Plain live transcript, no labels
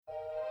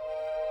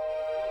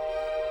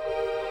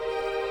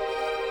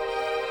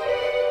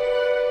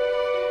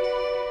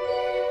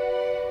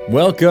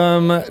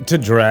Welcome to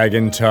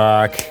Dragon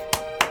Talk,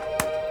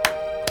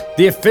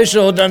 the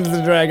official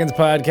Dungeons & Dragons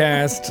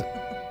podcast.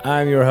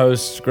 I'm your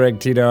host, Greg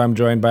Tito. I'm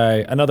joined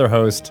by another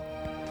host,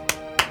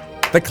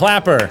 the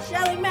Clapper.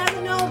 Shelly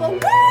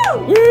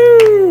Mazanova, woo!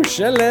 Woo,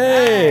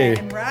 Shelly.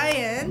 And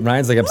Ryan.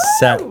 Ryan's like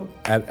upset Woo!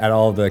 at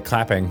all the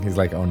clapping. He's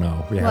like, oh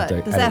no, we have What?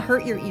 to. Does that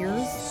hurt your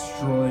ears?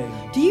 Destroying.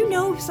 Do you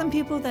know some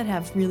people that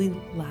have really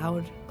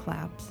loud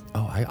claps?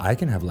 Oh, I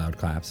can have loud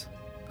claps.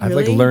 I've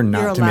Really? like learned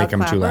You're not a to loud make them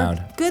too clapper?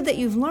 loud. Good that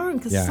you've learned,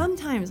 because Yeah.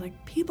 sometimes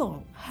like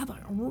people have a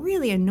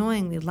really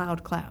annoyingly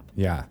loud clap.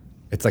 Yeah.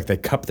 It's like they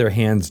cup their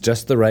hands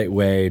just the right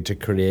way to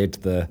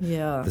create the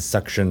Yeah.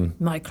 suction.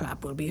 My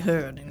clap will be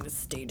heard in the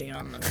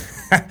stadium.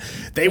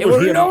 They They will will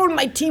hear know,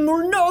 my team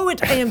will know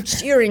it. I am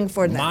cheering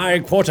for them. my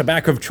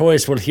quarterback of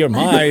choice will hear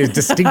my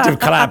distinctive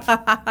clap.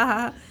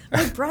 My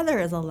brother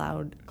is a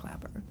loud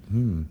clapper,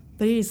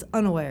 but he's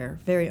unaware,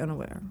 very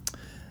unaware.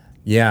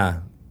 Yeah.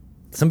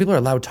 Some people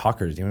are loud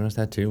talkers. Do you notice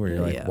that too? Where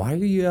you're like, Yeah. why are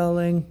you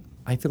yelling?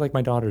 I feel like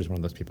my daughter is one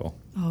of those people.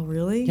 Oh,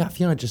 really? Yeah,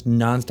 Fiona just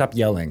nonstop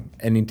yelling.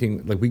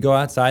 Anything, like we go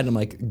outside and I'm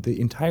like, the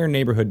entire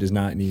neighborhood does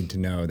not need to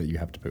know that you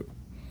have to poop.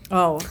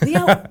 Oh,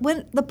 yeah.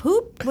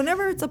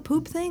 Whenever it's a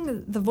poop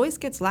thing, the voice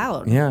gets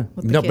loud. Yeah.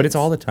 with the No, but it's kids.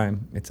 all the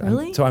time.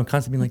 Really? So I'm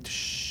constantly being like,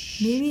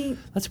 shh. Maybe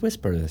Let's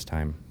whisper this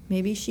time.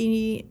 maybe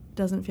she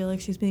doesn't feel like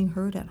she's being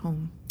heard at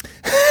home.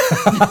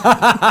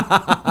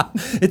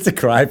 It's a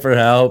cry for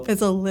help.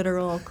 It's a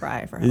literal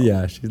cry for help.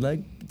 Yeah, she's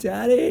like,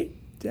 Daddy,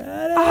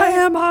 I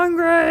am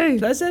hungry.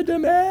 listen to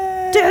me.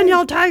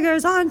 Daniel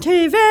Tiger's on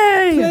TV.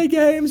 Play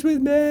games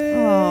with me.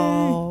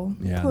 Oh,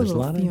 Yeah, poor there's a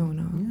little lot of.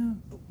 Fiona.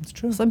 Yeah, it's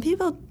true. Some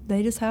people,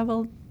 they just have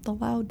the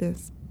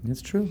loudness.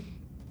 It's true.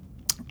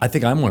 I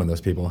think I'm one of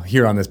those people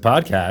here on this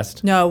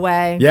podcast. No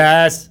way.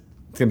 Yes.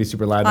 It's going to be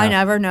super loud now. I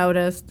never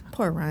noticed.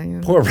 Poor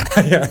Ryan. Poor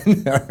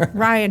Ryan.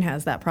 Ryan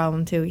has that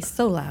problem too. He's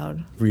so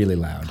loud. Really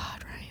loud.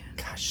 God, Ryan.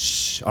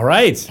 Gosh. All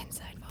right.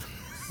 Inside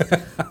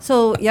voice.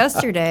 So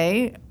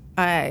yesterday,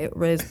 I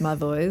raised my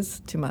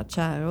voice to my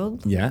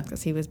child. Yeah.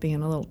 Because he was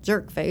being a little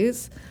jerk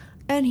face.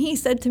 And he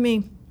said to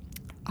me,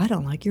 I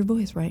don't like your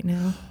voice right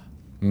now.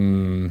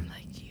 I'm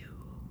like, you,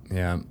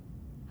 Yeah.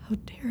 how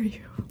dare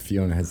you?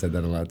 Fiona has said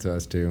that a lot to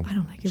us too. I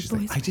don't like your She's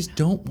voice. like, I just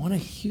don't want to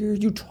hear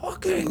you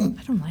talking.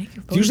 I don't like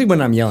your voice. It's usually when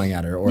I'm yelling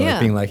at her or like Yeah.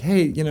 being like,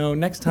 hey,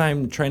 next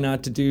time try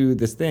not to do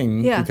this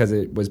thing Yeah. because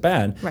it was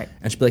bad. Right.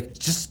 And she'd be like,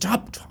 just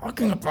stop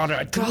talking about it.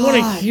 I don't want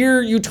to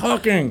hear you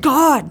talking.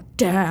 God,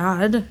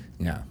 Dad.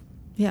 Yeah.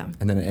 Yeah.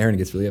 And then Aaron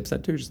gets really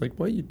upset too. She's like,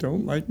 what, you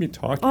don't like me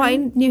talking? Oh, I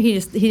knew he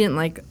didn't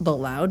like the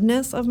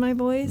loudness of my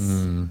voice.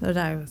 That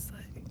I was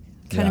like,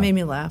 kind Yeah. of made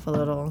me laugh a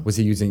little.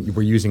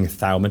 We're using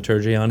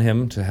thaumaturgy on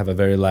him to have a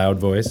very loud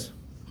voice?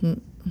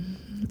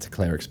 It's a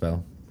cleric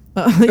spell.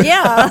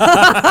 Yeah.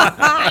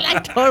 I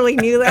totally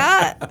knew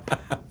that.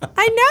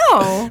 I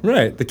know.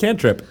 Right, the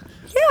cantrip.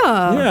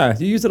 Yeah. Yeah,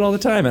 you use it all the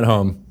time at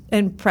home.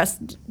 And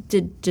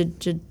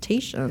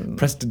prestidigitation.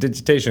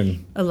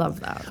 Prestidigitation. I love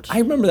that. I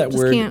remember that just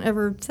word can't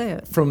ever say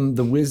it. from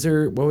the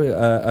wizard,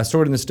 A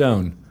Sword in the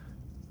Stone.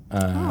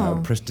 Oh.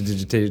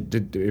 Prestidigitate,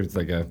 it was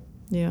like a,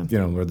 Yeah.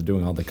 where they're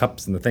doing all the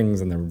cups and the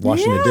things and they're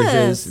washing the Yes.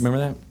 dishes. Remember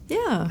that?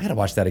 Yeah. I gotta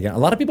watch that again. A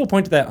lot of people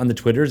point to that on the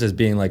Twitters as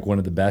being like one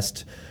of the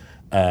best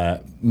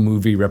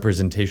movie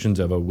representations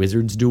of a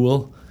wizard's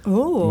duel.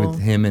 Oh. With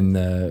him and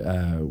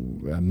the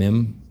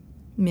Mim,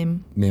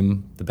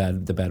 Mim. the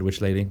bad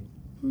witch lady.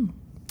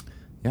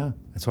 Yeah,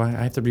 that's why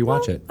I have to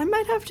rewatch it. I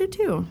might have to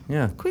too.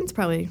 Yeah, Quinn's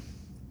probably.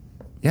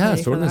 yeah,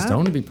 ready Sword in for the that.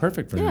 Stone would be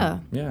perfect for Yeah.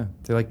 him. Yeah,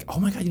 they're like, oh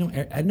my god,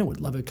 Edna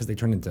would love it because they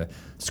turn into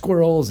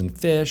squirrels and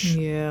fish.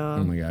 Yeah.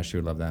 Oh my gosh, she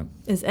would love that.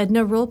 Is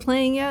Edna role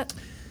playing yet?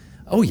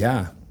 Oh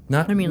yeah,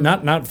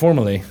 not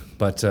formally,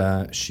 but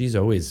she's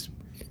always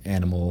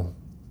animal,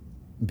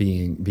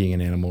 being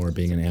an animal or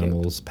being an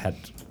animal's pet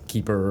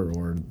keeper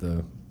or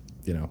the,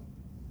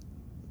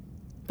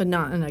 But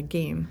not in a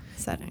game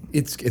setting.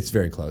 It's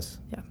very close.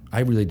 Yeah. I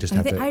really just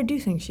have to. I do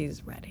think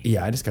she's ready.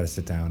 Yeah, I just got to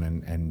sit down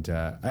and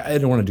I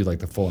don't want to do like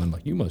the full on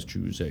like you must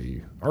choose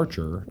a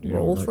archer.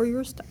 Roll or- for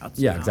your stats.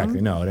 Yeah, now.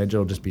 exactly. No,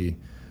 it'll just be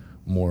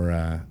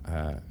more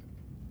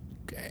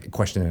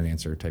question and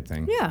answer type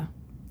thing. Yeah.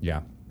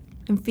 Yeah.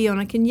 And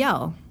Fiona can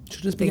yell.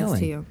 She'll just be Thanks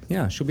yelling. to you.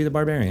 Yeah, she'll be the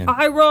barbarian.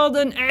 I rolled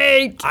an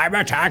 8. I'm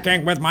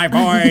attacking with my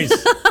voice.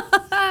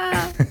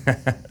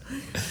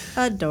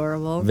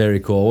 Adorable. Very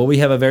cool. Well, we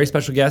have a very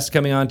special guest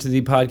coming on to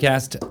the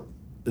podcast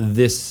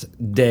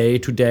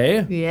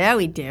today. Yeah,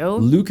 we do.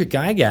 Luke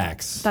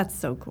Gygax. That's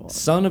so cool.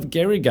 Son of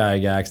Gary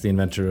Gygax, the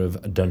inventor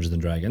of Dungeons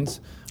and Dragons.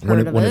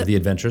 Heard of one it? of the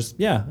adventures.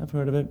 Yeah, I've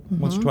heard of it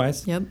once or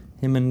twice. Yep.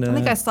 Him and I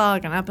think I saw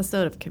like an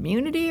episode of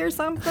Community or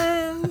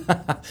something.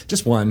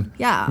 just one.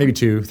 Yeah. Maybe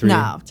 2, 3.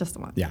 No, just the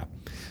one. Yeah.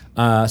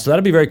 So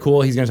that'll be very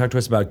cool. He's going to talk to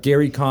us about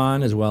Gary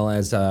Con as well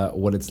as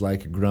what it's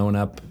like growing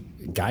up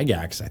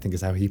Gygax, I think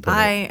is how he put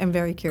I it. am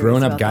very curious.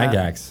 Growing up about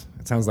that. Gygax.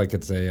 It sounds like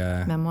it's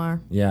a Memoir.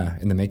 yeah,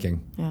 in the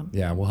making. Yeah.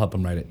 Yeah, we'll help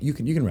him write it. You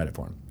can write it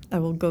for him. I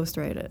will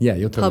ghostwrite it. Yeah,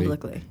 you'll totally-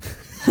 publicly.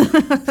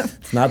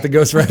 It's not the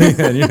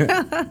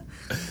ghostwriting.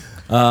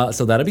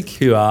 So that'll be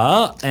cool.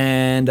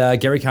 And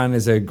GaryCon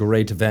is a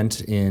great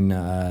event in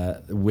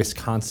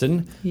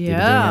Wisconsin. They've been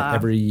doing it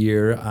every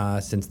year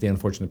since the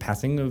unfortunate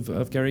passing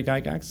of Gary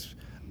Gygax.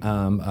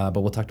 But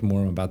we'll talk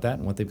more about that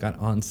and what they've got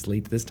on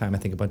slate this time. I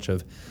think a bunch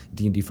of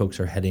D&D folks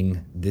are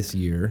heading this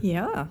year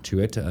to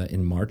it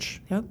in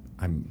March. Yep.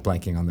 I'm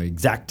blanking on the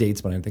exact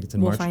dates, but I think it's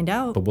in March. We'll find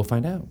out. But we'll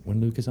find out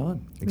when Luke is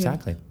on.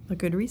 Exactly. A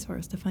good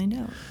resource to find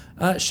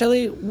out.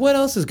 Shelley, what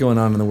else is going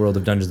on in the world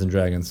of Dungeons &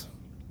 Dragons?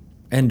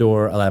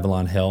 And/or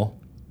Avalon Hill?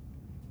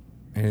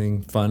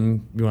 Anything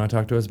fun you want to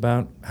talk to us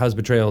about? How's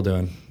Betrayal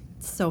doing?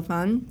 So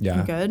fun.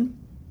 Yeah. Good.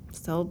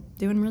 Still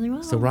doing really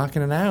well. Still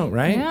rocking it out,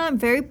 right? Yeah, I'm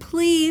very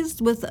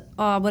pleased with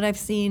what I've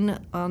seen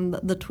on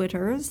the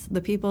Twitters.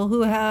 The people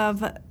who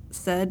have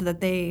said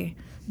that they,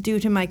 due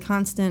to my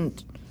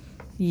constant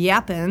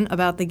yapping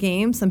about the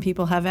game, some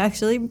people have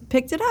actually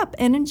picked it up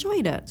and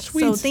enjoyed it.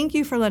 Sweet. So thank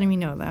you for letting me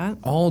know that.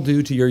 All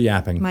due to your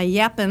yapping. My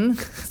yapping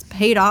has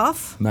paid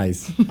off.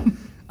 Nice.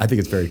 I think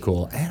it's very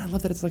cool. And I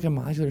love that it's like a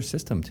modular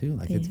system, too.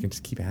 Like, you can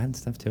just keep adding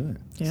stuff to it.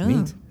 It's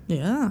neat.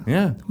 Yeah.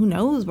 Yeah. Who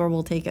knows where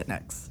we'll take it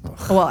next?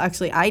 Well,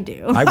 actually, I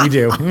do. We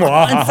do.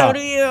 And so do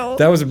you.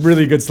 That was a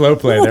really good slow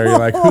play there. You're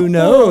like, who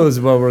knows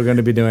what we're going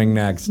to be doing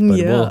next? But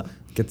we'll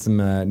get some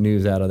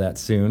news out of that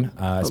soon.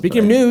 Speaking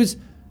of news,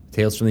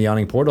 Tales from the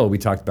Yawning Portal we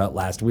talked about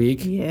last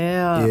week.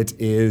 Yeah. It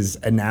is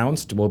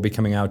announced. Will be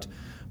coming out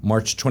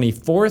March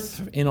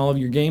 24th in all of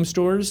your game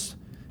stores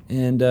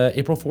and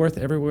April 4th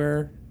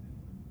everywhere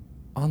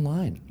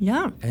online.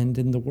 Yeah. And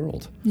in the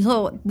world.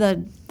 So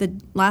the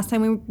last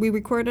time we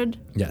recorded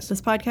Yes.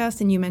 this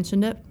podcast and you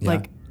mentioned it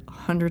like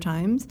 100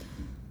 times,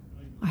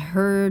 I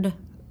heard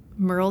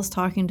Merle's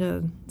talking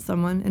to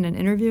someone in an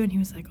interview and he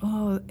was like,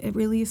 oh, it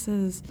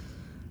releases,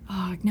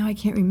 now I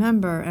can't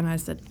remember. And I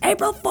said,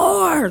 April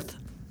 4th.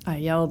 I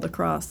yelled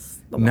across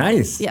the wall.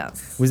 Nice.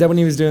 Yes. Was that when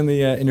he was doing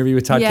the interview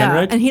with Todd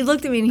Kenrick? And he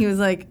looked at me and he was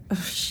like, oh,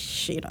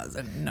 she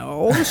doesn't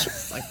know.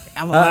 She's like,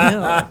 Avalon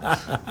Hill.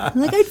 I'm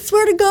like, I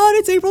swear to God,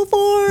 it's April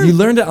 4th. You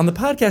learned it on the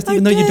podcast,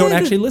 even though you don't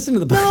actually listen to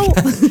the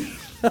podcast.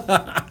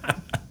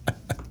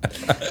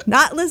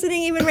 Not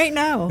listening even right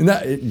now.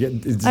 No,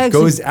 it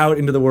goes out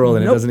into the world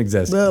and it doesn't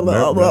exist.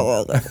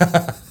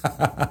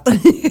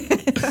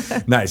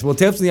 Nice. Well,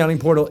 Tales from the Yawning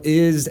Portal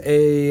is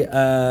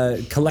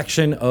a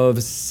collection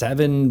of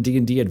 7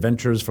 D&D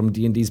adventures from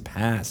D&D's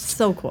past.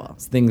 So cool.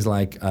 Things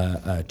like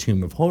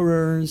Tomb of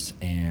Horrors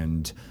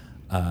and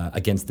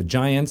Against the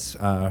Giants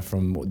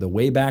from the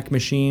Wayback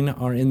Machine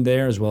are in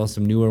there, as well as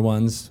some newer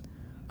ones.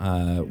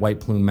 White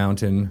Plume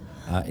Mountain,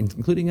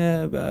 including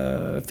a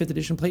 5th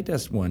edition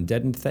playtest one,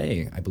 Dead and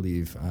Thay, I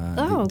believe.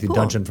 The cool.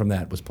 dungeon from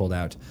that was pulled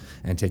out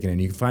and taken in.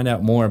 You can find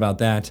out more about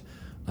that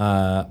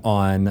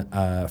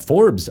on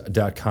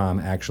Forbes.com,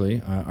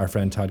 actually. Our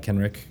friend Todd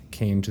Kenrick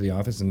came to the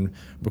office and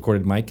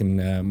recorded Mike,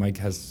 and Mike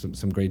has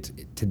some great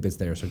tidbits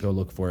there, so go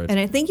look for it. And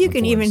I think you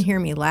can Forbes. even hear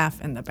me laugh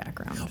in the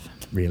background.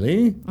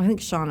 Really? I think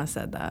Shauna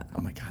said that.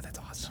 Oh my God, that's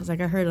awesome. She's like,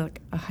 I heard like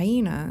a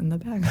hyena in the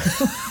background.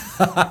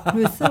 It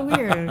was so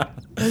weird.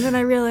 And then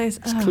I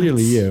realized, It's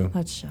clearly you.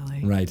 That's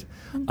Shelley. Right.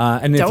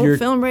 And if Don't you're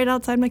film right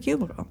outside my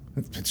cubicle.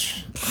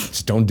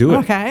 just don't do it.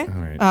 Okay. All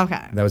right.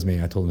 Okay. That was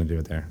me. I told him to do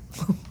it there.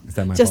 Is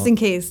that my Just fault? in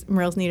case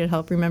Merle's needed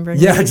help remembering.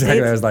 Yeah, the exactly.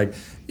 dates. I was like,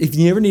 if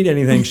you ever need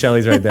anything,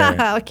 Shelley's right there.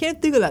 I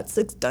can't think of that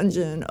 6th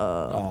dungeon.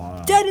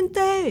 Dead and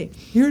Thay.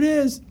 Here it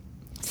is.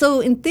 So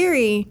in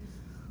theory,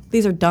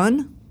 these are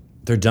done.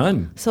 They're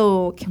done.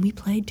 So can we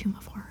play Tomb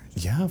of Horrors?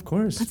 Yeah, of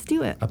course. Let's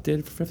do it.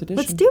 Updated for 5th edition.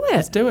 Let's do it.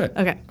 Let's do it.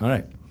 Okay. All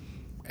right.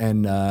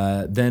 And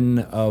then,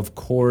 of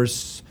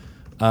course,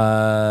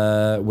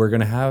 we're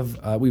going to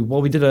have...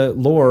 we did a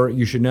lore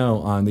you should know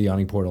on the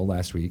Yawning Portal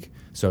last week.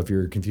 So if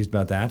you're confused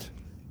about that,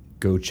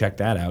 go check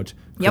that out.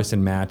 Chris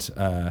and Matt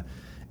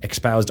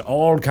espoused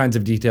all kinds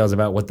of details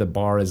about what the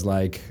bar is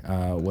like,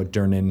 what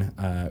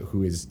Durnan,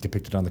 who is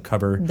depicted on the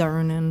cover...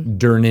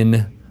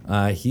 Durnan.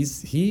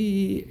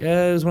 He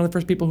is one of the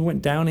first people who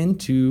went down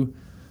into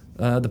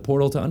the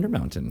portal to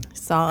Undermountain.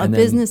 Saw a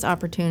business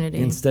opportunity.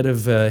 Instead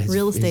of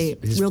real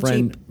estate, his real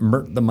friend cheap.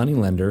 Mert the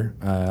moneylender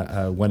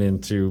went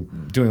into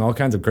doing all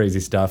kinds of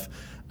crazy stuff.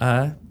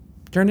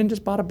 Durnan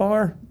just bought a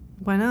bar.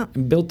 Why not?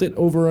 And built it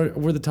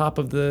over the top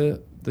of the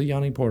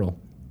Yawning Portal.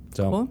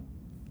 So cool.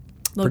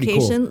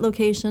 Location.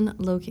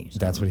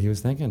 That's what he was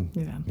thinking.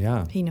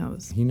 Yeah. He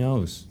knows. He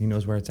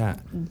knows where it's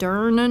at.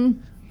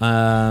 Durnan.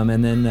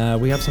 And then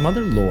we have some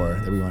other lore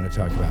that we want to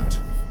talk about.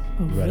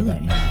 Oh, right really?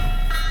 about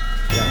now.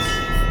 Yes.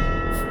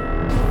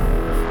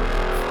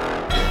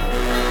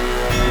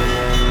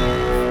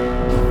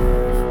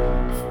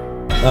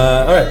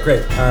 All right,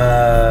 great.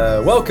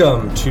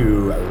 Welcome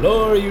to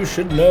Lore You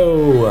Should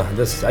Know,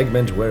 the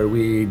segment where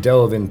we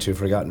delve into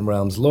Forgotten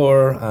Realms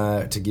lore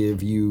to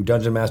give you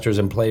dungeon masters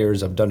and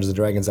players of Dungeons &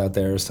 Dragons out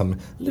there some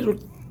little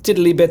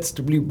tiddly bits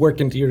to work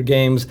into your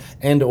games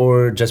and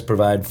or just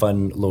provide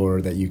fun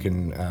lore that you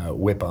can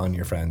whip on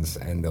your friends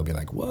and they'll be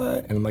like,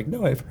 what? And I'm like,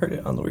 no, I've heard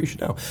it on Lore You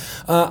Should Know.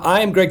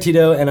 I'm Greg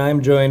Tito and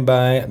I'm joined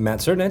by Matt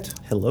Cernett.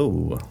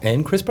 Hello.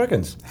 And Chris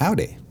Perkins.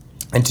 Howdy.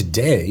 And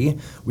today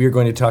we are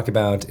going to talk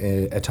about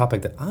a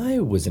topic that I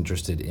was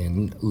interested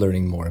in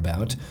learning more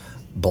about,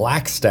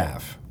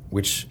 Blackstaff,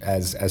 which,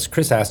 as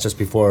Chris asked just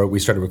before we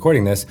started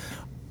recording this,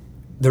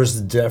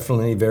 there's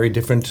definitely very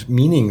different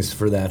meanings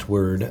for that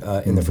word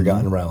in the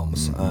Forgotten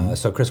Realms.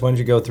 So, Chris, why don't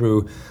you go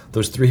through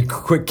those three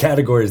quick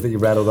categories that you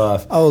rattled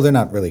off? Oh, they're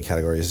not really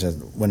categories.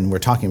 When we're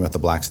talking about the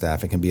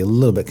Blackstaff, it can be a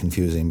little bit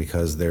confusing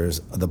because there's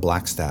the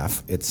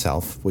Blackstaff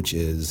itself, which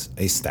is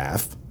a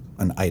staff,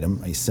 an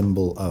item, a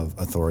symbol of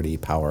authority,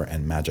 power,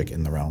 and magic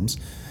in the realms.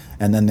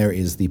 And then there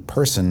is the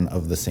person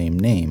of the same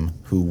name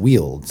who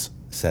wields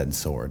said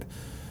sword,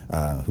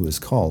 who is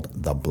called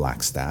the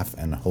Blackstaff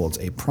and holds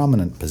a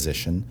prominent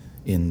position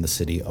in the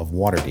city of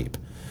Waterdeep.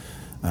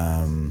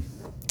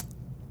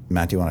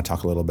 Matt, do you want to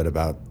talk a little bit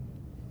about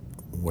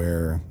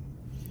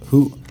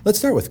let's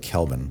start with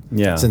Kelvin.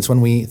 Yeah. Since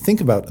when we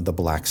think about the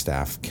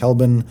Blackstaff,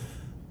 Kelvin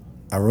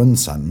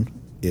Arunsun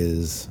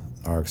is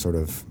our sort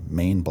of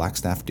main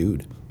Blackstaff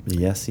dude.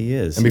 Yes, he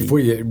is. And before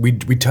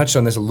we touched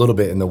on this a little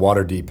bit in the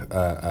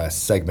Waterdeep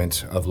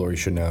segment of Lore You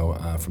Should Know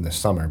from this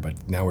summer,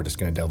 but now we're just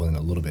going to delve in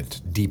a little bit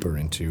deeper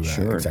into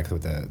exactly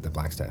what the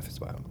Blackstaff is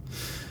about.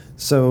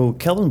 So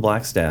Kelvin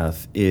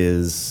Blackstaff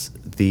is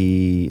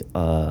the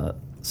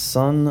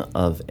son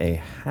of a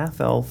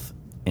half-elf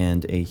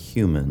and a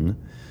human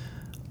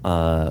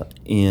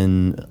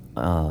in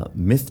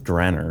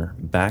Myth-Drannor,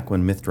 back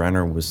when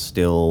Myth-Drannor was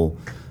still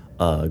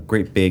a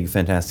great big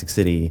fantastic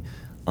city,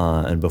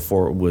 and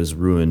before it was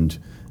ruined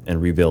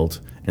and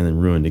rebuilt and then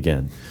ruined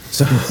again.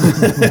 So,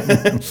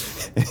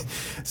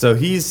 so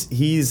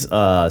he's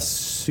a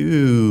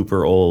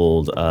super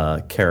old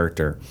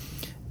character.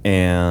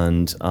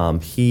 And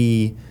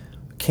he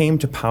came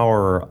to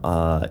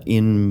power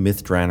in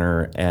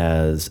Myth-Drannor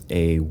as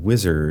a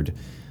wizard,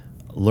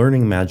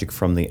 learning magic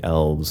from the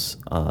elves,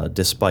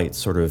 despite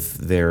sort of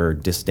their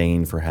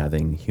disdain for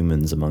having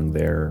humans among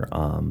their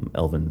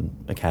elven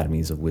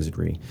academies of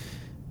wizardry.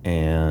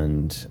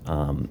 And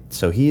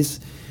so he's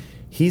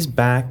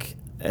back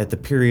at the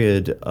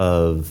period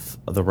of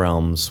the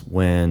realms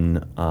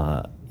when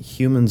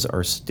humans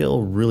are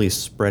still really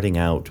spreading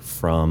out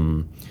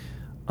from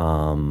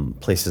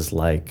places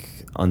like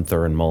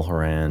Unther and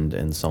Mulhorand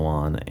and so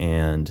on,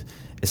 and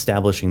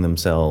establishing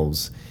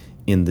themselves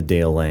in the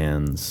Dale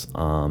Lands.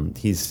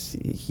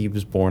 He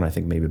was born, I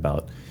think, maybe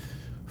about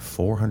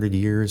 400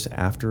 years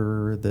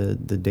after the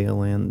Dale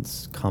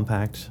Lands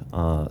Compact.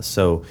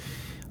 So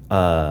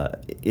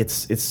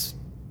it's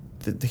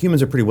the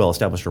humans are pretty well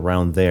established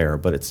around there,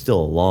 but it's still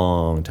a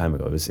long time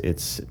ago.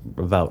 It's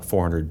about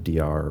 400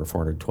 DR or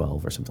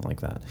 412 or something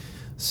like that.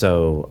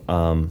 So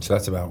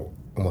that's about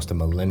almost a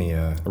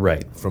millennia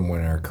from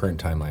when our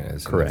current timeline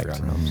is. Correct.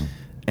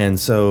 And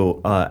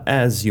so,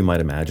 as you might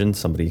imagine,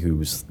 somebody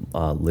who's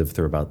lived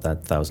through about that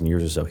 1,000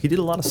 years or so, he did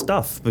a lot of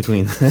stuff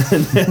between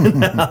then and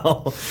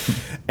now.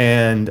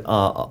 And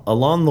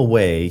along the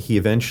way, he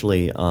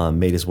eventually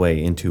made his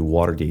way into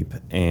Waterdeep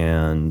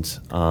and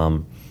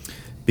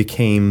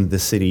became the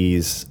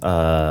city's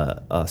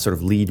sort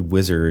of lead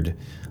wizard.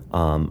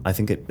 I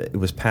think it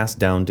was passed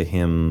down to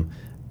him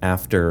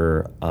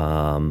after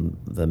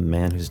the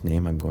man whose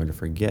name I'm going to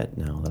forget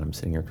now that I'm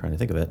sitting here trying to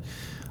think of it,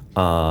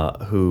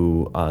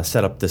 who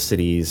set up the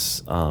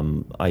city's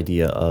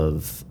idea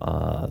of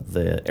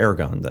the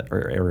Aragon,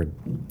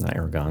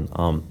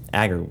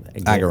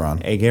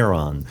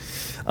 Agaron,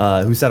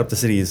 who set up the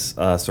city's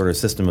sort of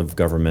system of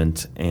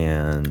government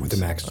and with the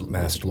masked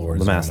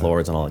lords, and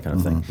all that kind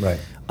of thing. Right.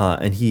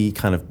 And he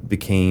kind of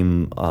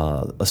became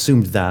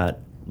assumed the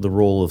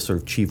role of sort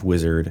of chief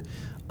wizard.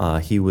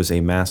 He was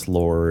a masked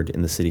lord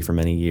in the city for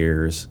many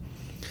years.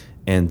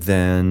 And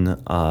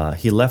then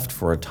he left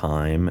for a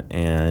time,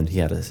 and he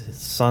had a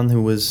son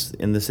who was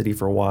in the city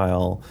for a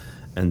while,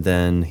 and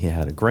then he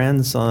had a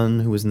grandson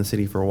who was in the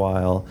city for a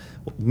while.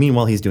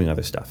 Meanwhile, he's doing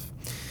other stuff.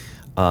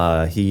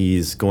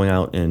 He's going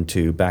out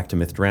back to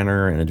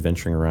Myth-Drannor and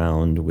adventuring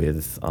around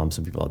with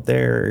some people out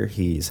there.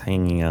 He's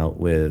hanging out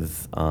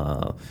with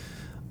the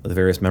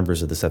various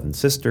members of the Seven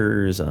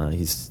Sisters.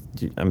 He's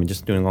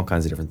just doing all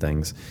kinds of different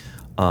things.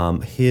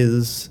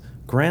 His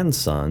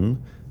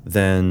grandson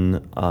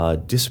then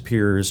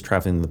disappears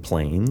traveling the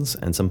plains,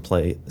 and some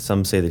say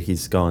that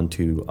he's gone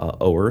to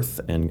Oerth,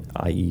 and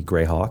i.e.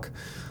 Greyhawk,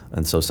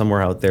 and so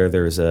somewhere out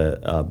there's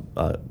a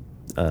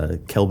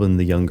Kelvin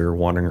the Younger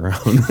wandering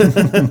around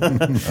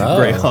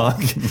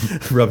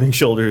Greyhawk, rubbing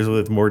shoulders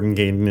with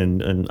Mordengain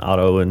and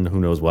Otto and who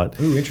knows what.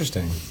 Ooh,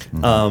 interesting.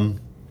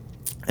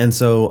 And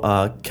so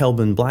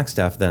Kelvin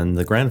Blackstaff, then,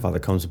 the grandfather,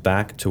 comes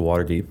back to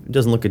Waterdeep. He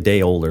doesn't look a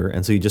day older,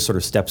 and so he just sort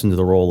of steps into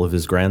the role of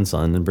his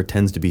grandson and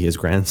pretends to be his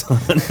grandson.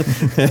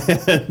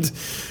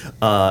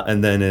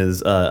 and then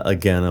is,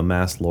 again, a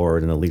masked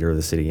lord and a leader of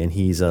the city. And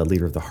he's a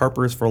leader of the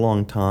Harpers for a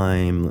long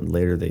time.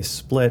 Later they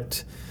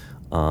split.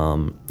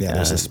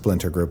 There's a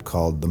splinter group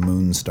called the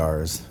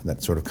Moonstars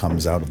that sort of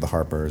comes out of the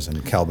Harpers,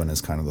 and Kelvin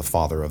is kind of the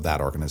father of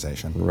that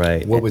organization.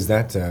 Right. What was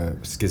that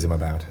schism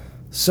about?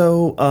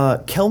 So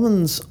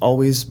Kelvin's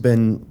always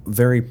been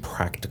very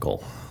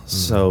practical.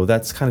 So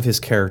that's kind of his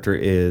character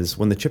is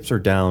when the chips are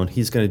down,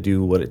 he's going to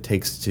do what it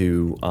takes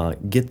to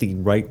get the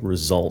right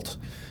result.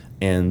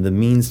 And the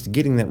means to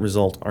getting that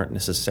result aren't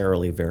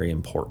necessarily very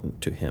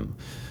important to him.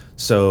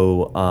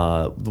 So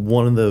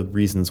one of the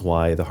reasons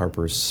why the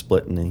Harpers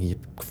split and he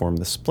formed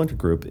the Splinter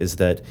Group is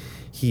that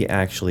he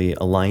actually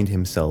aligned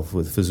himself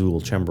with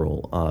Fazul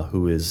Chembrel,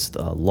 who is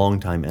a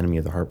longtime enemy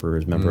of the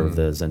Harpers, member of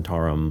the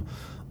Zentarum,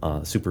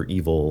 super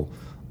evil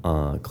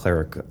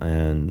cleric,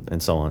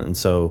 and so on. And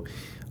so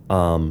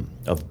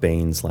of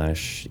Bane /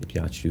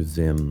 Yachu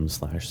Zim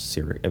 /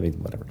 Siri, I mean,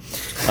 whatever.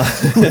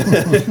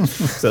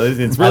 So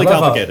it's really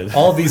complicated.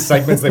 All these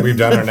segments that we've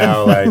done are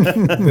now like,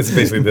 this is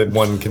basically the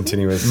one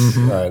continuous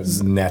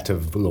net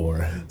of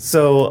lore.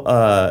 So,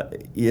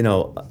 he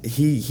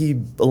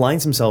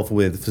aligns himself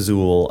with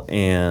Fazul,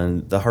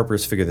 and the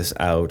Harpers figure this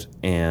out,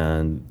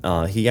 and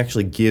he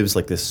actually gives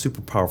like this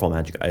super powerful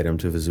magic item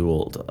to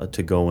Fazul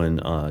to go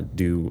and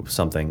do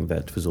something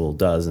that Fazul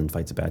does and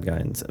fights a bad guy.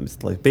 And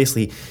it's like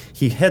basically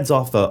he heads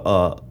off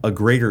a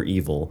greater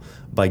evil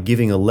by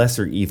giving a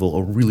lesser evil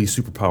a really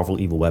super powerful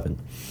evil weapon.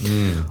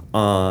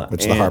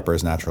 Which the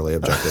Harpers naturally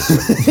objected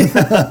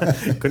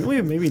to. Couldn't we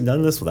have maybe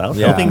done this without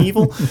helping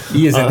evil?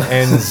 He is an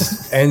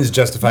ends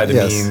justify the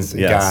means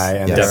guy,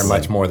 and they're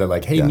much more that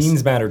like, hey,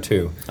 means matter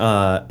too.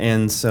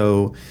 And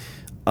so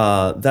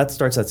that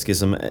starts that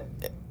schism.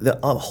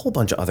 A whole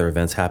bunch of other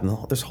events happen.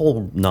 There's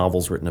whole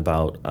novels written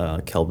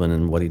about Kelvin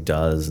and what he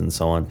does and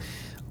so on.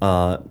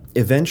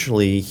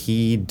 Eventually,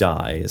 he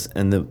dies,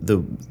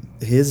 and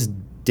his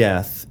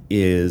death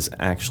is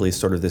actually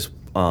sort of this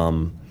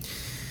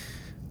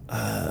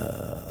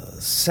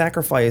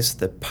sacrifice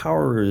that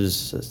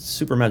powers a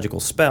super magical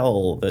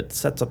spell that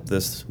sets up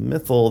this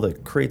mythal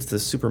that creates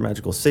this super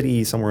magical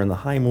city somewhere in the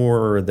High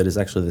Moor that is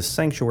actually this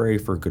sanctuary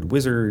for good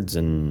wizards,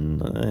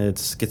 and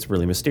it gets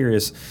really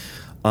mysterious.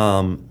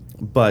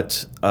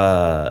 But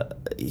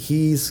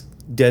he's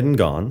dead and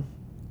gone,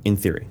 in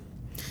theory.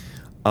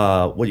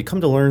 What you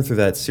come to learn through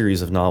that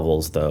series of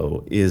novels,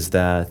 though, is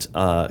that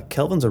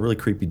Kelvin's a really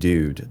creepy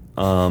dude.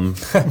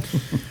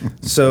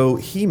 So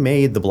he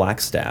made the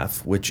Black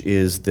Staff, which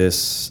is this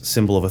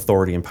symbol of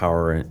authority and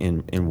power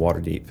in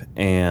Waterdeep.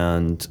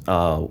 And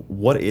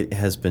what it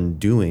has been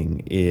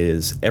doing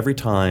is every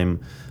time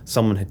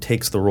someone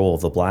takes the role of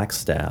the Black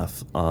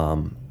Staff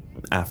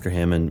after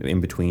him and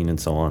in between and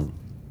so on,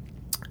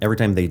 every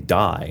time they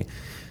die,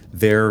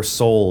 their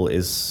soul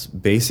is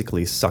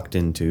basically sucked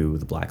into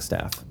the Black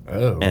Staff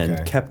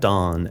and kept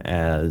on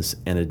as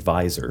an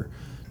advisor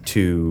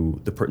to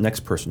the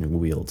next person who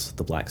wields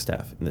the Black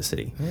Staff in the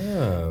city.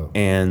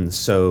 And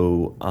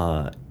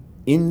so,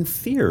 in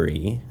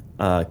theory,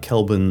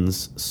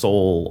 Kelvin's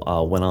soul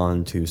went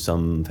on to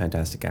some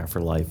fantastic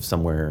afterlife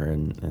somewhere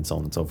and so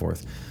on and so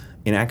forth.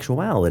 In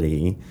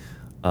actuality,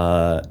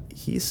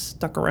 he's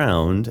stuck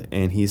around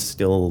and he's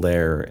still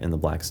there in the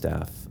Black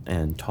Staff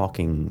and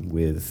talking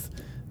with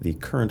the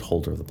current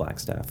holder of the Black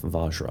Staff,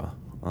 Vajra,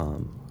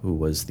 who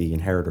was the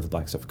inheritor of the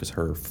Black Staff because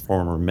her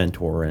former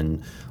mentor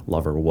and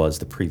lover was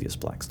the previous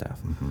Black Staff,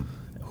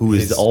 who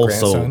is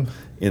also grandson?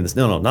 In this.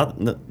 No, not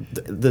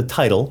the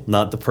title,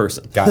 not the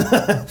person. Got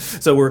it.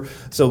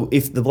 So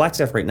if the Black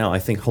Staff right now, I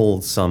think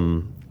holds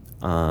some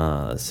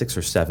 6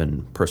 or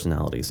 7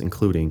 personalities,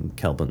 including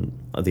Kelvin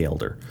the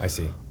Elder. I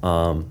see.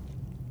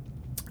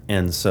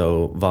 And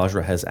so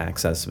Vajra has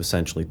access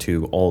essentially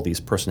to all these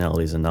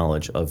personalities and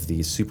knowledge of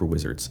these super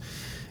wizards.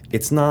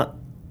 It's not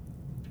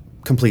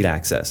complete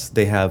access.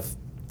 They have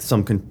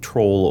some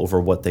control over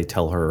what they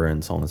tell her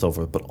and so on and so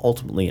forth. But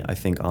ultimately, I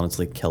think,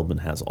 honestly, Kelvin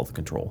has all the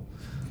control.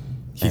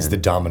 He's the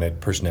dominant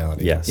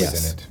personality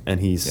within it. And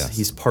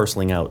he's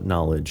parceling out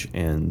knowledge.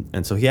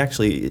 And so he's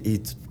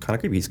kind of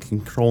creepy. He's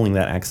controlling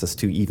that access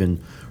to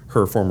even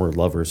her former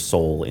lover's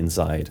soul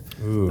inside.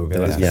 Ooh,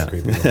 that's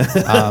creepy.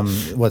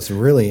 What's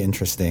really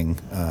interesting,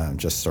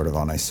 just sort of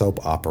on a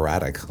soap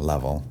operatic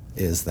level,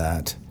 is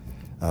that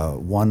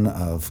one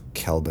of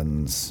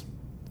Kelvin's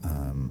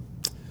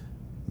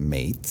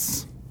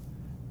mates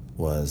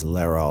was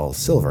Laeral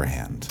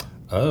Silverhand.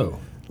 Oh.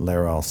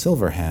 Laeral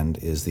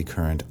Silverhand is the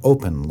current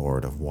Open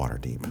Lord of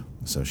Waterdeep.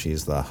 So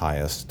she's the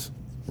highest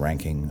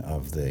ranking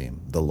of the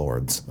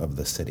lords of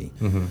the city.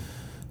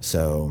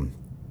 So,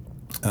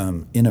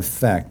 in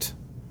effect,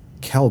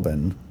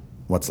 Kelvin,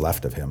 what's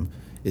left of him,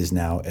 is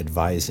now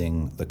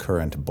advising the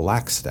current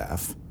Black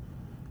Staff,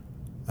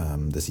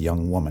 this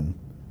young woman,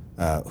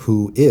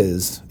 who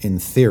is, in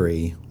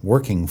theory,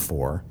 working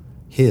for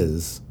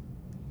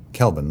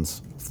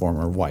Kelvin's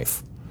former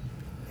wife.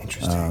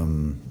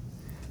 Interesting.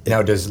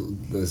 Now, does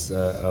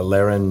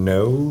Laren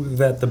know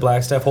that the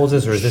Black Staff holds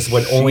this, or is this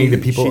what only the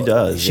people? She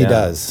does. She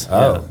does.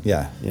 Oh,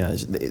 yeah.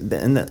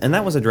 And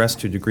that was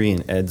addressed to a degree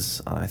in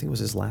Ed's. I think it was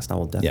his last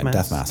novel,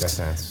 Death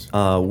Masks.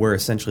 Where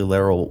essentially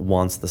Laeral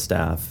wants the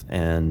staff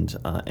and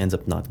ends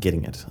up not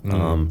getting it.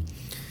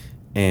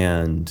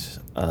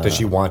 Does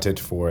she want it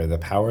for the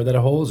power that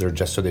it holds, or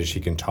just so that she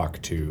can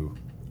talk to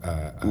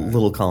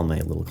little column A,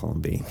 little column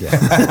B.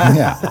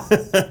 Yeah.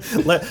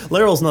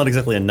 Leryl's not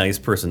exactly a nice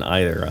person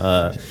either.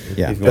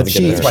 Yeah, if you but want to get she-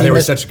 there. That's why they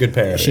were such a good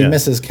pair. She Yeah.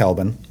 misses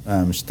Kelvin.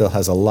 Still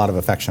has a lot of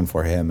affection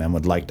for him and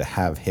would like to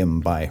have him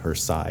by her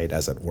side,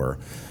 as it were.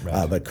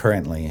 Right. But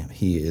currently,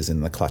 he is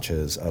in the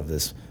clutches of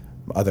this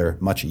other,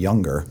 much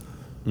younger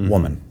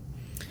woman.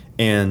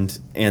 And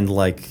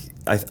like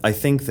I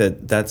think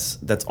that's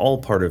all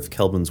part of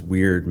Kelvin's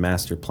weird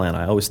master plan.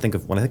 I always think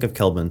of when I think of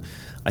Kelvin,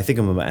 I think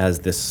of him as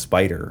this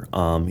spider.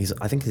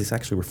 I think he's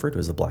actually referred to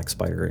as the Black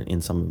Spider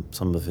in some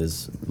of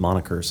his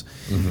monikers.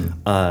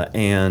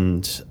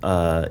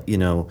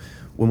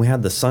 When we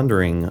had the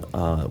Sundering,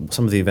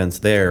 some of the events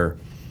there,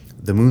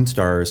 the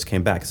Moonstars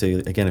came back. So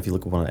again, if you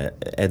look at one of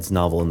Ed's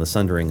novel in the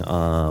Sundering,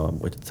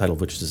 the title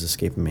of which is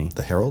escaping me,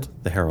 The Herald?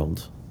 The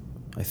Herald,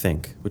 I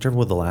think, whichever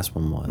one the last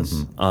one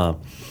was.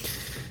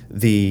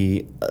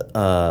 The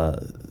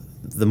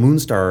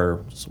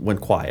Moonstars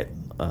went quiet.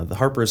 The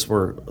Harpers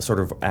were sort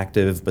of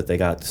active, but they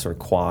got sort of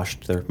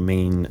quashed. Their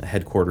main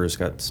headquarters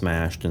got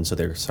smashed, and so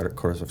they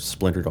sort of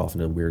splintered off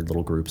into weird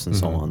little groups and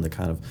so on. They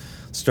kind of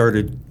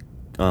started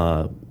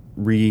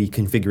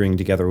reconfiguring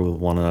together with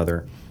one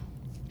another.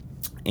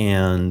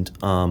 And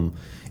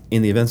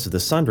in the events of the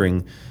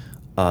Sundering,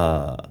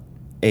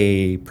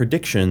 a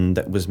prediction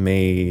that was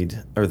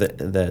made, or made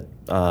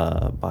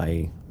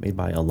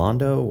by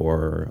Alondo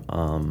or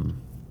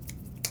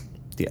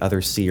the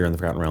other seer in the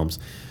Forgotten Realms,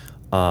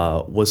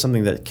 was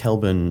something that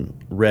Kelvin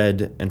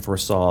read and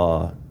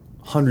foresaw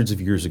hundreds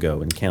of years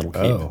ago in Candlekeep.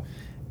 Oh.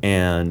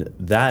 And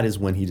that is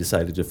when he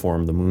decided to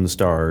form the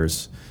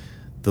Moonstars.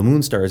 The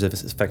Moonstars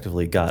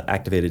effectively got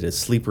activated as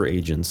sleeper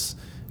agents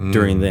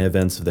during the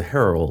events of the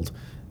Herald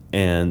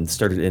and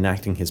started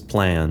enacting his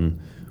plan,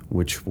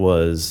 which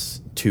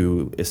was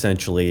to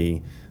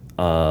essentially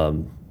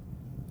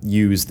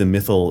use the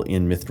Mythal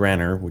in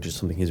Mythdraenor, which is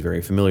something he's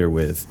very familiar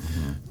with,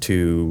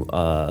 to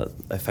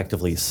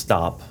effectively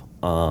stop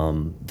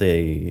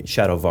the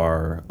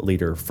Shadowvar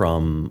leader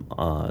from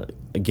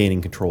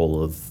gaining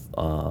control of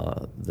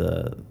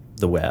the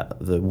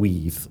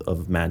weave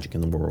of magic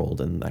in the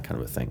world and that kind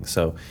of a thing.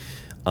 So,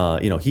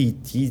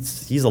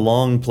 he's a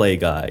long play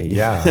guy.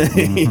 Yeah.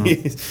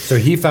 So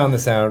he found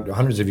this out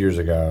hundreds of years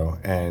ago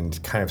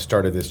and kind of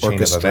started this chain of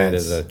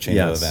Orchestrated events. a chain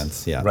of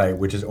events. Yeah. Right,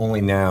 which is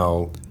only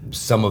now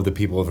some of the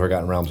people of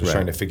Forgotten Realms are Right.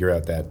 trying to figure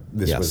out that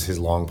this Yes. was his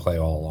long play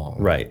all along.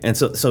 Right, and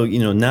so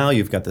now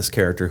you've got this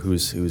character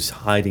who's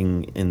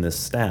hiding in this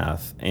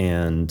staff,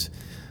 and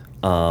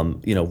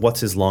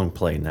what's his long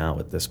play now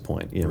at this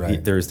point?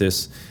 Right. There's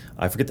this.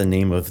 I forget the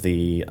name of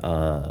the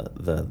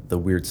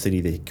weird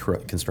city they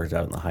constructed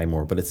out in the High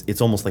Moor, but it's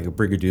almost like a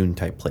Brigadoon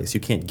type place. You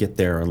can't get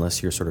there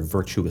unless you're sort of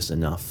virtuous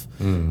enough,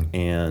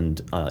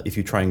 and if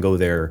you try and go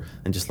there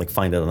and just like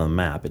find it on a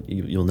map,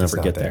 you'll never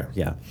not get there.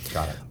 there. Yeah,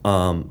 Got it.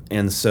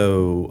 and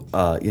so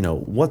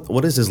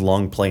what is his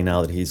long play now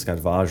that he's got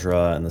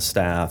Vajra and the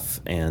staff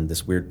and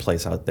this weird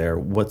place out there?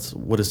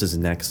 What is his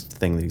next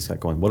thing that he's got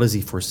going? What does he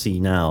foresee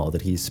now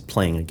that he's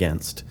playing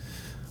against?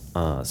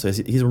 So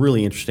he's a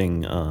really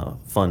interesting,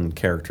 fun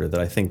character that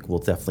I think we'll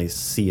definitely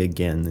see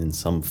again in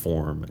some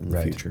form in the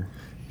Right. future.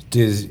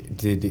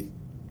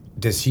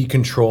 Does he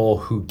control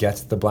who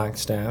gets the Black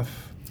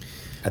Staff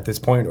at this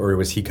point, or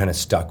was he kind of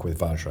stuck with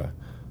Vajra?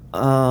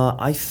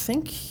 I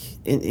think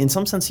in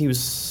some sense he was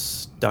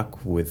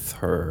stuck with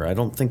her. I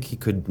don't think he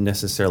could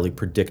necessarily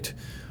predict.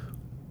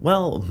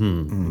 Well,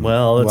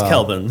 it's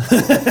Kelvin.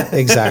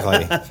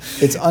 Exactly.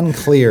 It's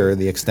unclear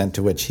the extent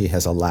to which he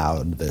has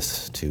allowed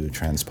this to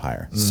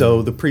transpire.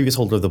 So the previous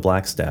holder of the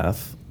Black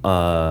Staff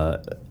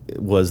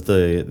was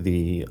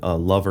the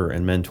lover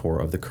and mentor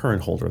of the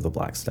current holder of the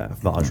Black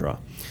Staff, Vajra.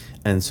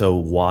 And so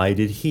why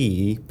did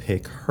he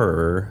pick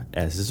her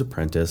as his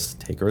apprentice,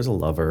 take her as a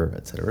lover,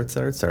 et cetera, et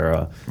cetera, et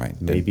cetera?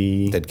 Right.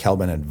 Maybe... Did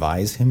Kelvin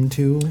advise him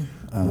to?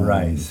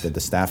 Right. Did the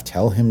staff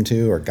tell him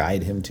to, or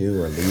guide him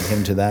to, or lead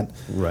him to that?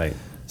 Right.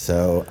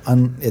 So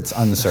it's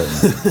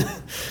uncertain.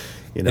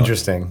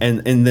 Interesting.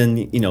 And then,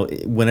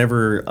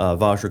 whenever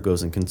Vajra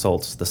goes and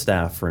consults the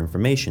staff for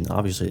information,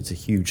 obviously it's a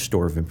huge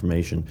store of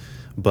information,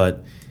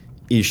 but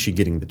is she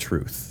getting the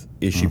truth?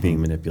 Is she being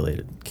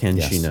manipulated? Can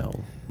Yes. she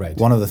know? Right.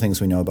 One of the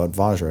things we know about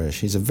Vajra is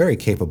she's a very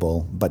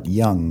capable but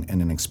young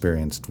and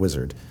inexperienced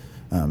wizard.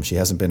 She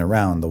hasn't been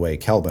around the way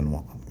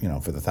Kelvin,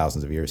 for the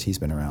thousands of years he's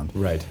been around.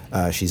 Right.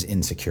 She's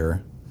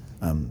insecure.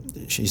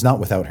 She's not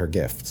without her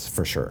gifts,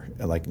 for sure.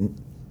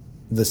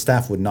 The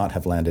staff would not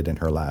have landed in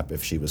her lap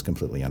if she was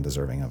completely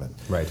undeserving of it.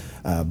 Right.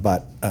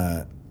 But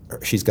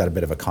she's got a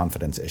bit of a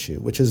confidence issue,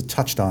 which is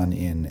touched on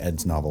in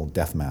Ed's novel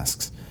Death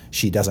Masks.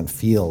 She doesn't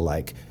feel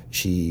like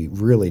she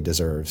really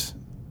deserves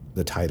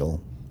the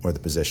title or the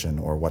position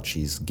or what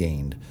she's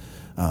gained.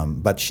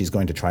 But she's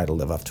going to try to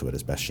live up to it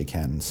as best she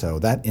can. So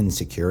that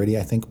insecurity,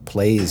 I think,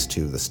 plays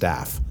to the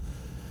staff.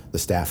 The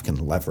staff can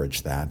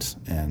leverage that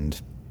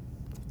and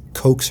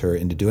coax her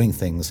into doing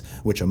things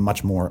which a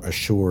much more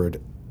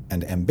assured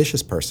and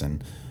ambitious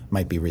person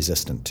might be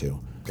resistant to.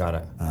 Got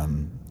it.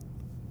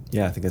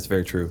 Yeah, I think that's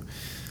very true.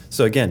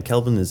 So again,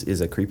 Kelvin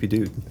is a creepy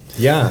dude.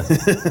 Yeah.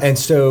 And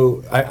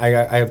so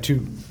I have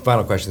two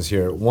final questions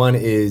here. One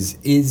is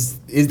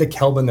the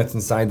Kelvin that's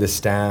inside the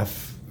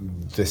staff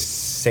the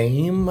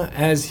same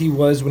as he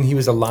was when he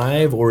was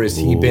alive, or has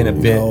he been a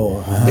bit? No.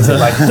 Is it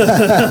like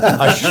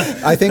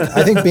I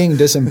think being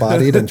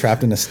disembodied and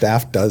trapped in a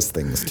staff does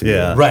things to you.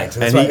 right?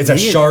 That's why it's a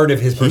shard of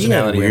his personality. He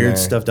had in weird there.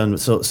 stuff done.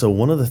 So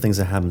one of the things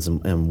that happens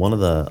in one of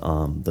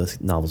the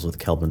novels with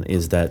Kelvin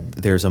is that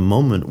there's a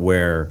moment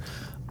where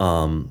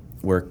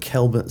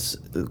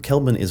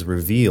Kelvin is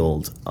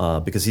revealed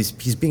because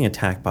he's being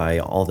attacked by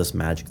all this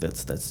magic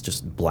that's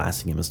just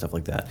blasting him and stuff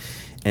like that,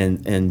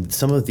 and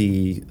some of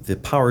the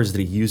powers that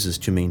he uses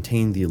to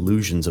maintain the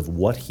illusions of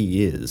what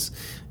he is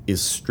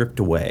stripped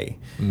away,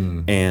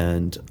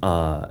 and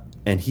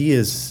he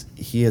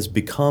has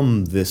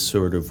become this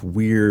sort of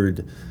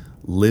weird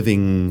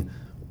living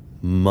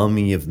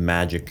mummy of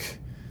magic,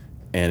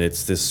 and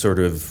it's this sort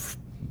of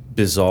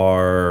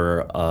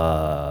bizarre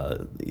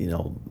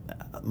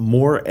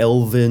more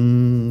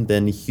elven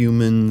than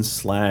human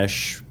 /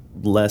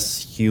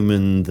 less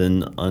human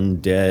than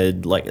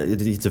undead. Like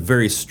it's a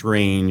very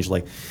strange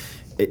and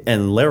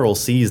Laryl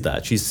sees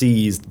that. She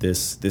sees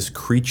this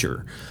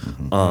creature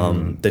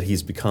that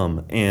he's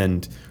become,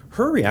 and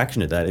her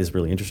reaction to that is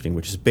really interesting,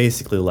 which is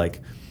basically like,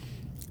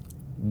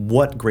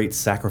 what great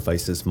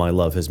sacrifices my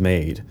love has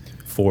made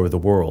for the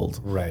world.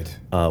 Right.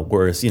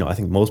 Whereas, I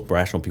think most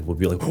rational people would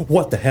be like,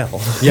 what the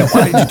hell? Yeah,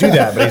 why did you do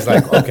that? But he's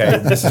like, okay,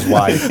 this is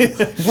why.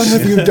 What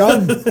have you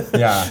done?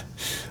 Yeah.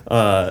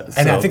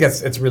 And I think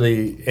it's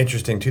really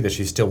interesting, too, that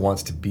she still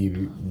wants to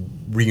be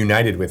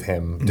reunited with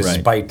him,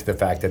 despite the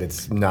fact that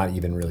it's not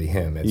even really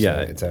him.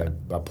 It's a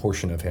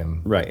portion of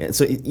him. Right. And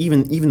so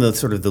even the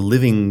sort of the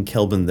living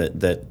Kelvin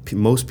that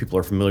most people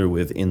are familiar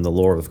with in the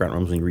lore of the Forgotten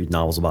Realms when you read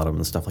novels about him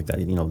and stuff like that,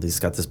 he's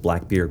got this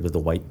black beard with a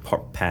white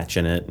patch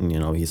in it, and,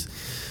 he's,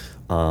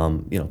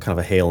 kind of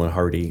a hale and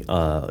hearty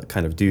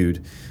kind of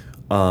dude.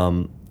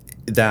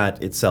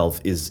 That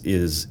itself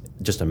is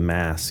just a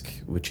mask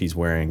which he's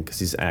wearing, because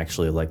he's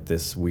actually like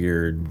this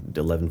weird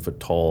 11-foot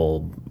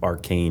tall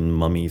arcane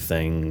mummy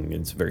thing.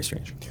 It's very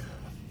strange.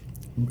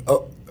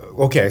 Oh,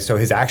 okay, so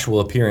his actual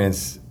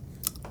appearance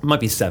might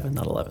be 7,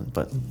 not 11,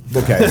 but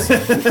okay.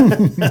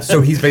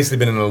 So he's basically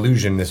been an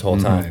illusion this whole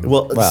time.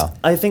 Well,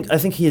 I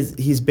think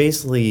he's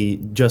basically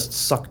just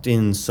sucked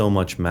in so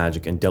much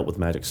magic and dealt with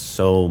magic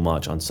so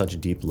much on such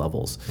deep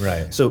levels.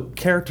 Right. So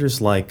characters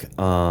like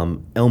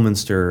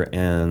Elminster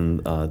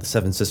and the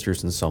Seven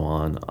Sisters and so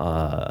on,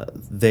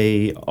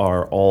 they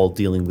are all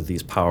dealing with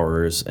these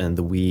powers and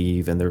the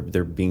weave, and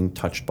they're being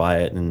touched by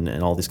it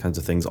and all these kinds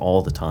of things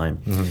all the time.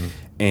 Mm-hmm.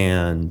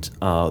 And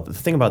the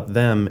thing about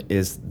them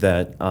is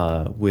that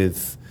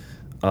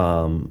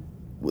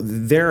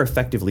they're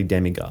effectively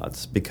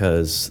demigods,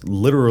 because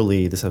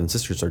literally the Seven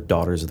Sisters are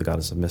daughters of the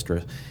goddess of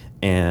Mystra,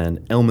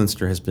 and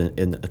Elminster has been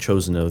a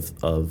chosen of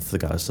the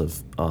goddess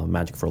of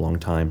magic for a long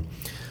time.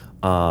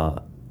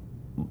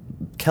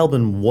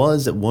 Kelvin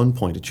was at one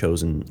point a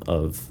chosen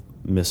of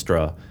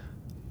Mystra.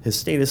 His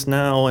status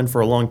now and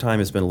for a long time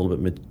has been a little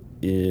bit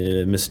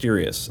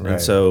mysterious. Right.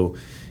 And so,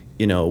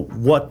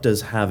 what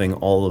does having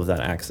all of that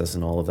access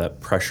and all of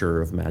that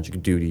pressure of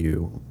magic do to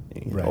you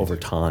over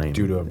time?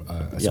 Due to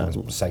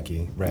a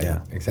psyche, right?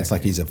 Yeah. Exactly. It's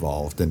like he's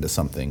evolved into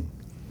something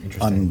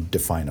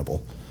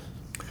undefinable.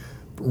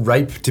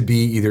 Ripe to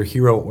be either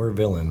hero or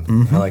villain.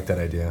 Mm-hmm. I like that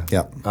idea.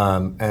 Yeah.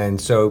 And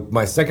so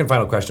my second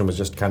final question was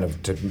just kind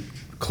of to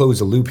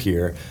close a loop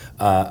here.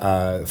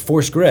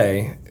 Force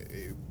Grey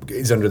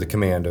is under the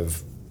command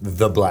of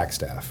the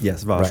Blackstaff.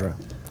 Yes, Vajra.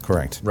 Right.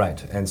 Correct.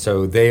 Right, and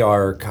so they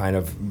are kind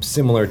of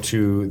similar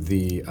to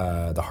the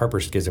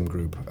Harper Schism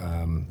group,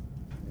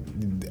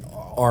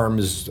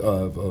 arms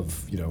of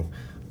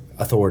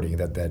authority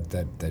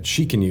that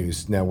she can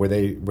use. Now, were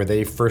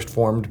they first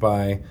formed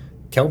by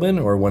Kelvin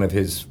or one of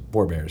his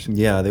forebears?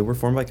 Yeah, they were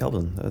formed by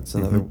Kelvin. That's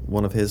another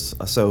one of his.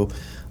 So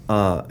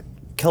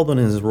Kelvin,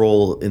 in his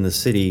role in the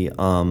city,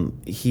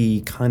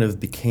 he kind of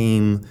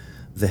became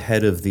the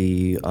head of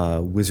the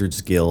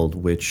Wizards Guild,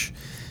 which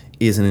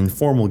is an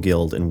informal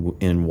guild in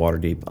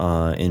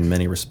Waterdeep in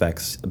many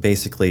respects.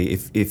 Basically,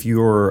 if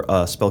you're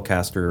a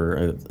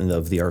spellcaster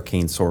of the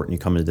arcane sort and you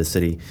come into the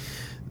city,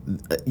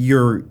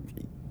 you're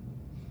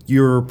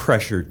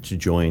pressured to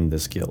join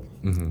this guild.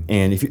 Mm-hmm.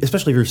 And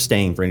especially if you're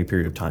staying for any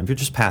period of time, if you're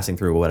just passing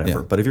through or whatever.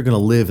 Yeah. But if you're going to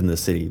live in the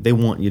city, they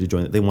want you to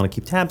join it. They want to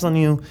keep tabs on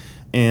you,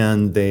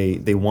 and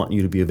they want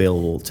you to be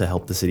available to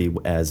help the city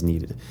as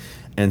needed.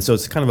 And so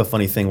it's kind of a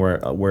funny thing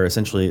where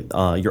essentially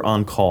you're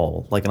on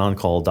call, like an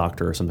on-call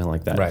doctor or something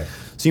like that. Right.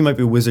 So you might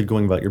be a wizard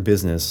going about your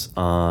business,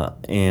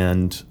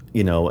 and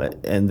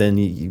then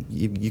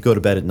you go to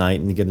bed at night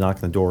and you get a knock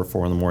on the door at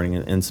 4 a.m.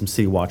 and some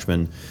city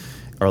watchmen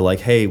are like,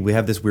 hey, we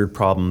have this weird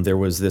problem. There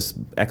was this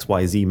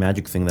XYZ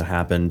magic thing that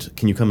happened.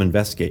 Can you come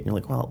investigate? And you're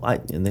like, well,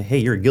 hey,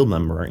 you're a guild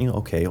member.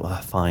 Okay, well,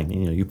 fine.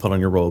 You put on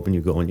your robe and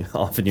you go and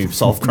off and you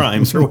solve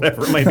crimes or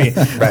whatever it might be.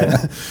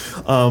 Right.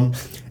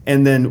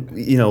 And then,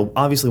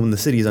 obviously when the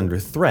city is under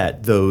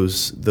threat,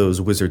 those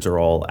wizards are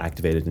all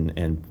activated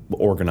and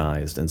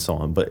organized and so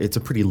on. But it's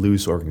a pretty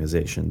loose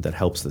organization that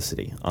helps the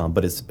city.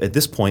 But at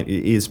this point,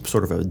 it is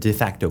sort of a de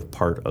facto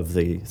part of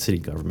the city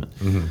government.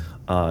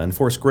 And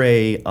Force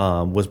Grey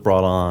was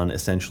brought on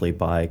essentially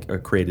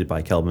created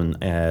by Kelvin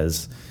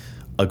as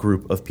a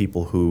group of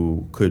people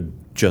who could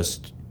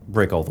just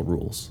break all the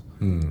rules.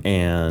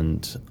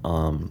 And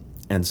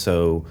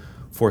so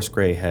Force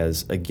Grey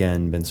has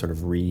again been sort of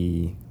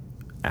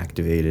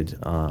reactivated,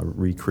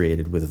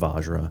 recreated with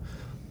Vajra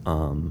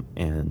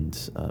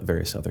and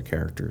various other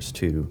characters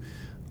to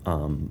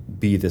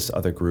be this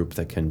other group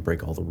that can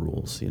break all the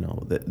rules.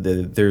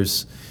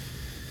 There's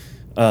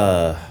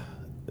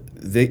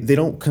they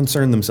don't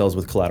concern themselves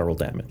with collateral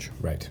damage.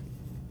 Right.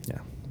 Yeah.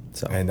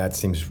 So. And that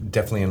seems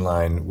definitely in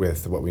line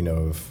with what we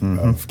know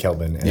of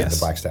Kelvin and the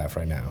Black Staff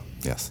right now.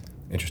 Yes.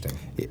 Interesting.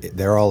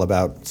 They're all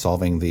about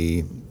solving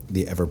the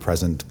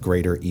ever-present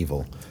greater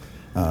evil.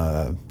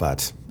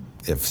 But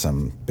if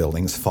some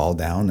buildings fall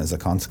down as a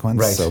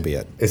consequence, so be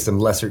it. If some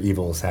lesser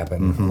evils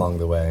happen along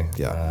the way.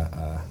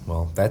 Yeah.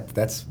 Well,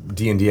 that's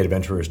D&D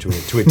adventurers to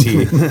a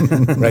T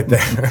right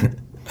there.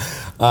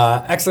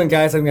 Excellent,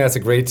 guys. I think that's a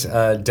great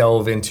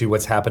delve into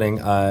what's happening.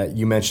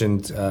 You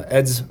mentioned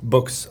Ed's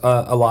books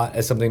a lot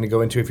as something to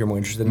go into if you're more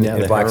interested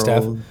in Black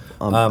Staff.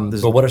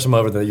 But what are some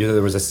other?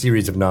 There was a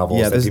series of novels.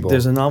 Yeah,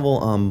 there's a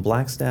novel,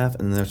 Black Staff,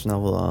 and there's a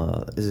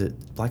novel. Is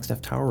it Black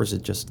Staff Tower, or is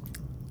it just?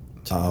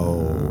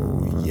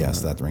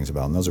 Yes, that rings a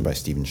bell. And those are by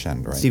Stephen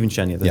Shen, right? Stephen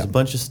Shen. Yeah, there's a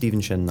bunch of Stephen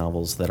Shen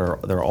novels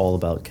they're all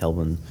about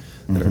Kelvin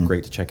that are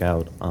great to check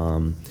out.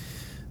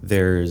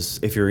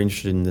 If you're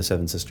interested in the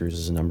Seven Sisters,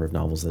 there's a number of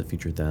novels that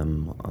featured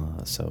them.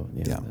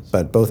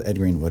 But both Ed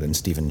Greenwood and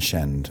Stephen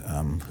Shen,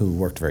 who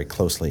worked very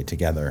closely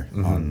together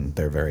on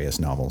their various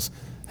novels,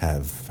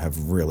 have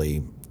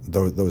really,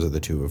 those are the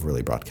two who have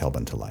really brought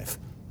Kelvin to life.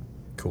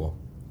 Cool.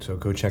 So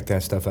go check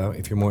that stuff out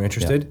if you're more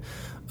interested.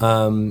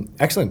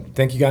 Excellent.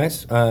 Thank you,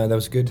 guys. That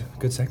was a good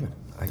segment.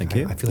 Thank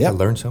you. I feel like I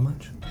learned so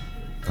much.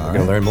 We're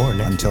going to learn more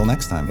next Until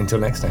next time. Until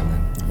next time,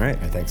 then. All right.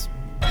 Thanks.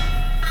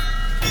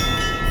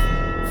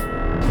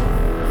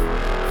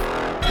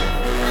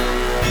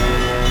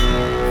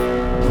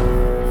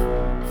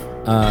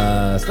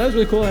 So that was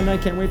really cool, and I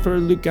can't wait for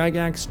Luke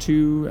Gygax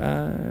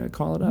to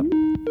call it up.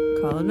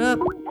 Call it up.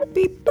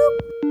 Beep,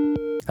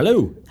 boop.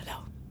 Hello.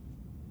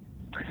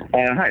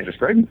 Hi, is this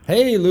Greg?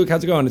 Hey, Luke.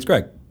 How's it going? It's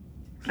Greg.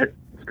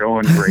 It's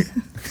going great.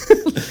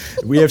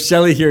 We have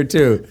Shelly here,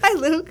 too. Hi,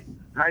 Luke.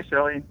 Hi,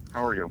 Shelly.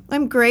 How are you?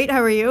 I'm great.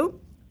 How are you?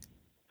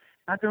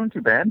 Not doing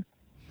too bad.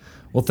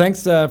 Well,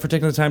 thanks for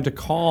taking the time to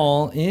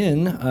call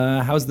in.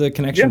 How's the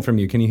connection from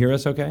you? Can you hear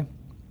us okay?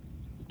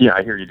 Yeah,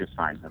 I hear you just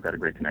fine. I've got a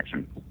great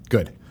connection.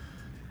 Good.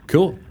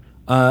 Cool.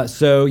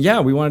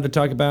 We wanted to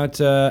talk about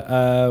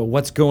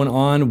what's going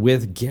on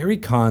with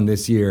GaryCon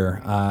this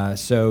year.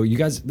 So you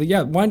guys,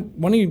 why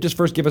don't you just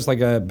first give us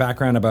like a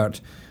background about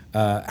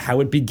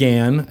how it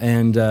began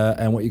and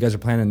what you guys are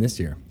planning this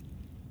year?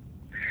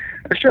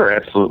 Sure,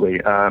 absolutely.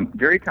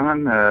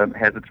 GaryCon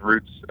has its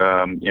roots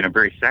in a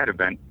very sad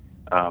event.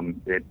 My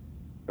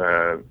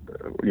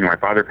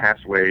father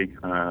passed away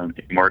in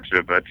March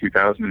of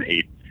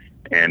 2008.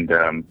 And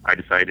I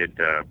decided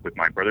with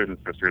my brothers and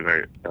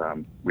sisters,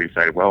 we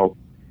decided, after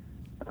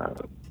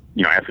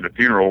the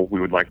funeral, we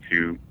would like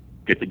to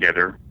get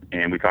together,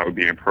 and we thought it would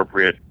be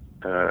appropriate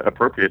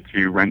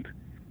to rent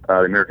the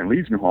American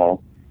Legion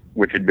Hall,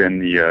 which had been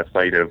the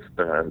site of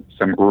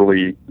some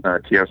early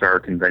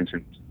TSR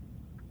conventions,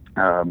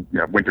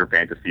 winter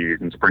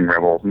fantasies and spring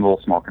revels and little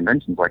small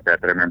conventions like that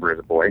I remember as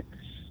a boy.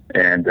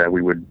 And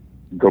we would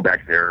go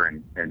back there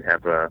and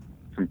have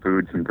some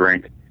food, some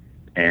drink,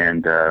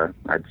 and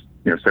I'd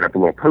set up a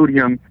little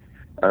podium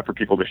for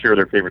people to share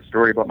their favorite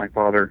story about my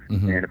father,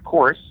 and of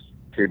course,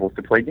 tables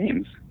to play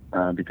games,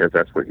 because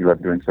that's what he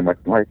loved doing so much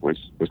in life was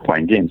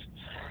playing games.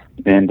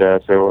 And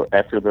so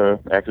after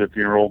the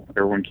funeral,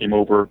 everyone came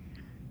over,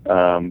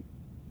 and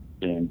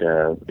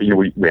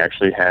we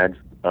actually had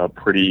a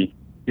pretty,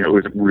 it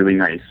was a really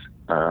nice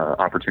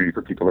opportunity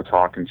for people to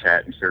talk and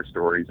chat and share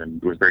stories,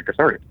 and it was very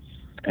cathartic.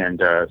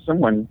 And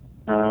someone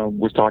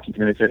was talking to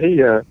me and they said, hey,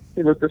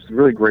 look, this is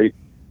really great.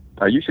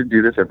 You should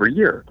do this every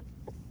year.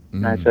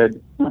 And I said,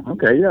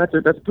 okay, yeah,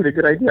 that's a pretty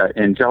good idea.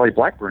 And Jolly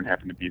Blackburn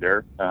happened to be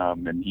there,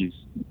 and he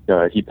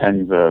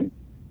pens the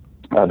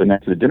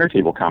Next to the Dinner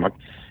Table comic,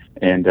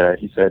 and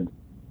he said,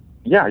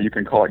 yeah, you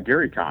can call it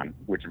GaryCon,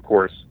 which of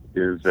course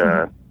is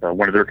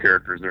one of their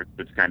characters.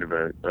 It's kind of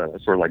a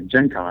sort of like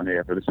Gen Con. They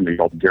have something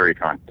called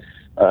GaryCon.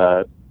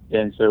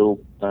 And so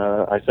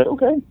I said,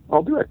 okay,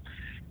 I'll do it.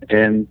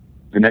 And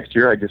the next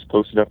year I just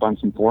posted up on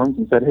some forums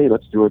and said, hey,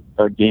 let's do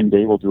a game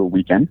day. We'll do a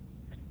weekend.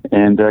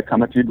 And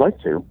come if you'd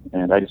like to.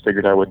 And I just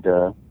figured I would,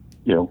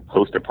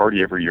 host a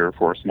party every year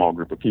for a small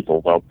group of people.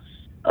 Well,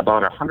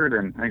 about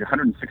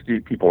 160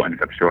 people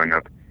ended up showing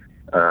up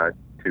to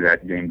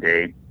that game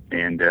day.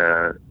 And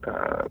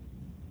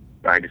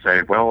I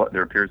decided, well,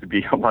 there appears to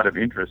be a lot of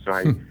interest.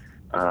 So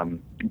I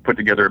put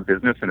together a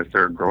business, and it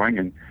started growing.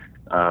 And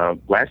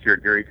Last year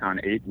at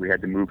GaryCon 8, we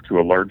had to move to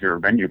a larger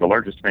venue, the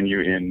largest venue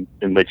in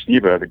Lake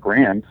Geneva, the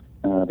Grand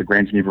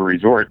Geneva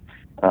Resort,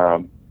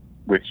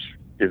 which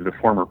is the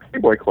former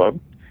Playboy Club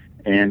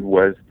and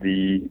was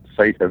the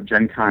site of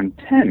Gen Con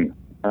 10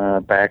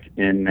 back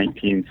in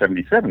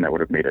 1977. That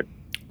would have made it.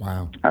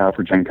 Wow.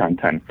 For Gen Con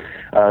 10.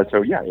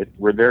 So yeah,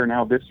 we're there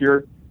now this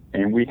year,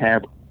 and we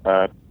have,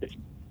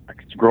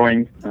 it's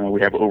growing.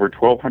 We have over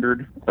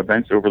 1,200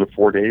 events over the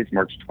 4 days.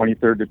 March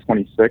 23rd to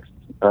 26th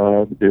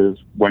is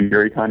when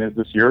GaryCon is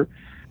this year.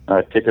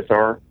 Tickets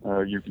are,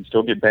 you can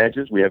still get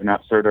badges. We have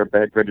not started our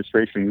badge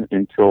registration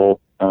until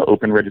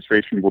open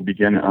registration will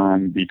begin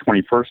on the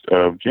 21st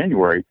of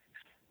January.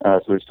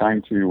 So it's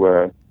time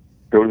to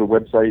go to the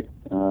website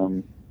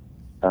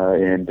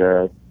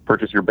and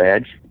purchase your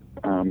badge.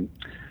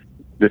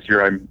 This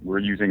year we're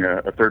using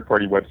a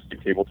third-party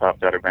website,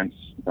 tabletop.events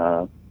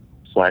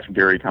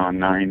 /GaryCon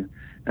 9,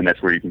 and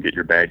that's where you can get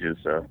your badges.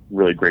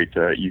 Really great,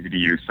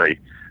 easy-to-use site.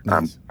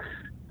 Nice.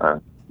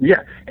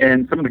 Yeah,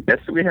 and some of the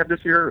guests that we have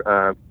this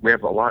year, we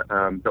have a lot.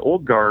 The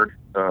old guard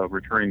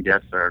returning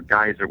guests are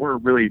guys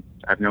that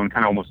I've known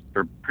kind of almost,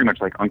 they're pretty much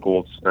like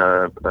uncles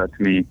to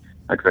me,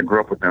 because I grew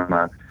up with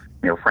them.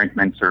 Frank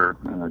Menser,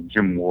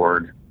 Jim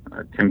Ward,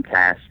 Tim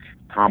Kask,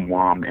 Tom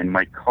Wam, and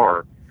Mike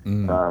Carr,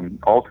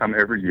 all come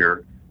every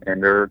year,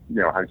 and they're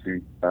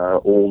obviously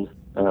old.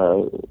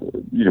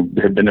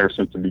 Have been there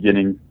since the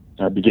beginning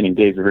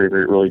days, the very,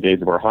 very early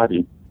days of our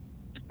hobby.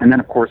 And then,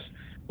 of course,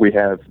 we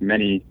have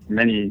many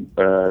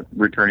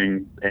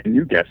returning and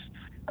new guests.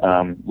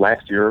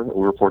 Last year,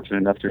 we were fortunate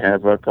enough to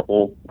have a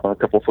couple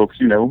folks,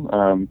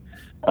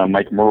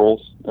 Mike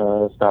Merles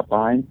stopped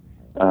by,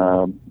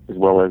 as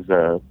well as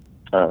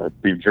I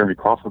believe Jeremy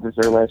Crawford was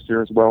there last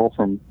year as well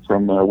from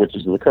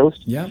Witches of the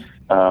Coast. Yeah.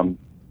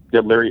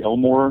 Larry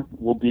Elmore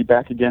will be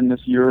back again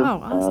this year.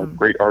 Oh, awesome.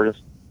 Great artist.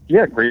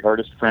 Yeah, great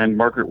artist friend.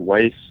 Margaret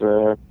Weiss,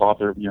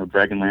 author of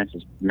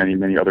Dragonlance, many,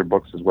 many other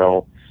books as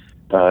well,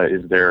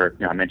 is there.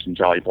 I mentioned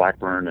Jolly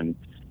Blackburn and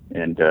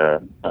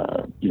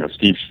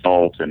Steve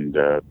Schultz and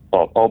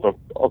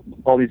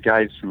all these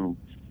guys who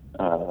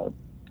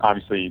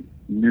obviously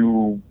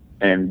knew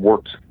and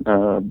worked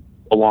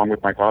along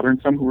with my father,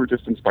 and some who were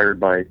just inspired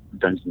by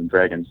Dungeons and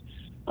Dragons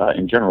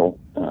in general,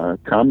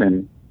 come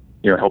and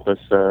help us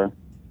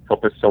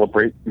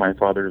celebrate my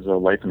father's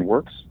life and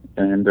works.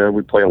 And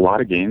we play a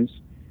lot of games,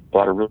 a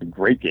lot of really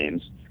great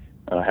games.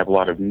 Have a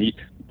lot of neat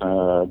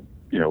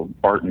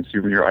art and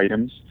souvenir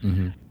items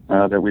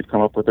that we've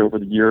come up with over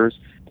the years,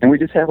 and we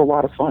just have a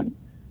lot of fun.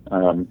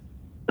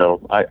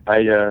 So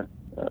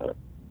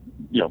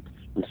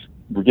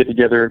we get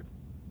together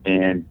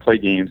and play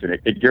games, and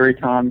at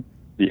GaryCon,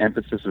 the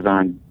emphasis is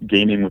on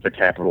gaming with a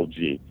capital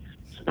G.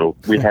 So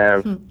we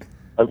have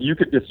you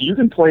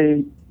can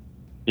play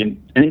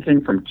in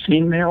anything from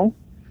chainmail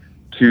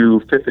to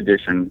 5th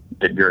edition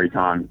at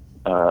GaryCon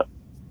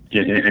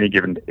in any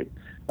given day.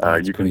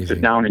 You can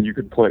sit down and you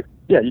could play.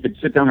 Yeah, you could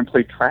sit down and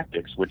play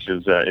Tactics, which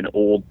is an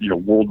old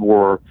World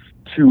War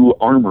II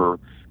armor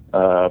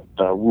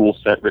rule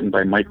set written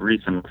by Mike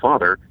Reese and my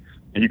father,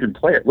 and you can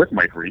play it with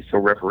Mike Reese. He'll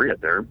referee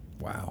it there.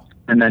 Wow.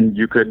 And then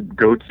you could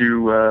go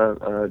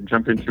to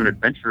jump into an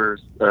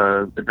Adventures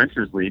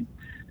League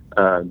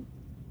and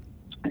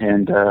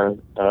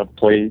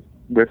play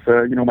with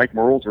Mike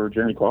Merles or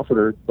Jeremy Crawford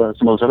or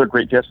some of those other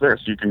great guests there.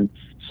 So you can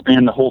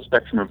span the whole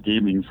spectrum of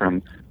gaming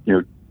from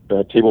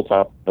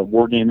tabletop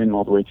wargaming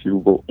all the way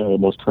to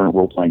most current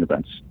role-playing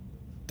events.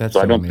 That's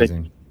so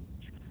amazing.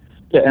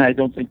 And I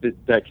don't think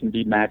that can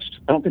be matched.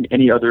 I don't think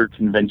any other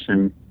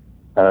convention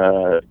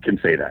can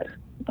say that.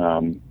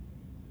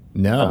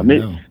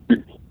 No.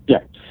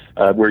 Yeah,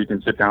 where you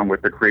can sit down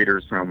with the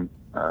creators from.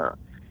 I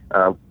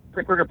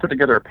think we're going to put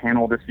together a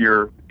panel this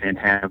year and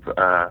have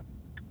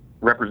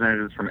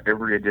representatives from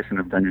every edition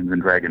of Dungeons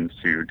and Dragons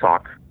to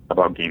talk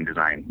about game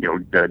design.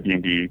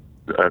 D&D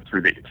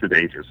through the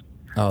ages.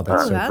 Oh,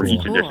 that's so for cool.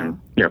 each edition.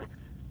 Yeah,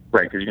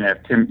 right. Because you're going to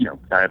have Tim.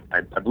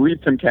 I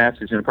believe Tim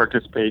Kask is going to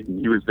participate,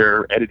 and he was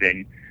there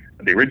editing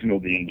the original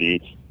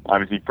D&D.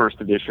 Obviously, first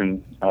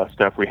edition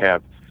stuff. We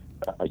have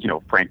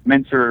Frank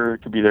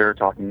Menser could be there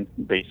talking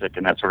basic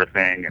and that sort of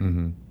thing,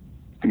 and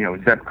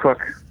Zeb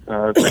Cook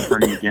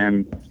returning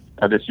again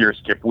this year.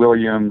 Skip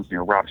Williams,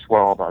 Rob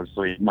Schwab,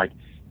 obviously Mike.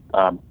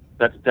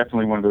 That's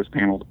definitely one of those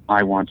panels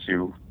I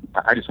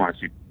just want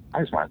to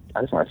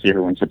see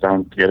everyone sit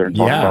down together and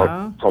talk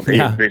about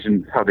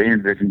how they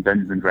envision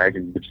Dungeons and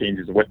Dragons, the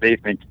changes, and what they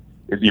think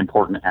is the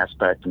important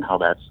aspect, and how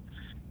that's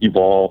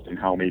evolved, and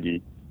how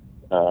maybe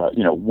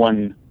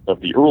one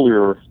of the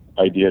earlier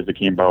ideas that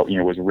came about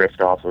was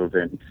riffed off of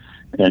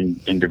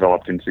and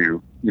developed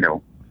into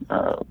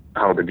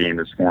how the game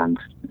is formed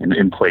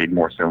and played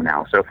more so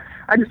now. So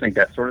I just think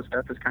that sort of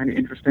stuff is kind of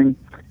interesting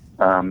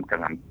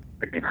because I'm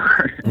a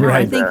gamer.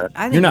 Right. I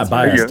think you're not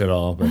biased at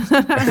all.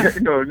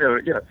 But. No,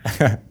 yeah.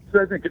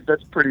 So I think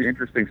that's pretty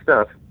interesting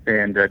stuff,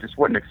 and just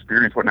what an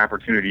experience, what an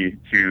opportunity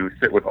to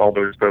sit with all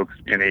those folks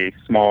in a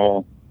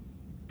small,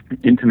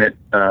 intimate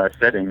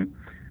setting,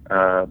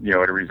 at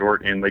a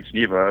resort in Lake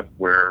Geneva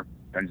where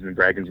Dungeons and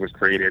Dragons was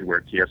created,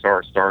 where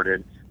TSR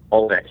started,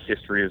 all that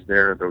history is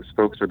there. Those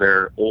folks are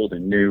there, old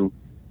and new,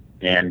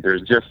 and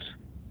there's just,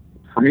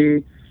 for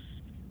me,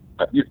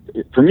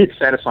 it's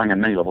satisfying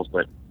on many levels.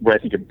 But what I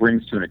think it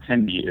brings to an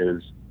attendee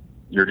is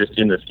you're just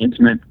in this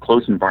intimate,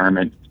 close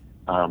environment.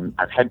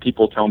 I've had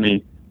people tell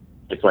me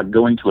it's like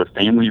going to a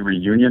family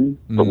reunion,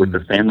 but with the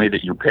family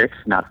that you pick,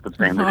 not the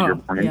family that you're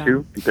born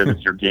into, because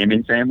it's your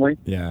gaming family.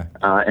 Yeah.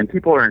 And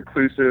people are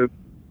inclusive,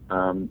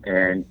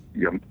 and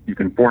you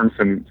can form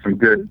some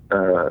good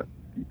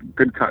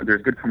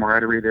there's good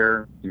camaraderie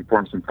there. You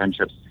form some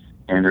friendships,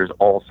 and there's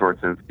all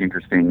sorts of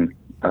interesting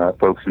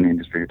folks in the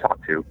industry to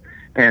talk to.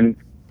 And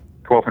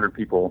 1,200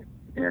 people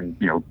and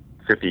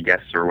 50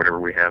 guests or whatever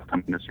we have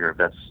coming this year.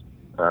 That's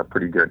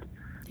pretty good.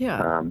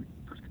 Yeah.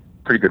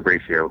 Pretty good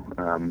ratio.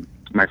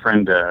 My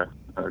friend, a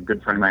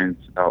good friend of mine,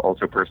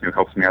 also a person who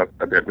helps me out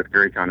a bit with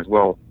GaryCon as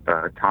well,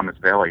 Thomas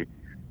Valley,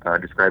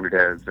 described it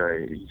as,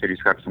 he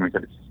described it something like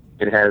that.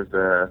 It has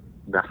the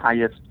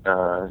highest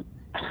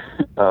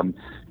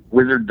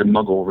wizard to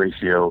muggle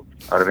ratio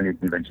out of any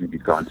convention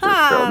he's gone to.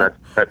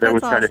 So that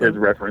was kind of his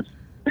reference.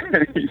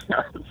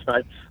 Yeah,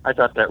 so I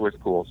thought that was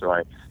cool. So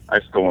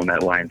I've stolen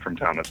that line from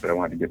Thomas, but I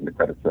wanted to give him the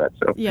credit for that.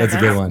 So yeah, that's a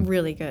good one.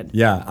 Really good.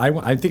 Yeah,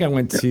 I think I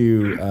went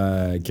to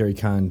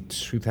GaryCon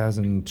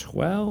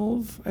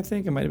 2012. I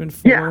think it might have been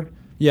 4.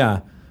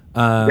 Yeah.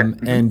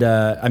 And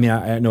I mean,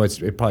 I know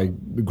it probably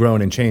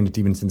grown and changed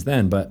even since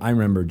then, but I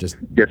remember just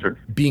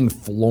being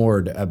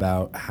floored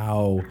about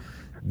how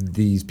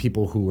these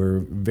people who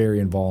were very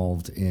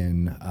involved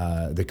in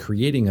the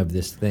creating of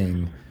this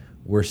thing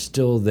were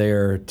still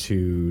there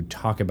to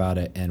talk about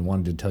it and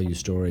wanted to tell you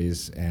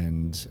stories,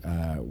 and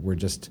were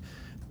just,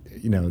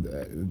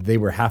 they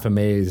were half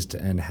amazed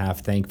and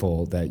half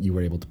thankful that you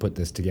were able to put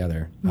this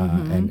together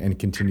and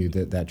continue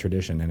that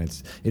tradition. And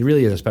it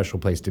really is a special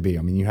place to be.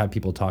 I mean, you have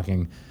people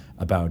talking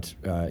about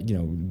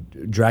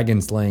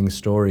dragon slaying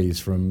stories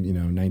from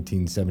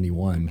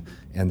 1971,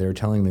 and they're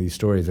telling these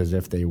stories as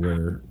if they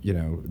were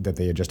that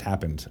they had just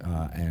happened.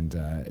 And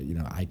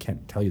I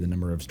can't tell you the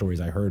number of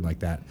stories I heard like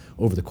that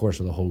over the course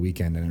of the whole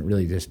weekend, and it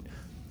really just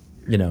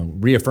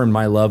reaffirmed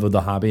my love of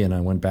the hobby, and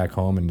I went back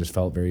home and just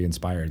felt very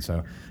inspired.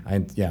 So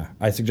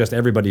I suggest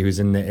everybody who's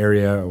in the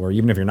area, or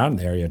even if you're not in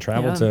the area,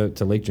 travel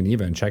to Lake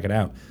Geneva and check it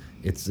out.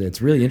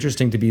 It's really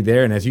interesting to be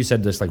there, and as you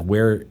said, just like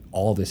where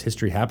all this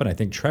history happened. I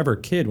think Trevor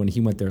Kidd, when he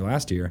went there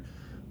last year,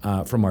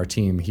 from our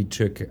team, he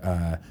took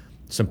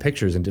some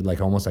pictures and did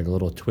almost like a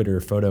little Twitter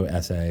photo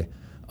essay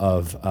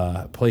of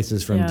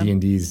places from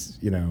D&D's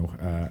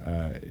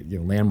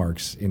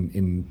landmarks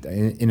in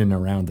and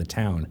around the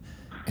town.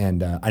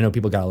 And I know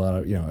people got a lot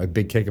of a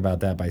big kick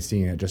about that by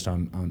seeing it just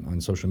on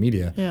social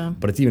media. Yeah.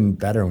 But it's even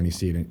better when you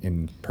see it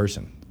in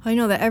person. I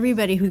know that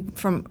everybody who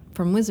from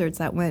Wizards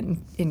that went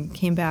and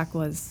came back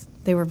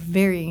they were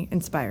very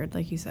inspired,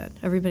 like you said.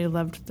 Everybody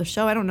loved the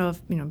show. I don't know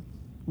if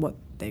what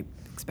they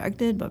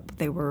expected, but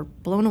they were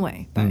blown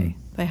away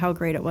by how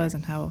great it was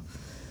and how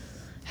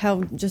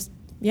just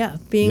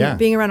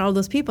being around all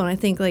those people. And I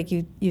think, like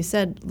you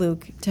said,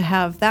 Luke, to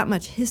have that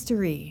much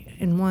history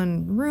in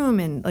one room,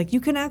 and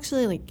you can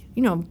actually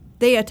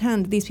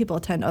these people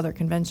attend other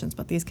conventions,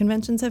 but these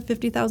conventions have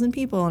 50,000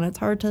 people, and it's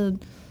hard to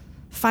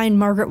find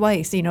Margaret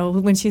Weiss,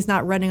 when she's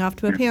not running off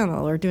to a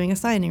panel or doing a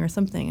signing or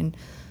something. And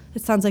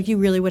it sounds like you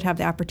really would have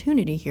the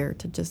opportunity here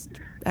to just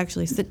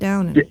actually sit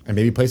down and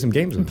maybe play some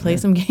games.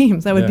 Some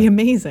games. That would be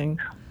amazing.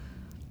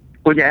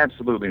 Well, yeah,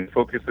 absolutely. The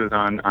focus is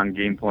on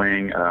game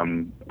playing.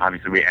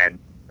 Obviously, we add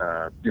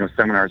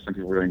seminars. Some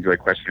people really enjoy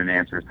question and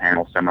answers,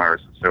 panel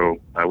seminars. So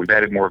we've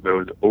added more of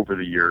those over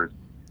the years.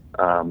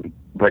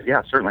 But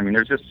yeah, certainly. I mean,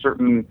 there's just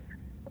certain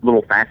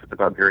little facets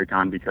about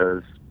GaryCon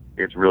because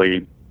it's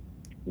really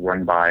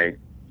run by,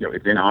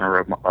 it's in honor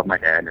of my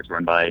dad. It's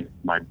run by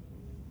my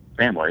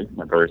family,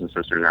 my brothers and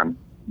sisters. I'm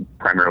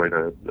primarily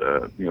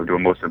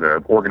doing most of the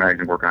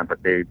organizing work on it,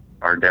 but they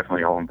are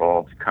definitely all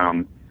involved to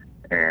come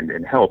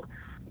and help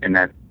in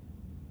that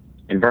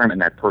environment,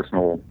 that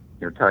personal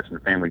touch and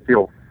the family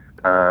feel.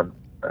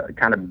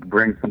 Kind of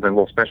brings something a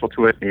little special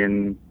to it.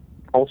 And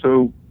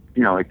also,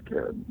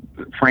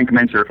 Frank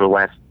Mencher for the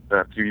last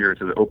few years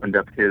has opened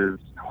up his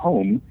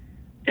home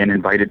and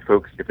invited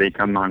folks. If they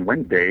come on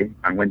Wednesday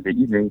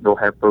evening, they'll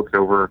have folks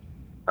over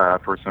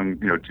for some,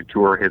 to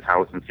tour his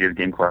house and see his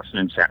game collection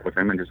and chat with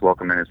him and just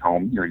welcome in his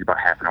home. He's about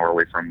half an hour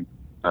away from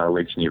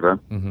Lake Geneva.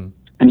 Mm-hmm.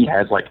 And he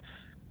has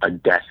a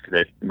desk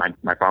that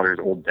my father's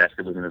old desk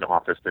that was in his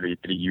office that he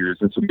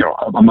used, and so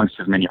amongst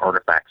his many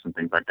artifacts and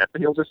things like that.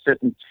 But he'll just sit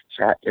and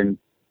chat and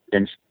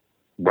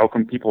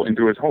welcome people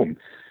into his home,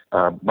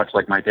 much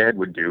like my dad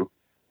would do.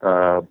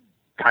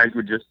 Guys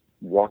would just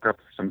walk up.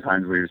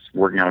 Sometimes we was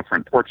working on a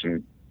front porch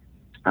in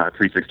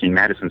 316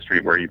 Madison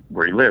Street where he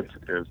lived,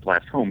 his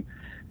last home,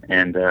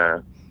 and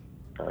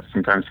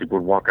sometimes people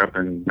would walk up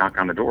and knock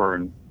on the door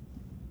and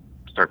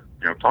start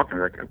talking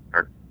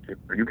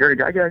are you Gary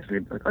Gygax? And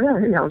he'd be like, oh yeah,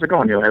 hey, how's it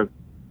going?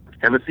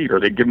 Have a seat. Or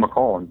they'd give him a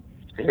call and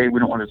say, hey,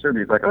 we don't want to serve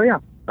you. He's like, oh yeah,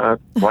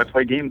 well, I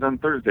play games on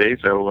Thursday,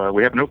 so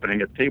we have an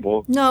opening at the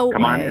table. No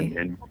Come way. on in.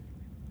 And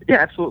yeah,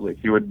 absolutely.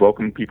 He would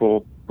welcome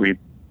people. We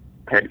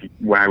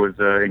when I was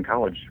in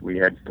college, we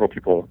had several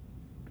people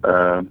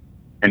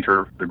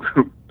enter the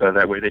group.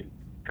 That way they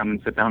come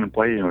and sit down and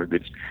play.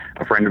 It's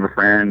a friend of a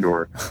friend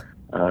or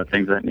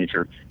things of that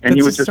nature. And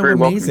he was just so very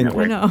amazing.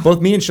 welcoming that way. I know.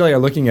 Both me and Shelly are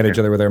looking at each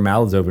other with our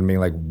mouths open, being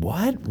like,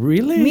 "What?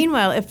 Really?"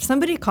 Meanwhile, if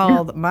somebody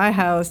called my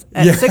house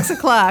at 6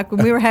 o'clock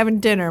when we were having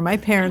dinner, my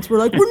parents were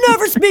like, "We're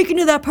never speaking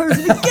to that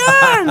person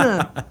again."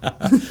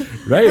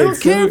 Right? I don't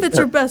care if it's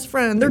your best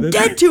friend; they're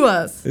dead to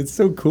us. It's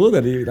so cool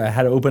that he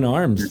had open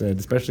arms,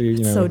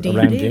 especially So around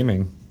D&D.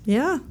 gaming.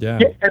 Yeah. Yeah.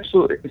 Yeah,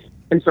 absolutely.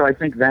 And so I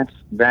think that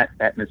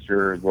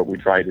atmosphere is what we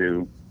try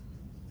to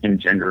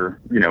engender,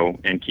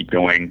 and keep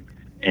going.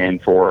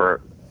 And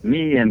for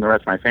me and the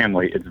rest of my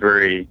family, it's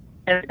very,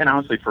 and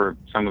honestly for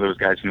some of those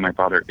guys who knew my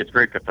father, it's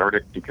very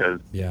cathartic because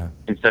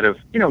instead of,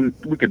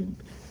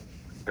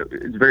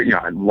 it's very,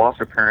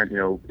 loss of parent,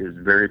 is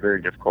very,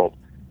 very difficult.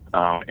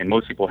 And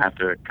most people have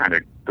to kind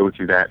of go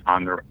through that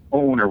on their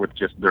own or with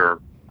just their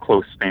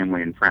close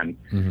family and friends.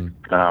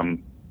 Mm-hmm.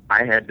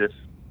 I had this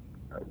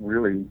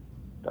really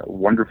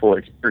wonderful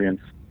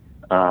experience.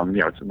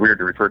 It's weird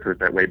to refer to it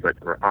that way,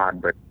 or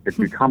odd, but it's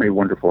become a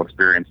wonderful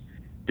experience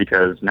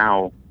because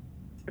now,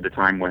 at the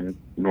time when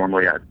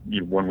normally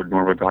one would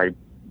normally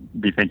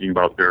be thinking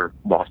about their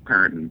lost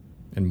parent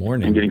and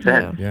mourning and getting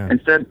sad. Yeah.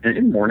 Instead,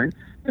 in mourning,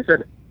 I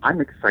said,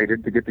 I'm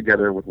excited to get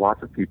together with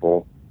lots of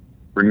people,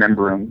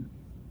 remember them,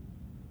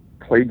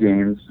 play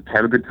games,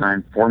 have a good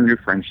time, form new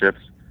friendships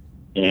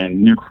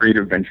and new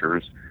creative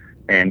ventures,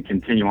 and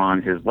continue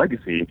on his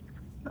legacy.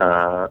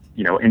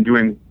 And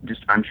doing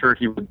I'm sure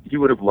he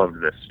would have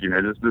loved this.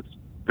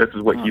 This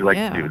is what he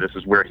liked to do. This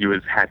is where he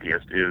was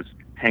happiest, is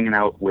hanging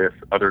out with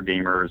other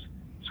gamers,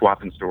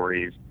 swapping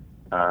stories,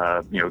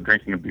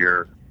 drinking a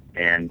beer,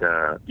 and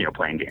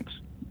playing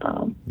games.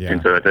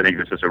 And so I think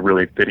this is a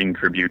really fitting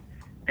tribute,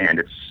 and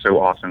it's so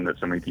awesome that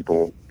so many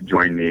people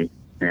join me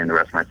and the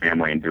rest of my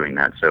family in doing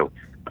that. So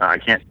I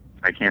can't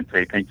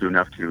say thank you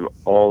enough to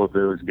all of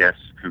those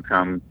guests who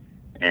come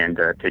and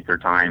take their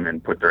time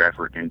and put their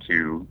effort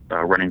into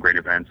running great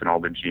events, and all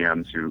the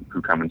GMs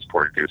who come and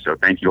support it too. So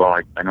thank you all.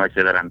 I know I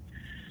say that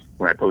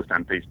when I post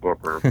on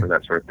Facebook or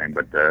that sort of thing,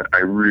 but I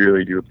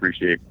really do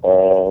appreciate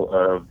all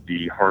of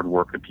the hard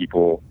work that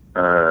people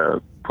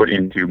put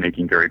into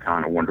making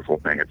GaryCon a wonderful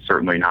thing. It's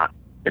certainly not.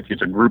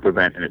 It's a group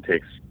event, and it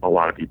takes a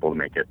lot of people to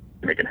make it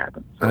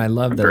happen. So and I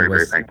love I'm that.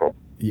 Very thankful.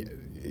 Yeah,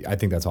 I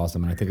think that's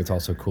awesome, and I think it's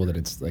also cool that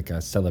it's like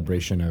a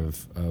celebration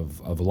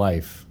of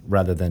life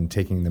rather than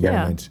taking the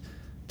moment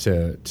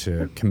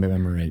to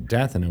commemorate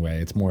death in a way.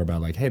 It's more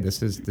about like, hey,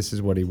 this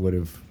is what he would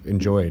have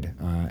enjoyed,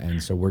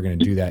 and so we're going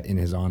to do that in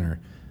his honor.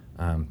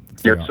 So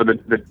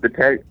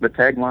the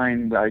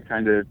tagline that I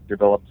kind of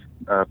developed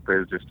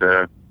is just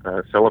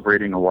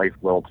celebrating a life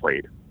well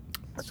played.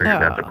 I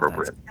figured that's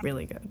appropriate. That's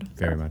really good.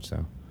 Very much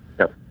so.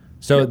 Yep.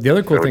 So the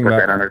other cool thing put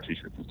about that on our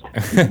t-shirts.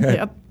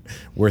 Yep.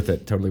 Worth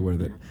it, totally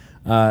worth it.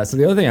 So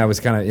the other thing I was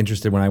kind of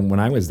interested when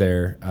I was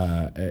there,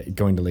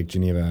 going to Lake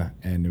Geneva,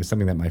 and it was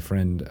something that my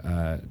friend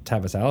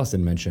Tavis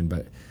Allison mentioned,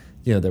 but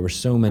there were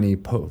so many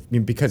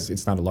because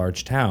it's not a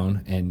large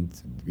town, and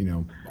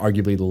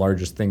arguably the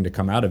largest thing to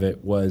come out of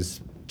it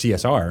was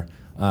TSR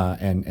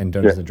and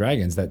Dungeons and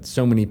Dragons. That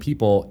so many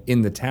people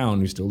in the town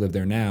who still live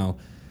there now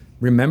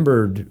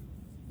remembered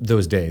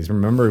those days.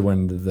 Remember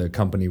when the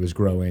company was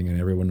growing and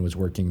everyone was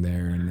working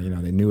there, and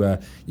they knew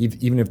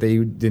even if they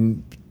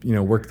didn't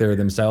work there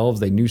themselves,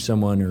 they knew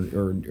someone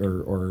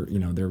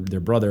or their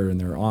brother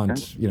and their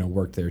aunt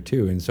worked there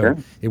too, and so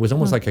it was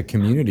almost like a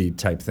community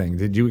type thing.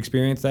 Did you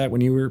experience that when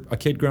you were a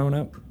kid growing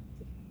up?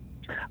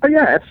 Oh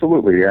yeah,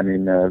 absolutely. I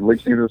mean,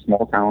 Lake Geneva is a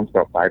small town, it's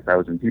about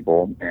 5,000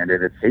 people, and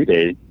at its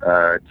heyday,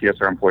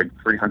 TSR employed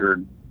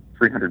 300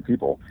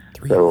 people.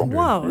 300. So,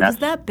 whoa, was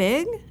that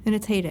big in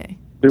its heyday?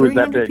 It was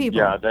that big. People.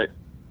 Yeah,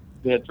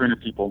 they had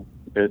 300 people.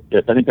 I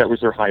think that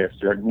was their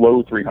highest.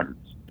 Low 300s.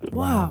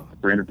 Wow.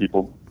 300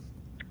 people.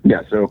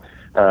 Yeah. So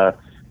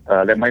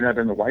that might not have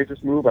been the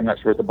wisest move. I'm not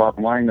sure what the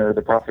bottom line,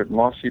 the profit and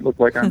loss sheet looked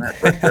like on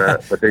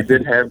that, but they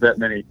did have that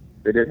many.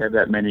 They did have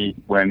that many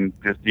when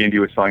just D&D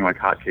was selling like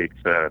hotcakes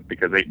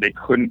because they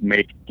couldn't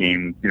make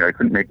games. They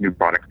couldn't make new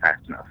products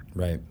fast enough.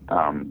 Right.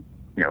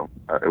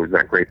 It was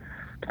that great.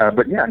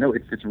 But yeah, no,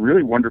 it's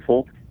really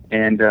wonderful.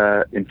 And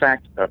in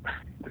fact,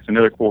 it's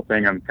another cool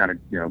thing I'm kind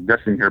of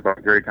guessing here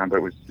about GaryCon, but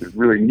it was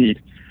really neat.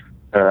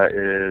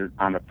 Is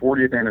on the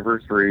 40th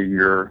anniversary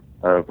year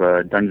of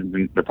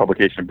the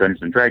publication of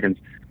Dungeons and Dragons,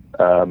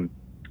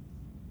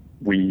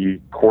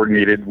 we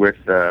coordinated with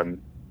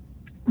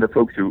the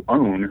folks who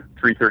own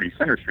 330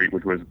 Center Street,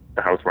 which was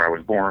the house where I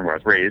was born, where I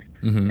was raised,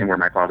 and where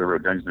my father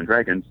wrote Dungeons and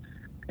Dragons,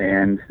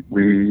 and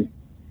we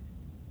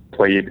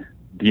played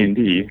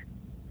D&D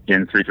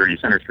in 330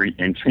 Center Street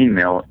in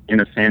chainmail in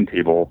a sand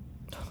table,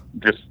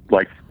 just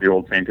like the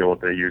old sand table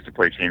that they used to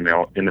play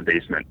chainmail in the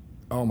basement.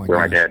 Oh my where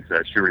gosh. my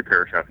dad's shoe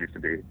repair shop used to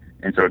be.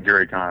 And so at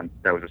GaryCon,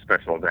 that was a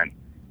special event,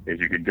 is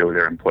you could go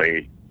there and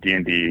play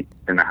D&D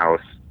in the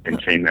house in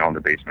chainmail in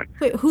the basement.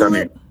 Wait,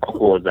 how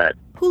cool is that?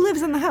 Who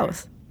lives in the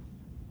house?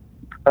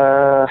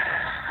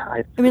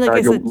 I mean, like,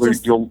 is it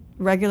just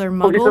regular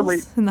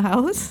muggles in the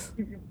house?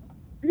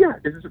 Yeah,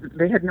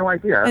 they had no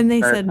idea. And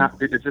they said,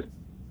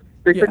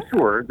 they said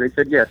sure. They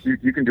said yes,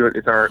 you can do it.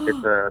 It's I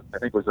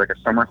think it was like a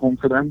summer home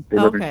for them. They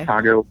live in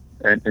Chicago,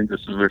 and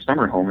this is their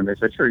summer home, and they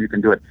said sure, you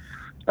can do it.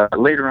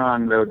 Later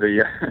on, though,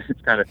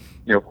 it's kind of,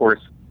 of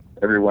course,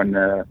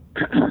 everyone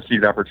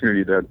sees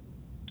opportunity.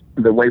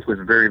 The wife was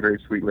a very, very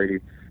sweet lady,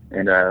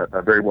 and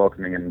very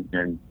welcoming,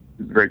 and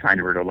very kind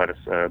of her to let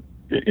us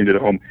into the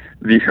home.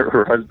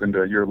 Her husband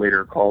a year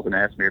later called and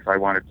asked me if I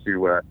wanted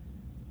to,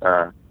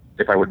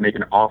 if I would make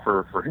an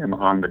offer for him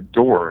on the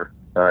door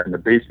in the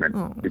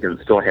basement, because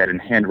it still had in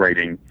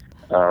handwriting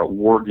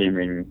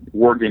wargaming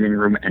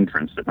room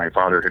entrance that my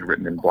father had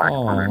written in black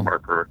permanent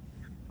marker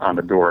on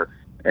the door,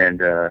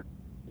 and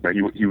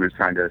he was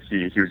trying to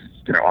see, he was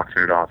going to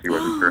auction it off. He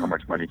wasn't sure how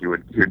much money he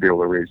would be able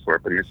to raise for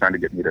it, but he was trying to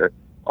get me to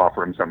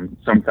offer him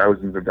some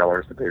thousands of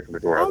dollars to pay for the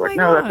door. I was like,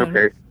 no, that's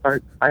okay.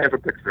 I have a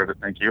picture of it,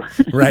 thank you.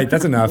 Right,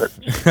 that's enough.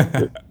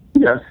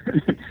 Yeah.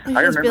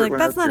 I just be like,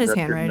 that's not his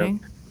handwriting.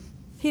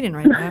 He didn't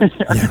write that.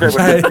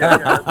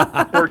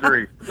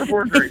 Forgery.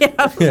 Forgery.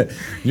 Yeah.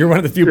 You're one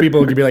of the few people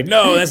who can be like,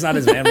 no, that's not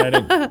his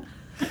handwriting.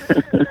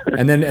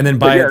 and then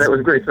buy it. Yeah, that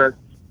was great. So,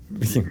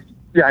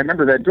 yeah, I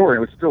remember that door, and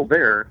it was still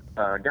there.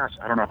 Gosh,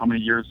 I don't know how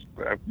many years.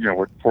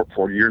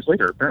 40 years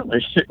later,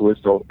 apparently it was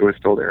still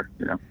there.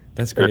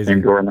 That's crazy. The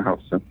same door in the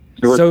house. So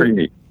it was pretty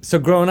neat. So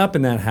growing up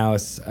in that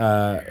house,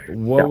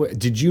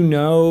 did you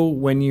know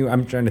when you?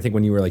 I'm trying to think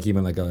when you were like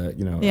even like a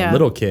a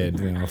little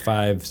kid,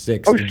 5,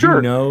 6. Oh, did sure.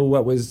 you know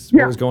what was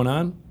going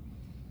on?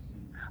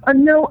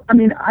 No, I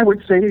mean I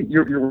would say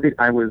you're right.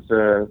 I was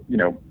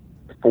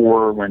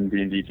 4 when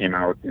D&D came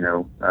out.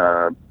 So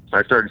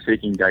I started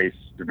shaking dice.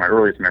 My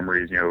earliest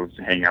memories,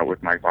 hanging out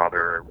with my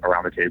father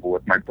around the table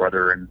with my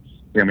brother, and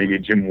maybe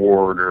Jim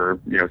Ward or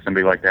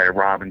somebody like that,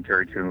 Rob and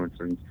Terry Koontz,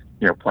 and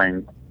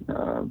playing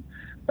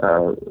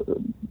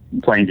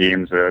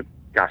games. The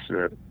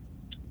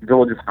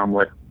Village of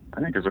Hamlet,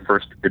 I think, is the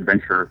first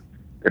adventure.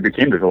 It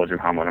became the Village of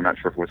Hamlet. I'm not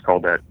sure if it was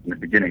called that in the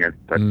beginning,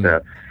 but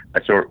I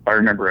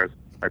remember as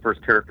my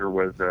first character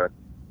was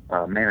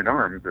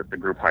Man-at-Arms that the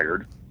group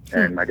hired,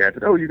 and my dad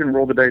said, "Oh, you can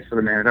roll the dice for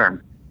the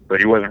Man-at-Arms," but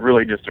he wasn't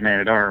really just a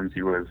Man-at-Arms.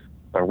 He was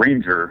a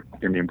ranger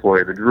in the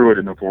employ of the druid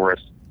in the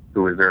forest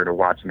who was there to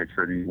watch and make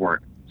sure these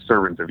weren't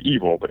servants of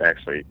evil, but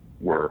actually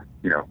were,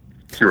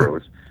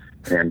 heroes.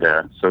 And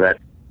so that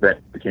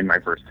became my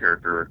first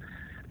character,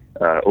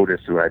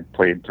 Otis, who I'd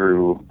played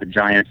through the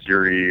Giant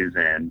series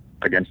and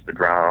Against the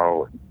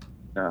Drow,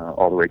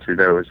 all the way through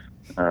those.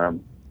 So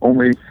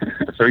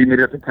he made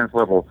it up to 10th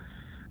level.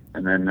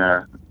 And then,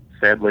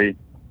 sadly,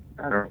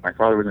 I don't know if my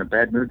father was in a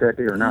bad mood that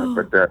day or not,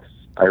 but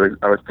I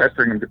was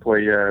pestering him to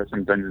play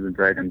some Dungeons and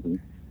Dragons, and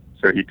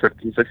so he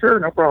said, sure,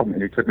 no problem.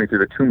 And he took me through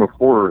the Tomb of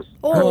Horrors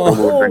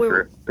solo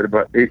adventure at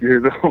about 8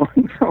 years old.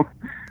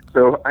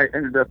 So I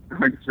ended up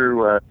going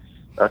through,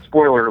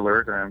 spoiler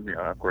alert,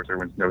 of course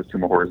everyone knows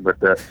Tomb of Horrors,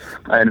 but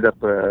I ended up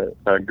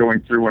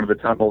going through one of the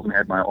tunnels and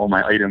had all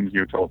my items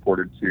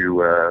teleported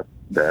to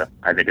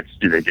I think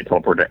they get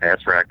teleported to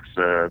Asrak's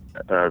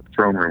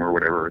throne room or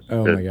whatever.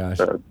 My gosh.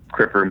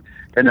 Crypt room.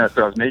 And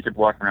so I was naked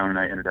walking around, and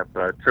I ended up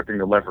tripping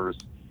the levers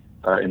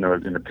in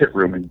the pit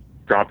room and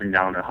dropping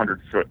down a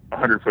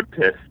 100-foot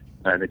pit.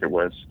 I think it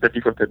was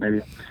 50-foot pit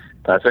maybe.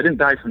 So I didn't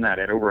die from that.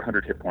 I had over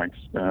 100 hit points,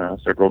 so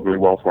it rolled really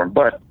well for him.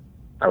 But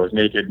I was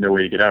naked, no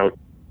way to get out.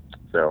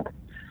 So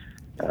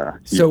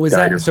was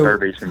that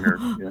starvation?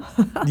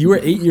 You were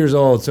 8 years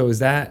old. So is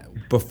that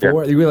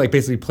before you were like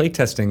basically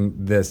playtesting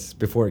this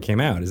before it came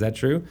out? Is that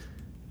true?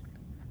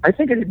 I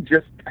think it had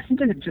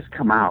just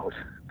come out,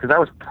 because I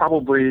was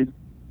probably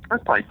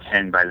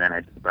 10 by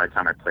then. By the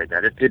time I played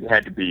that, it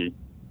had to be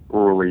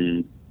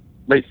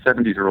late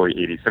 70s, early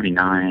 80s,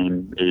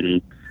 79,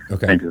 80.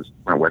 Okay. I think is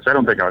when it was. I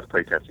don't think I was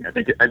playtesting. I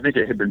think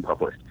it had been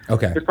published.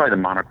 Okay. It's probably the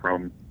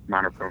monochrome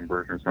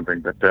version or something.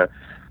 But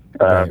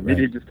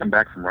maybe he'd just come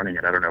back from running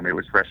it. I don't know. Maybe it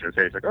was fresh in his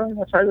head. He's like, "Oh,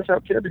 let's try this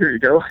out, kid. Here you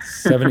go."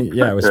 70.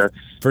 Yeah, it was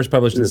first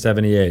published in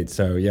 78.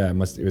 So it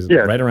was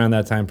right around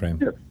that time frame.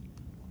 Yeah.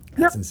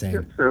 That's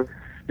insane. So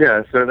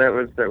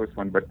that was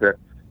fun. But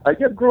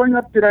growing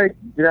up, did I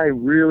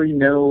really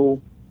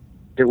know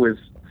it was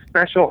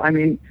special? I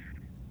mean,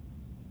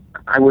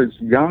 I was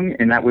young,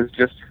 and that was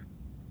just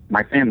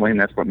my family, and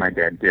that's what my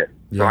dad did.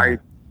 Yeah. So I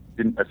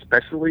didn't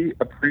especially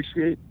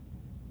appreciate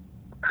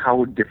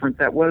how different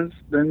that was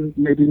than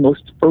maybe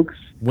most folks.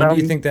 When do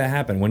you think that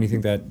happened? When do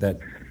you think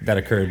that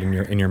occurred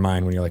in your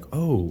mind, when you're like,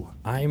 oh,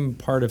 I'm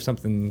part of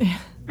something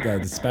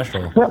that's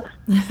special? Well,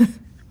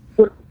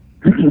 I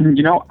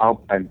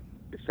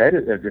said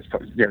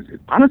it.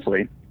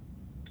 Honestly,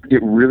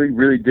 it really,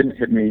 really didn't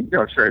hit me.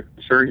 Sure,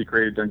 he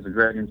created Dungeons and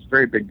Dragons,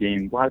 very big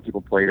game. A lot of people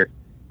played it,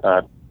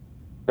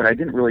 but I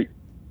didn't really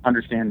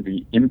understand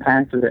the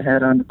impact that it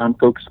had on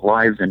folks'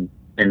 lives and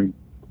the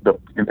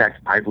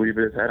impact I believe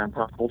it has had on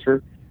pop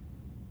culture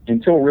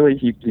until really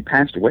he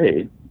passed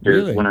away.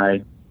 Really?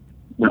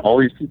 When all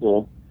these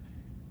people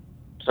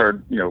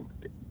started,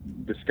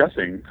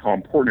 discussing how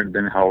important it had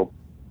been, how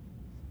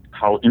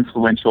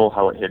influential,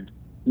 how it had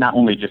not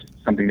only just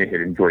something they had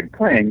enjoyed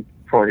playing,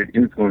 probably had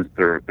influenced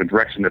the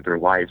direction that their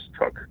lives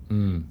took.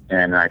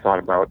 And I thought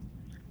about,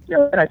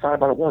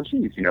 well,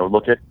 geez,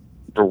 look at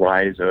the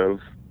rise of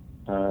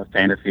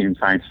fantasy and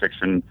science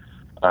fiction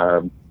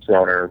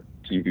throughout our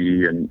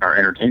TV and our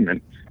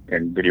entertainment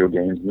and video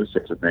games and those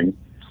types of things.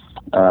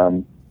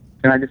 And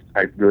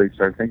I really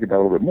started thinking about it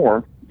a little bit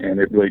more, and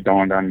it really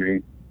dawned on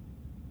me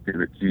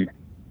that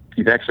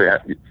he's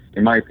actually,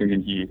 in my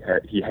opinion,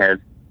 he has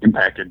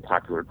impacted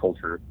popular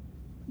culture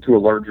to a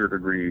larger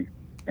degree,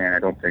 and I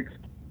don't think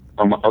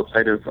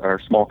outside of our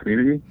small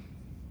community,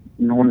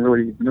 no one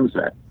really knows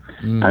that.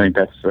 I think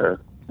that's,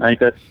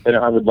 and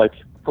I would like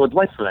for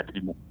that to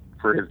be more,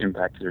 for his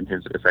impact and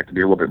his effect to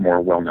be a little bit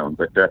more well known.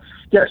 But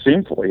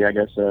shamefully, I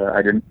guess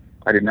I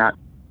did not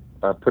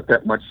put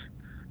that much.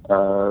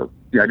 I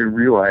didn't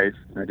realize,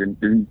 it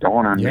didn't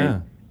dawn on me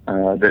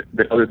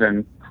that other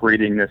than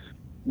creating this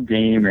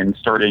game and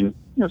starting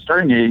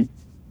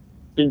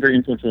being very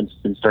influential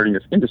in starting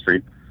this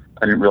industry,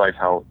 I didn't realize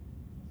how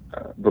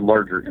the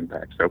larger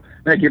impact. So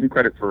I give him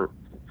credit for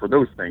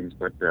those things,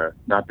 but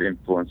not the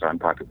influence on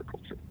popular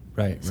culture.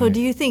 Right. So do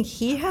you think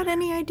he had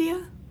any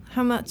idea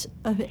how much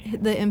of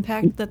the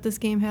impact that this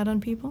game had on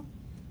people?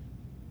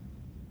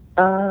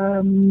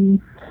 I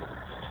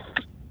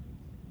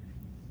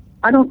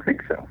don't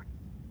think so.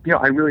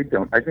 I really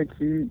don't. I think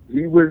he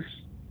was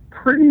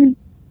pretty.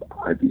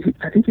 I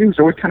think he was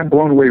always kind of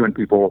blown away when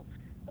people,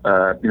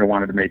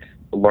 wanted to make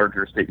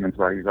larger statements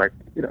about it. He's like,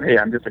 hey,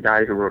 I'm just a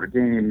guy who wrote a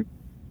game,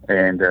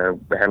 and I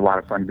had a lot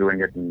of fun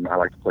doing it, and I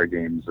like to play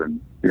games, and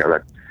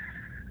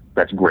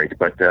that's great.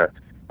 But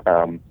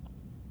I'm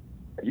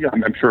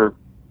sure.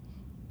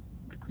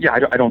 Yeah,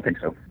 I don't think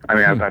so. I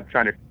mean, I'm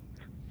trying to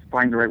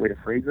find the right way to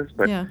phrase this,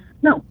 but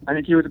no, I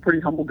think he was a pretty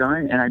humble guy,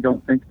 and I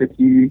don't think that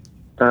he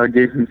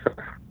gave himself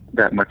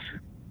that much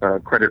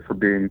credit for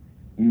being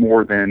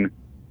more than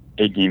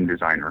a game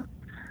designer.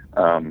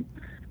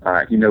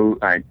 I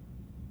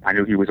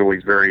know he was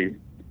always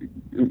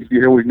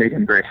it always made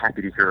him very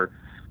happy to hear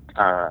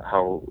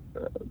how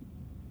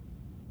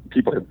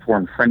people had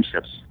formed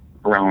friendships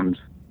around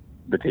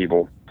the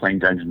table playing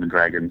Dungeons and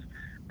Dragons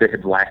that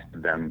had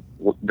lasted them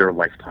their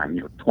lifetime,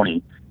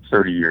 20,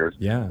 30 years,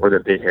 or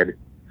that they had,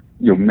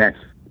 met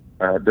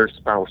their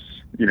spouse,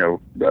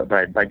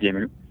 by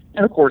gaming.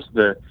 And of course,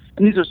 and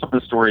these are some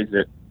of the stories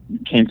that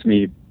came to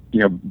me,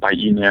 by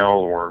email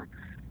or,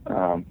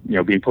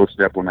 being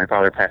posted up when my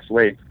father passed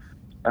away.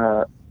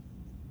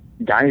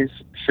 Guys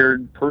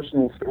shared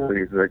personal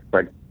stories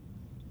like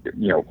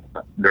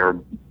their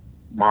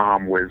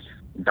mom was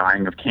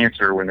dying of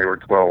cancer when they were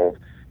 12,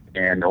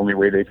 and the only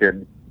way they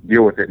could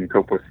deal with it and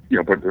cope with,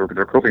 but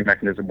their coping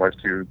mechanism was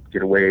to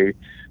get away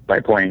by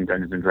playing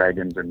Dungeons and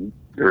Dragons, and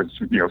there was,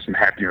 some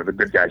happy, the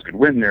good guys could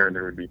win there, and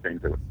there would be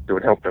things that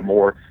would help them,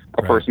 or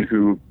a person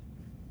who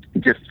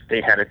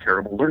they had a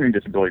terrible learning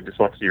disability,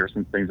 dyslexia or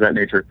some things of that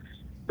nature,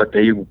 but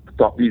they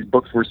thought these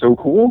books were so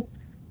cool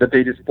that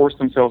they just forced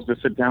themselves to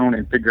sit down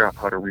and figure out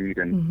how to read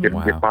and get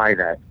by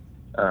that.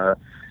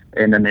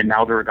 And then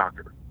now they're a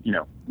doctor,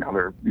 now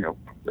they're,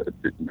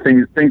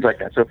 things like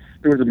that. So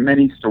there was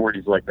many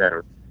stories like that.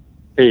 Or,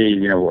 hey,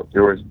 there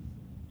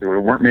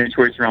weren't many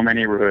choices around my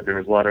neighborhood. There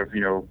was a lot of,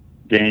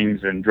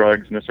 gangs and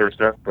drugs and this sort of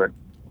stuff, but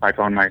I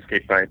found my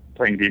escape by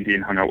playing D&D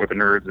and hung out with the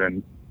nerds,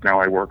 and now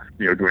I work,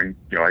 doing,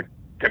 I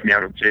kept me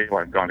out of jail.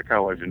 I've gone to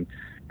college and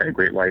had a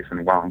great life,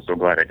 and wow, I'm so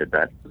glad I did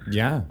that.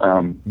 Yeah.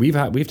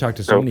 We've talked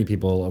to so many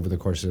people over the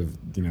course of,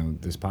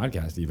 this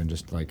podcast, even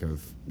just like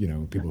of,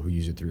 people who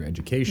use it through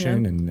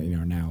education and,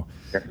 now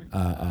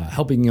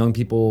helping young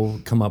people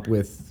come up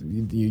with,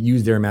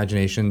 use their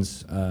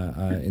imaginations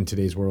in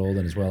today's world,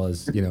 and as well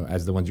as,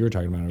 as the ones you were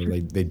talking about,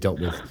 they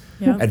dealt with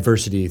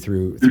adversity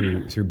through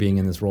being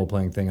in this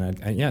role-playing thing. And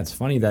it's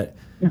funny that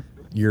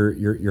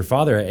your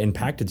father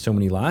impacted so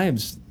many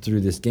lives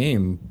through this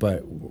game,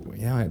 but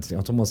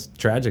it's almost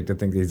tragic to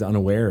think that he's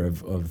unaware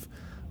of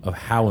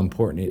how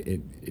important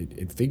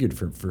it figured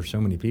for so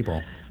many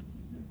people.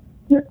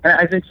 Yeah,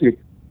 I think he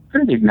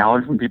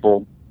acknowledged when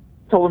people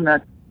told him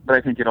that, but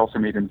I think it also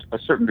made him, to a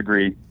certain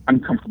degree,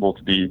 uncomfortable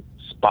to be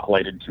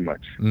spotlighted too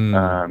much. I don't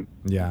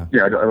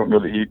know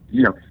that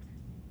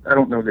I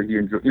don't know that he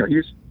enjoyed. He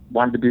just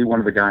wanted to be one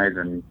of the guys,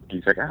 and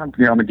he's like,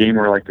 I'm a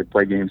gamer. I like to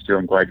play games too.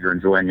 I'm glad you're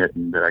enjoying it,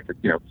 and that I could,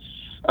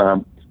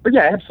 But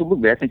yeah,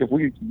 absolutely. I think if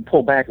we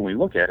pull back and we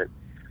look at it,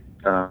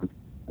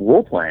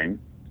 role playing,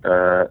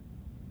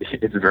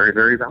 it's very,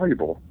 very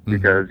valuable,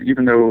 because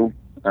even though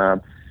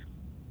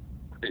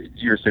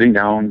you're sitting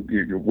down,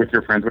 you're with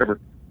your friends, whatever.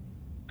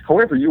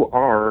 However, you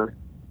are,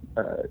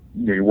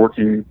 you're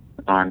working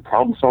on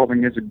problem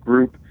solving as a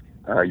group.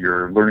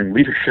 You're learning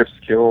leadership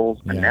skills,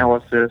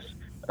 analysis.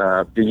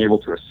 Being able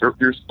to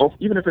assert yourself,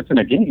 even if it's in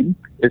a game,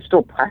 it's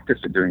still practice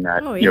at doing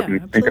that. Oh, if you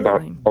think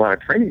about a lot of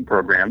training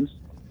programs,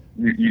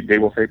 they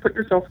will say, put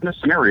yourself in a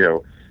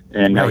scenario,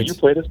 and now you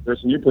play this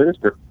person, you play this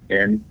person,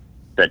 and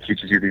that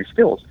teaches you these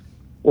skills.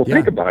 Well,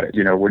 think about it.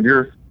 When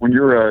you're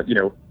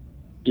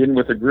in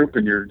with a group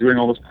and you're doing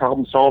all this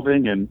problem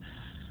solving, and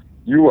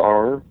you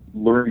are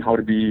learning how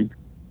to be,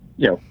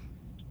 a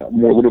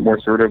little bit more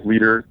assertive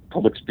leader,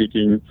 public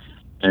speaking,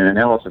 and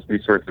analysis,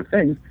 these sorts of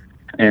things.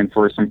 And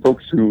for some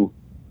folks who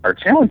are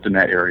challenged in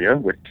that area,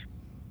 which,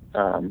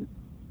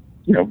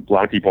 a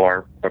lot of people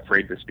are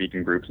afraid to speak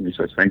in groups and these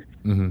sorts of things,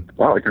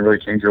 wow, it can really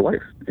change your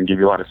life and give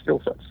you a lot of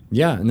skill sets.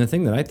 Yeah, and the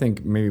thing that I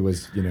think maybe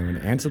was, an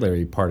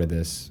ancillary part of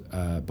this,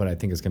 but I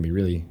think it's going to be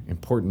really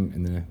important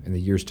in the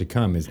years to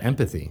come is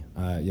empathy.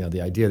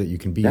 The idea that you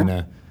can be in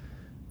a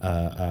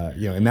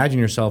imagine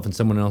yourself in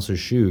someone else's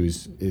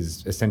shoes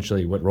is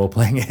essentially what role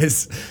playing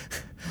is.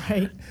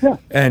 Right. Yeah.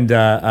 And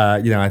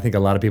I think a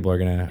lot of people are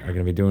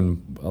gonna be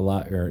doing a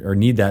lot or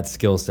need that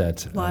skill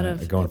set. A lot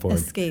of going forward.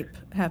 escape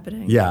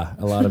happening. Yeah,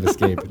 a lot of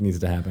escape needs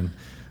to happen,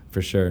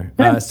 for sure.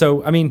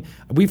 So, I mean,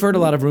 we've heard a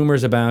lot of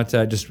rumors about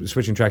just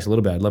switching tracks a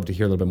little bit. I'd love to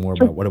hear a little bit more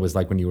about what it was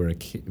like when you were a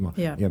kid. Well,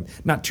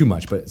 not too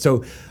much, but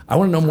so I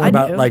want to know more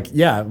about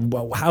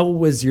how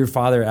was your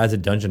father as a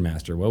dungeon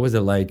master? What was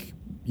it like?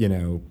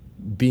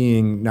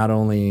 Being not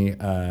only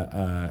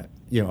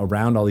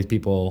around all these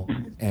people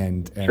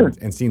and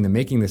seeing them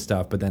making this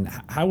stuff, but then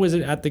how was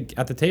it at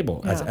the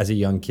table as a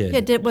young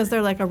kid? Yeah, was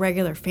there like a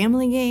regular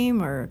family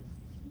game or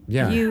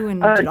you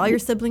and did all your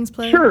siblings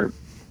play? Sure.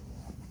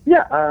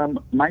 Yeah,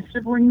 my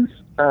siblings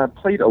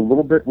played a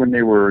little bit when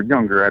they were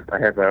younger. I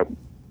have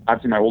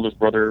obviously my oldest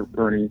brother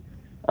Ernie,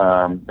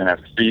 and I have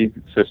 3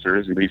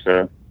 sisters,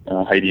 Elisa,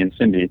 Heidi, and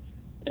Cindy,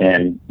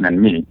 and then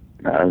me.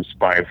 I was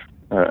 5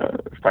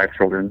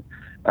 children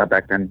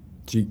back then.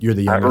 So you're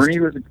the youngest. Ernie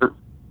was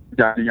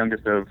the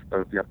youngest of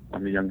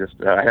I'm the youngest.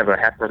 I have a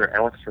half brother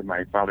Alex from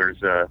my father's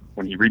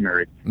when he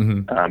remarried,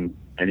 and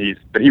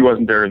he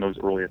wasn't there in those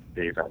earliest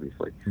days,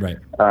 obviously. Right.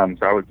 So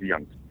I was the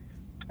youngest.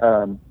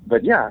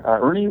 But yeah,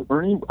 Ernie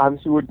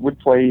obviously would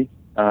play.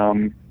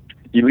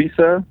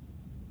 Elisa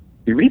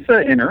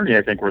and Ernie,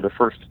 I think, were the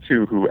first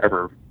 2 who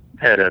ever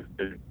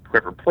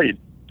played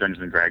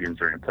Dungeons and Dragons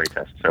during a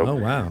playtest. So, oh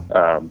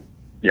wow.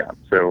 Yeah.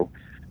 So,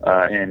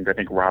 and I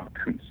think Rob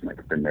Kuntz might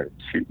have been there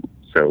too.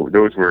 So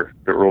those were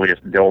the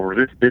earliest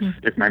delvers.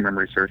 If my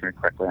memory serves me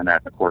correctly on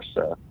that. Of course,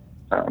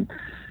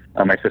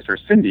 my sister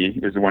Cindy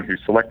is the one who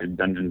selected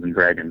Dungeons and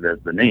Dragons as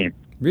the name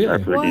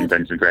really? For the game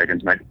Dungeons and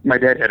Dragons. My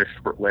dad had a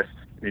short list.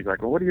 And he's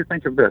like, well, what do you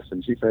think of this?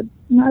 And she said,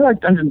 I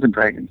like Dungeons and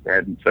Dragons,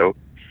 Dad. And so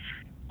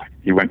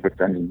he went with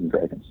Dungeons and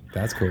Dragons.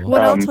 That's cool.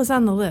 What else was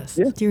on the list?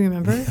 Yeah. Do you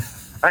remember?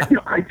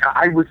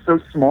 I was so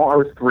small. I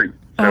was 3.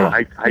 So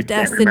I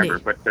can't remember.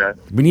 But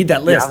we need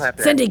that list. Yeah,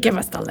 Cindy, give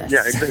us the list.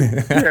 Yeah,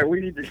 exactly. Yeah,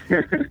 we need to,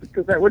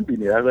 because that would be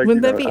neat.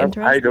 Wouldn't that be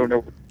interesting? I don't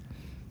know.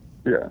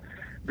 Yeah.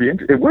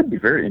 It would be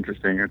very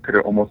interesting. It could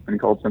have almost been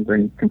called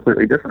something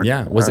completely different.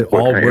 Yeah. Was it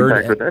all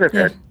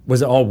word?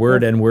 Was it all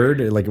word and word?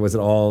 Like, was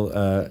it all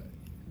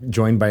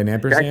joined by an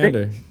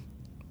ampersand?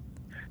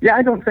 Yeah,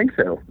 I don't think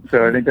so.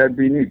 So I think that'd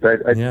be neat.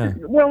 But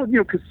well,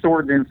 because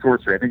swords and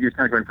sorcery. I think he was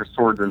kind of going for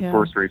swords and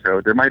sorcery.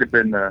 So there might have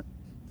been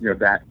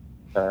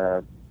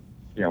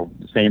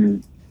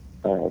same,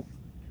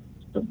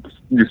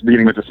 just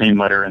beginning with the same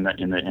letter in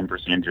the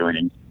ampersand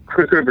joining.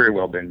 Could have very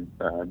well been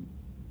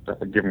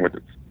given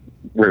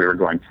where they were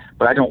going.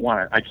 But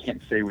I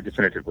can't say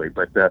definitively.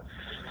 But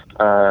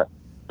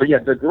yeah,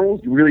 the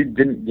girls really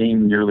didn't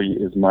game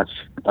nearly as much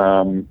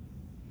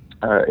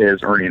as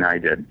Ernie and I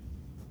did.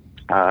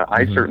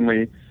 I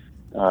certainly,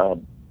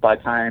 by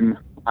the time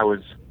I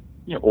was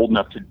old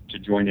enough to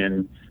join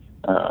in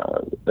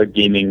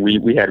gaming,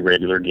 we had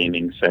regular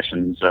gaming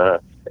sessions.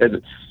 As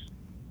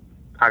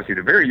obviously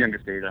the very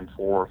youngest age, I'm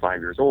 4 or 5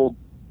 years old.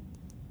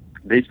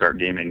 They start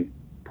gaming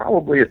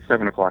probably at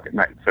 7 o'clock at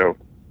night. So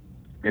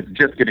it's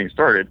just getting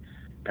started.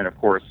 And of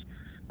course,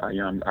 I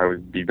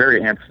would be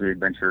very amped for the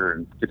adventure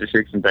and get to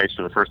shake some dice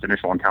for the first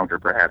initial encounter,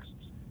 perhaps.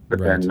 But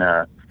then,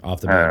 off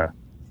the bat.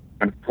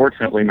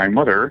 Unfortunately, my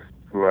mother,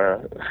 who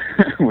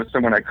was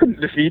someone I couldn't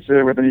defeat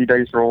with any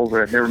dice rolls,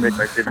 I'd never make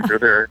my signature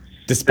there.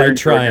 Despite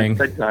trying.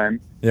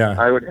 Bedtime, yeah.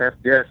 I would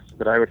have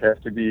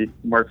to be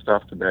marched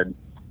off to bed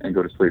and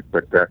go to sleep.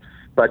 But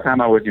by the time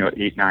I was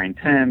 8, 9,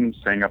 10,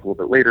 staying up a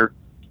little bit later,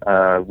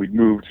 we'd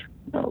moved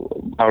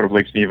out of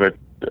Lake Geneva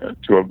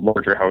to a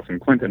larger house in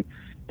Clinton,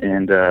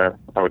 and I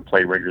would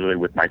play regularly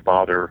with my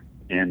father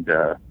and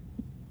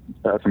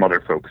some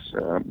other folks,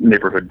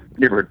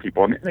 neighborhood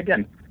people. And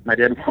again, my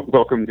dad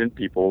welcomed in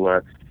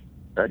people.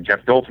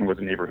 Jeff Dalton was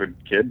a neighborhood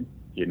kid.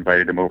 He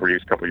invited him over. He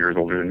was a couple of years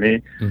older than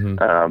me.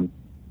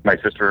 My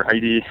sister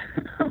Heidi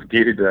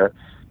dated a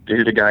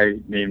guy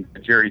named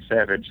Jerry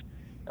Savage,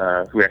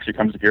 who actually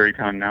comes to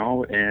GaryCon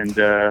now and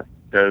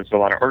does a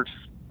lot of arts,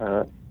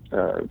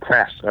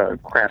 crafts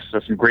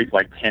some great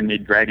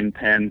handmade dragon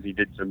pens. He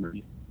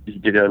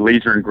did a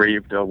laser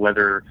engraved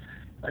leather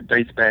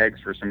dice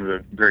bags for some of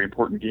the very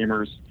important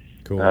gamers.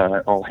 Cool.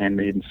 All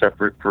handmade and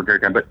separate for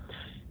GaryCon. But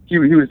he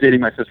was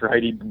dating my sister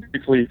Heidi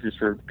briefly, just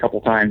for a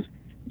couple times,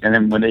 and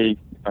then when they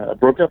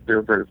broke up, they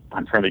were very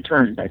on friendly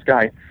terms. He's a nice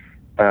guy.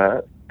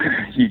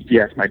 He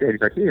asked my dad,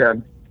 he's like, "Hey,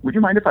 would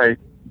you mind if I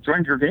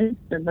joined your game?"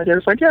 And my dad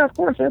was like, "Yeah, of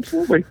course,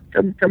 absolutely.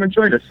 Come and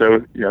join us."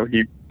 So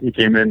he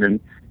came in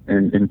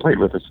and played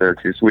with us there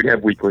too. So we'd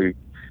have weekly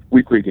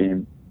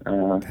game.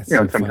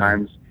 So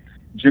sometimes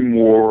Jim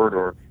Ward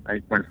or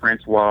when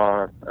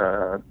Francois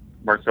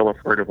Marcelo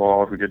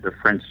Fertival, who did the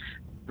French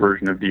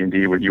version of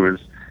D&D when he was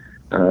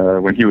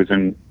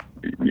in,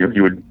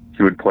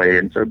 he would play,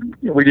 and so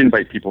we'd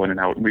invite people in and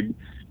out. We'd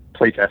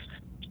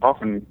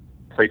often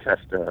play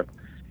test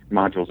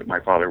modules that my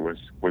father was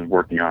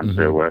working on. Mm-hmm.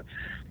 So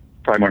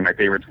probably one of my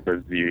favorites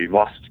was the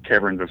Lost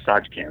Caverns of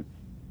Sajkan.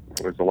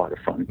 It was a lot of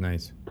fun.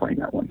 Nice playing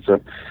that one. So,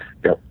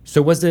 yeah.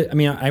 So was it? I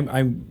mean,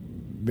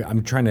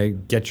 I'm trying to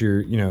get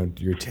your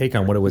take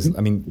on what it was.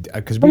 I mean,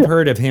 because we've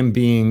heard of him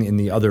being in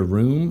the other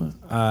room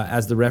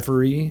as the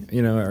referee,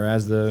 or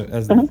as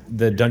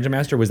the dungeon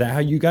master. Was that how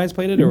you guys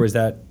played it, or was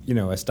that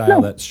a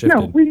style that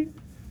shifted?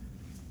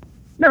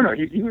 No.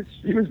 He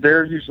was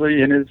there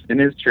usually in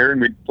his chair,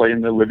 and we'd play in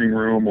the living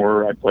room,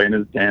 or I'd play in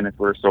his den if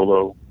we're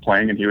solo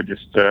playing, and he would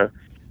just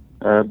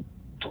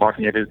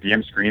talking at his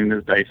DM screen and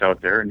his dice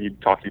out there, and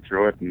he'd talk you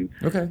through it, and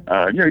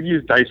he'd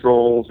use dice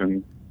rolls,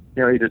 and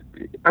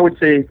I would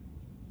say.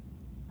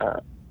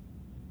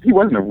 He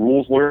wasn't a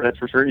rules lawyer, that's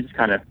for sure. He just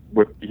kind of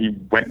he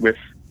went with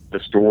the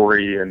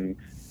story, and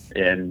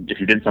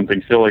if you did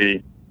something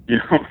silly, you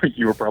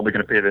were probably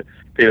going to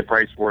pay the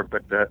price for it.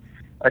 But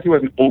he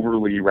wasn't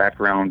overly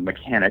wrapped around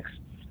mechanics.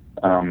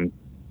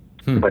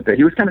 But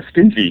he was kind of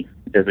stingy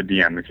as a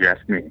DM, if you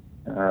ask me.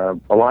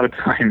 A lot of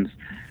times,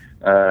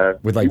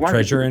 with like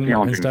treasure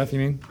and stuff, you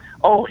mean?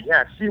 Oh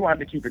yes, he wanted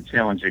to keep it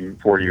challenging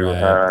for you.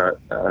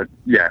 Right.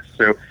 Yes,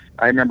 so.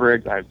 I remember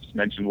I just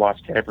mentioned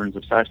Lost Caverns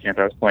of Sajkan.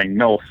 I was playing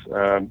Melf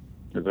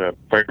as a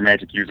fire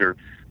magic user.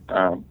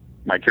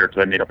 My character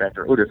that I made up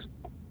after Otis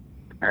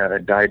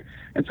died,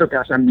 and so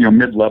gosh, I'm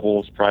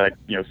mid-levels, probably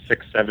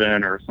 6,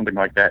 7 or something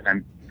like that. And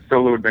I'm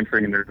solo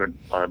adventuring, and there's the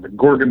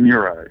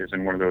Gorgamira is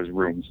in one of those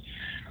rooms,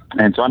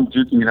 and so I'm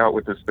duking it out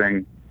with this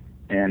thing,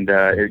 and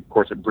of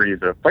course it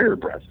breathes a fire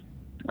breath,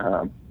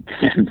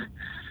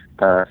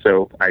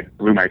 so I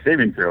blew my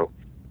saving throw.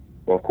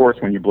 Well, of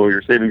course, when you blow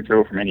your saving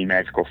throw from any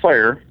magical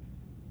fire,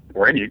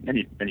 or any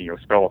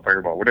spell,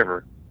 fireball,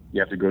 whatever, you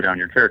have to go down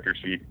your character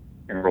sheet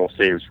and roll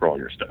saves for all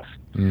your stuff.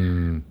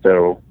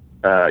 So,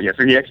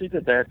 so he actually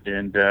did that,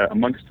 and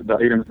amongst the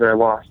items that I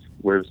lost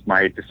was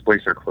my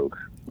displacer cloak,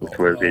 which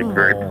was a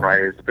very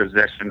prized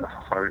possession.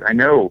 I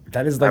know.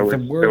 That is like the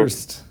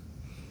worst.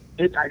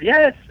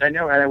 Yes, I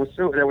know. And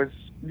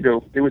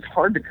it was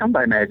hard to come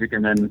by magic,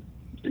 and then,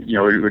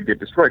 it would get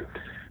destroyed.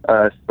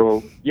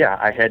 So, yeah,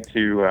 I had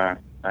to,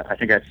 I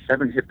think I had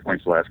 7 hit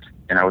points left,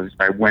 and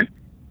I went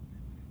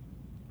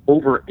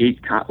over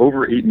eight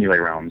melee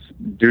rounds,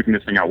 duking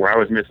this thing out. Where I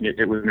was missing it,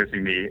 it was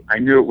missing me. I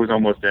knew it was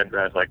almost dead, but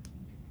I was like,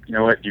 you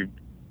know what, you're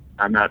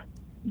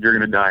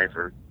going to die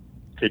for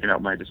taking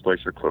out my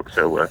displacer cloak.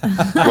 So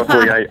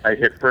luckily I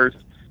hit first,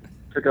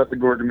 took out the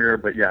Gorgamira,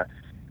 but yeah,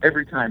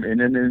 every time. And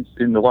then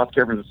in the Lost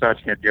Caverns of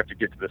Sajkan, you have to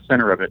get to the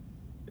center of it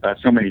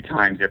so many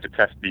times. You have to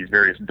test these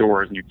various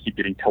doors, and you keep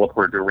getting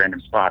teleported to a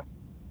random spot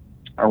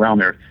around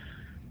there.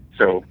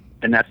 So,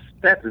 and that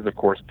is, of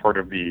course, part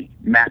of the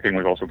mapping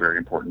was also very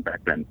important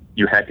back then.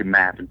 You had to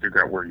map and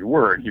figure out where you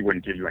were, and he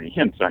wouldn't give you any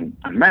hints on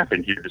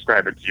mapping. He would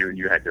describe it to you, and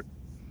you had to...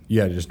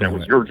 Yeah, just that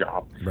was your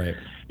job. Right.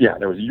 Yeah,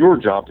 that was your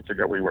job to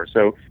figure out where you were.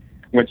 So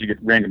once you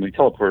get randomly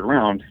teleported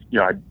around,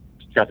 I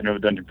got to know the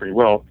dungeon pretty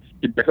well.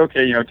 You'd be like,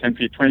 okay, 10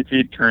 feet, 20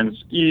 feet,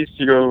 turns east,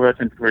 you go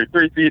 10 feet,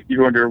 30 feet, you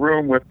go into a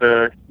room with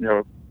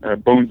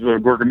bones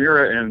of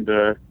Gorgamira and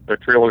a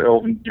trail of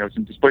elven,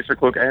 some displacer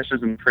cloak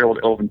ashes and a trail of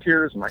elven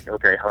tears. I'm like,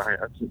 okay,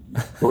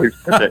 always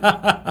put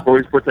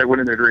that one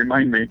in there to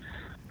remind me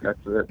that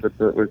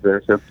was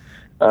there. So,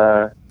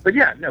 but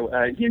yeah, no,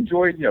 he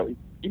enjoyed,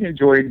 he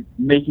enjoyed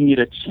making it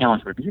a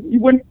challenge with you. He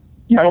wouldn't,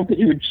 I don't think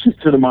he would shoot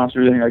to the monster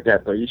or anything like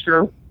that, but you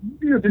sure,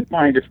 didn't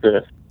mind if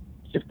you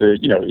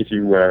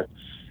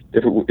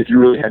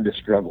really had to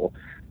struggle,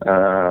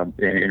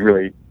 and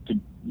really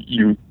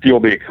you feel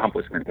the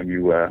accomplishment when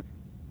you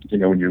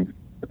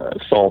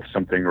solved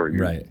something or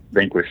you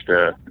vanquished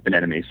an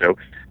enemy. So,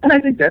 and I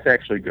think that's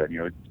actually good.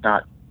 It's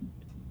not.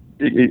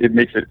 It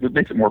makes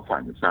it more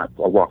fun. It's not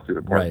a walk through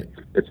the park. Right.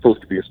 It's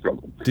supposed to be a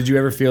struggle. Did you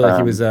ever feel like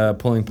he was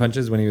pulling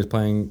punches when he was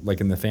playing, like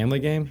in the family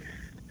game?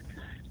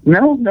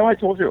 No. I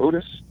told you,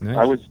 Otis. Nice.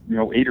 I was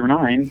 8 or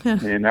 9,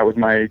 and that was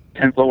my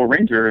 10th level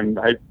ranger, and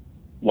I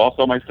lost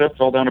all my stuff,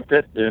 fell down a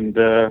pit, and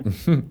that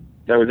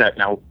was that.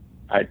 Now,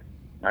 I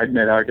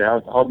admit,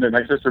 I'll admit,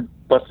 my sister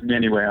busted me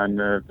anyway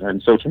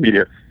on social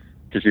media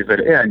because she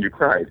said, "Yeah, and you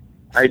cried."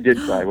 I did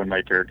cry when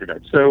my character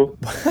died. So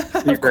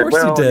he said,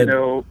 "Well, you did.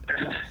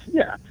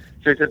 yeah."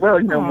 So he said, "Well,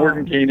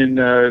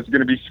 Mordenkainen is going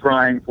to be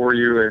scrying for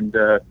you, and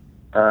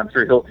I'm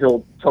sure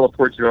he'll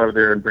teleport you out of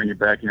there and bring you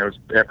back.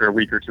 After a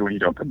week or two when you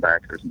don't come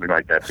back or something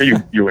like that." So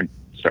you and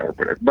Star,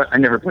 whatever. But I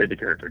never played the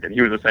character again.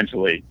 He was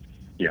essentially,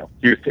 he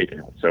was taken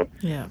out. So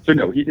So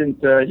no, he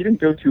didn't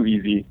go too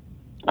easy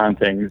on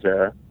things.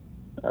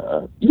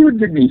 He would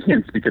give me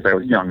hints because I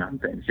was young on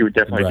things. He would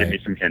definitely give me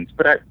some hints.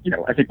 But I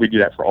think we do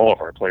that for all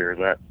of our players.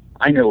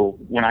 I know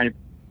when I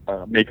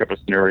make up a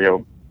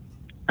scenario,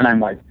 and I'm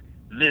like,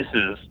 this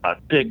is a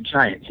big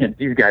giant hint.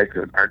 These guys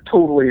are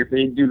totally, if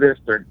they do this,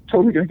 they're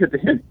totally going to get the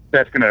hint.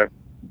 That's going to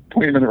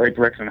point them in the right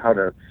direction on how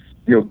to,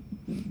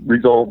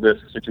 resolve this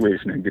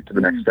situation and get to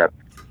the next step.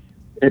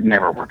 it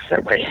never works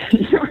that way.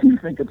 You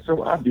think it's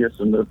so obvious,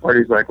 and the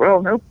party's like,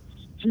 well, nope.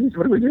 Geez,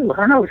 what do we do? I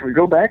don't know. Should we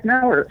go back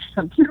now, or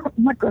I'm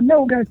like,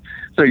 no, guys.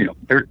 So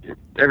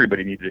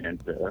everybody needs a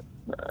hint.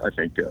 I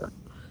think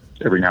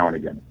every now and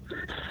again.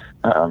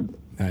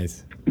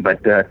 Nice.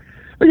 But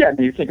yeah,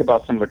 you think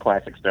about some of the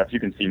classic stuff. You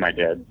can see my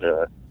dad's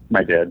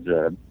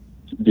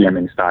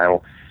DMing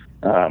style.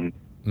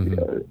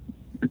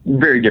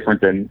 Very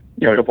different than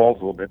it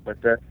evolves a little bit. But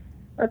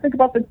I think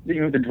about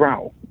the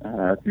drow.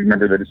 If you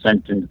remember the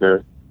descent into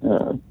the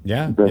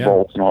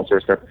vaults and all that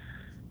sort of stuff.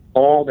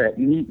 All that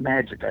neat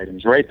magic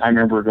items, right? I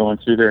remember going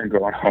through there and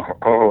going,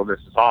 oh, this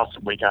is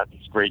awesome. We got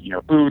these great,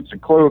 boots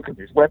and cloak and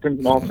these weapons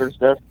and all sort of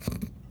stuff.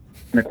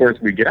 And of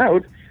course, we get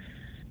out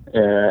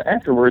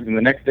afterwards, and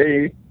the next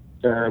day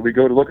we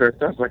go to look at our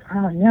stuff. Like,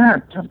 oh yeah,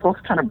 it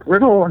looks kind of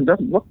brittle and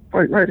doesn't look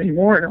quite right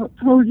anymore. And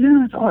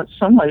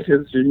sunlight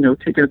has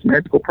taken its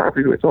magical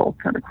property. It's all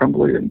kind of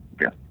crumbly and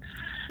yeah.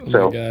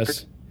 Oh my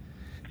gosh.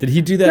 Did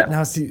he do that? Yeah.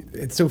 Now, see,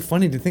 it's so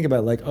funny to think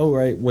about, like, oh,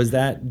 right, was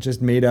that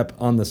just made up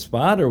on the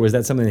spot, or was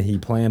that something that he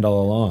planned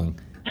all along?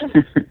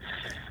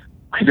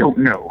 I don't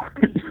know.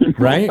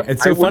 Right?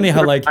 It's so funny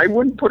how, like... I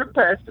wouldn't put it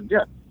past him,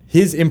 yeah.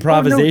 His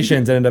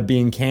improvisations ended up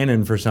being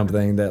canon for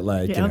something that,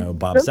 like,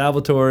 Bob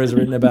Salvatore has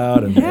written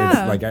about, and it's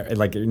like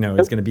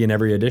it's going to be in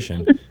every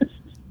edition.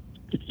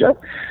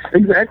 Yep,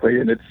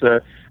 exactly. And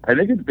it's... I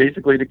think it's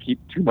basically to keep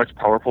too much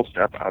powerful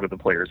stuff out of the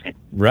player's hand.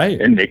 Right.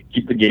 And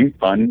keep the game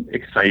fun,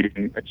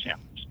 exciting, a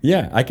challenge.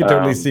 Yeah, I could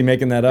totally see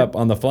making that up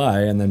on the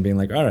fly and then being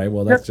like, all right,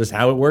 well, that's just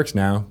how it works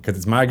now because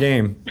it's my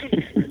game.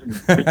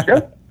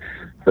 Yep.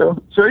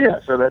 So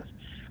that's,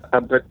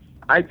 but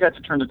I got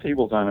to turn the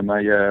tables on him. I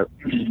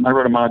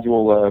wrote a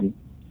module a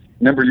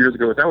number of years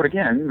ago. It's out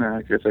again.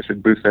 I guess I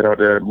should boost that out.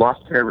 The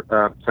Lost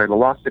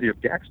City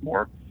of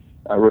Gaxmore.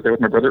 I wrote that with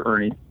my brother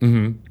Ernie.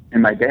 Mm-hmm.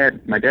 And my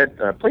dad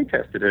play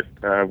tested it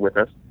with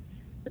us.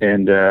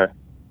 And I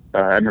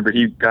remember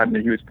he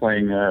was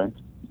playing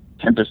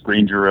Tempest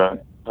Ranger, a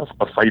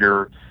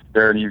fighter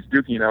there, and he was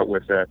duking it out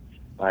with a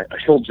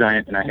hill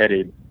giant, and I had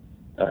he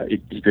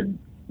could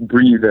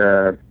breathe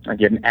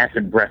an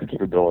acid breath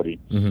capability,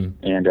 and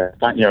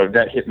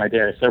that hit my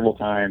dad several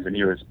times, and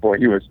he was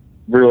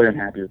really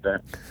unhappy with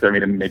that. So I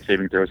made him make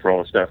saving throws for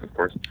all the stuff, of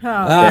course. Oh.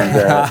 And,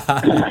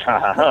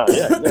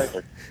 yeah,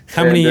 exactly.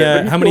 How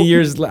many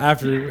years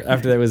after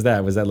that was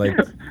that? Was that like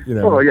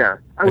Oh yeah,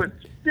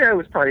 it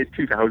was probably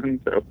 2000.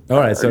 So. All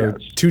right, so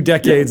 2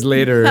 decades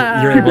later,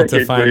 you're able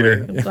to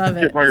finally. Love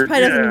it. He probably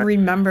doesn't even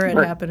remember it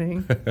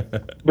happening.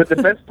 But the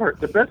best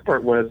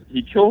part was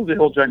he kills the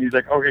hill giant. He's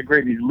like, okay,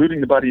 great. And he's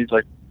looting the body. He's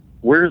like,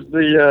 where's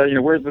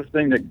where's this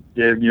thing that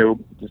is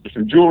there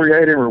some jewelry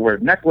item or a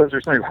necklace or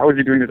something? How is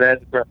he doing this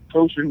acid breath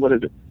potion? What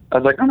is it? I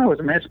was like, oh no,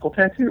 it's a magical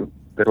tattoo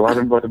that allowed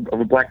him of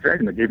a black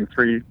dragon that gave him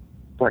 3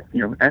 black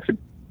acid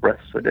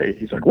breaths a day.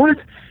 He's like, what?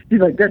 He's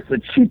like, that's the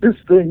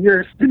cheapest thing.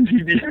 You're a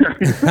stingy.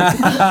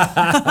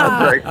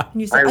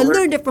 I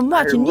learned it from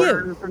watching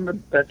you.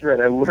 That's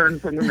right. I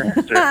learned from the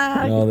master.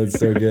 Oh, that's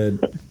so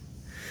good.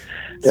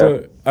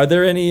 So, are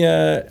there any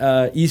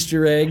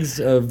Easter eggs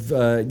of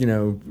I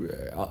know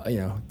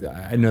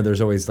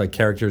there's always like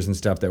characters and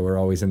stuff that were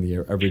always in the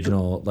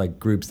original like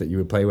groups that you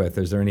would play with.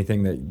 Is there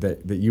anything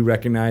that you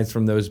recognize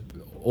from those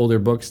older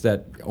books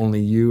that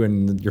only you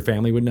and your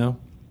family would know?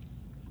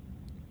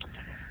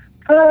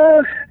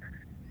 I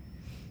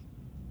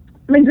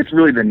mean, just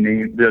really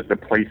the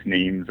place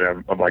names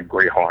of like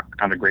Greyhawk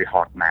on the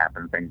Greyhawk map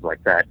and things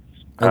like that.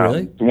 Oh,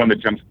 really? The one that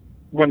jumps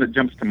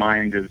to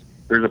mind is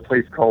there's a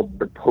place called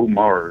the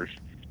Pomarge,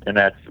 and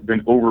that's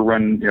been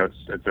overrun.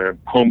 It's a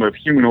home of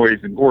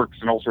humanoids and orcs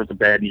and all sorts of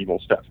bad and evil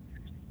stuff.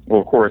 Well,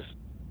 of course,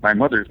 my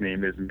mother's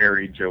name is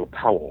Mary Jo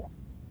Powell,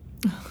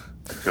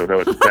 so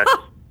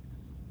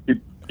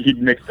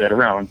he'd mixed that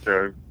around,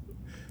 so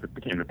it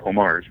became the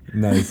Pomarge.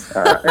 Nice.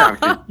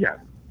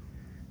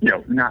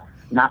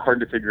 Not hard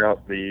to figure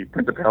out. The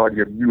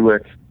Principality of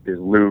Ulick is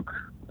Luke.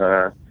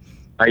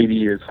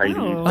 Ivy is Heidi.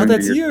 Oh,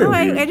 that's you. No,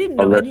 I didn't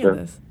know any of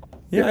this.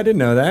 Yeah, I didn't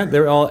know that.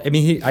 They're all. I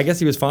mean, I guess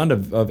he was fond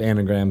of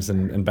anagrams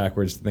and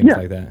backwards things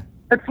like that.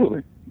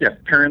 Absolutely. Yeah,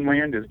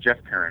 Perrinland is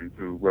Jeff Perrin,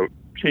 who wrote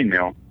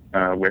Chainmail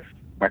with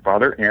my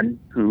father, and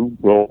who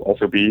will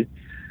also be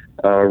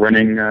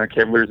running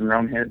Cavaliers and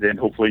Roundheads, and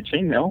hopefully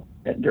Chainmail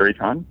at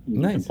DairyCon.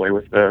 Nice. You can play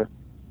with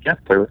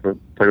Jeff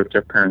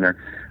Perrin there.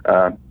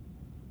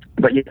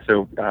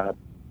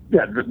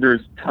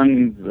 There's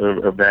tons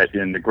of that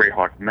in the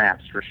Greyhawk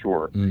maps for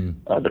sure.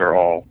 That are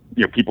all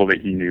people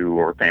that he knew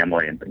or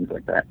family and things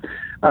like that.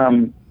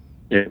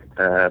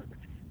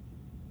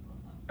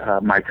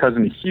 My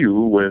cousin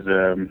Hugh was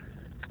an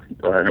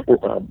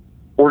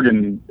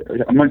organ,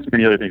 amongst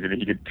many other things.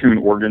 He could tune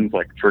organs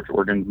like church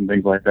organs and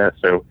things like that.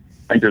 So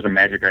I think there's some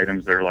magic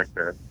items that are like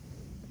the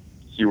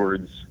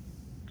Seward's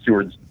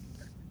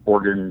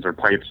organs or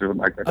pipes or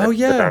something like that. Oh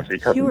yeah,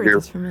 Heward's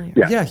is familiar.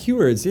 Yeah,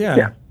 Heward's.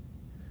 Yeah.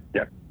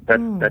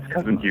 That's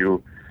cousin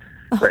Hugh.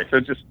 Right. So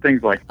just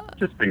things like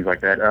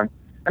that.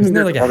 Isn't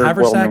there like a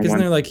haversack? Isn't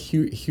there like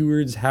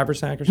Heward's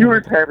haversack or something?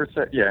 Heward's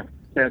haversack. Yeah.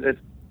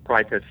 It's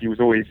probably because he was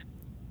always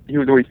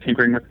always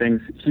tinkering with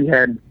things. He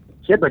had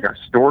like a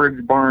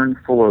storage barn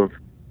full of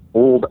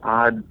old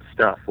odd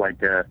stuff,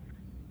 like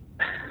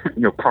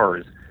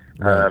cars.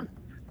 Right.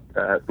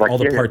 Like all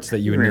the parts that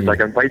you would need, like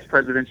a vice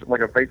presidential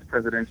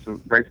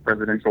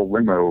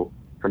limo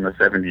from the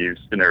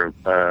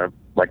 70s,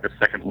 like the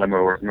second limo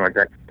or something like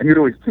that. And he'd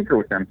always tinker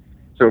with them.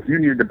 So if you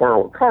needed to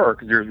borrow a car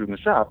because yours was in the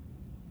shop,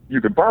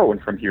 you could borrow one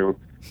from Hugh.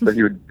 But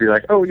he would be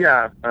like, "Oh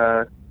yeah,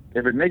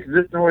 if it makes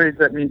this noise,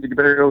 that means you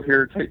better go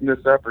here, tighten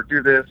this up, or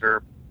do this,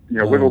 or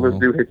wiggle this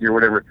doohickey or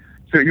whatever."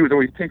 So he was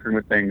always tinkering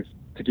with things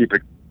to keep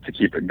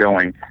it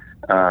going,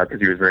 because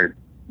he was very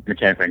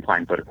mechanically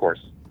inclined. But of course,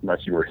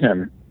 unless you were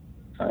him,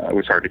 it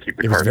was hard to keep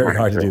the car. It was very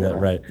hard to do that,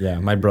 right? Yeah,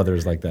 my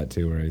brother's like that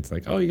too, where it's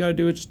like, "Oh, you got to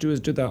do it.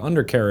 Just do the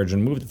undercarriage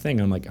and move the thing."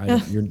 I'm like,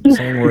 "You're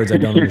saying words I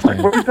don't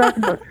understand." What are you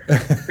talking about?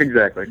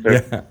 Exactly.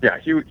 So yeah,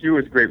 he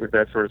was great with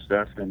that sort of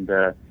stuff, and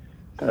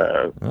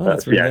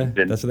that's where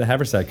the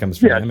haversack comes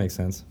from. Yeah. That makes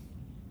sense.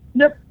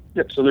 Yep.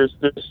 So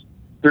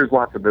there's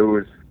lots of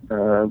those,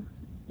 in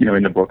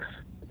the books.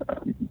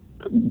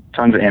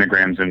 Tons of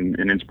anagrams and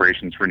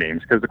inspirations for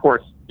names, because of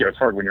course, it's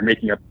hard when you're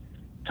making up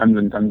tons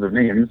and tons of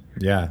names.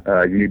 Yeah.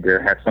 You need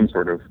to have some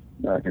sort of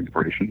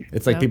inspiration.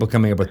 It's like people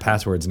coming up with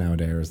passwords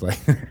nowadays. Like,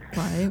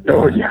 Right.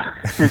 Oh yeah.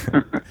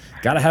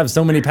 got to have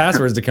so many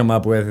passwords to come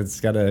up with.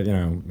 It's got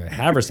to,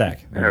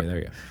 haversack. Okay, there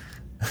you go.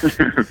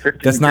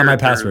 That's not my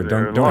password.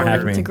 Don't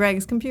hack me. To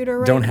Greg's computer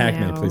right Don't hack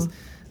now. me, please.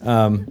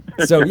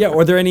 So yeah,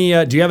 were there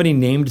any? Do you have any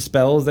named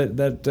spells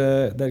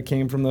that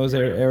came from those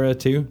era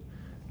too?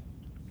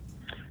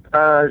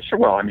 Sure.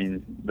 Well, I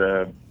mean,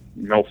 the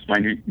Melf's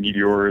Minute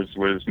Meteors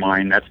was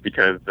mine. That's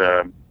because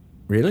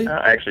Really?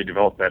 I actually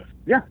developed that.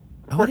 Yeah.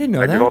 Oh, I didn't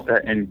know I that. developed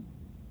that, and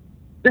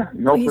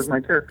Melf was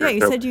my character. Yeah,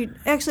 you said you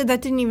actually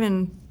that didn't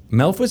even.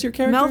 Melf was your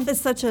character? Melf is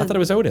such a. I thought it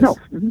was Otis. Melf.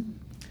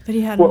 But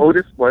he had. Well,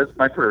 Otis was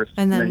my first,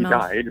 And then he Melf.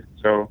 died,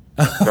 so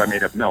I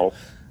made up Melf.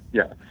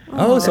 Yeah.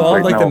 Oh, so all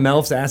Like like the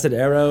Melf. Melf's acid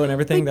arrow and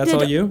everything. That's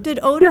all you? Did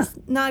Otis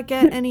not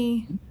get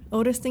any?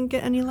 Otis didn't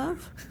get any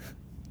love.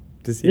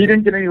 Does He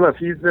didn't get any love.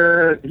 He's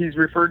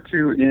referred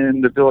to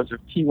in the village of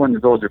T1, the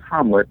village of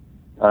Hamlet,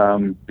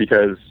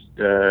 because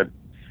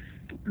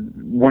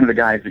one of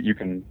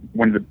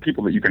the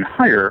people that you can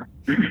hire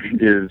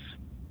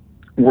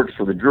works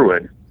for the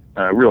Druid.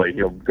 Really,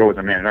 he'll go as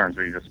a man-at-arms,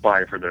 but he's a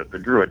spy for the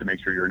Druid to make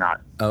sure you're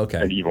not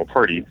an evil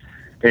party.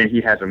 And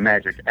he has a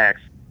magic axe.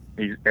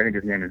 I think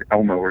his name is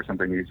Elmo or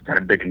something. He's kind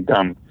of big and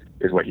dumb,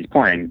 is what he's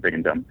playing, big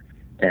and dumb.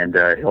 And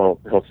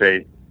he'll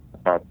say,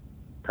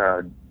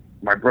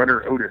 "My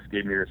brother Otis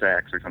gave me this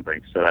axe," or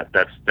something. So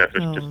that's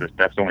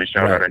the only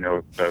shout out I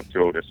know to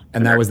Otis.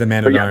 And that was the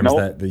man-at-arms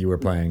that you were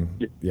playing.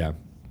 Yeah.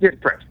 Yeah,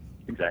 correct.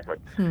 Exactly.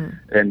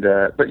 And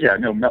but yeah,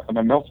 no,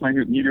 Melf's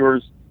Minute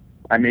Meteors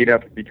I made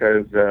up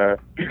because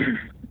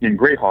in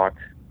Greyhawk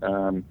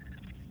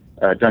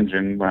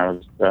dungeon, when I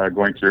was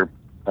going through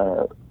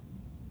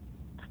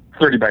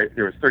 30 by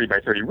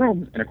 30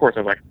 rooms, and of course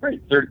I was like,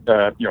 great,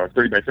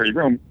 30 by 30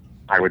 room,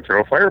 I would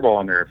throw a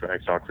fireball in there if I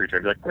saw a creature.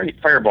 I'd be like, great,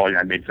 fireball.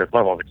 I made fifth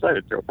level. I was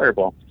excited to throw a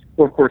fireball.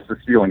 Well, of course, the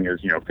ceiling is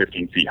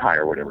 15 feet high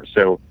or whatever,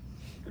 so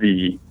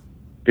it's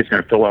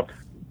going to fill up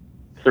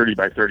 30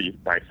 by 30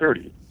 by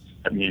 30.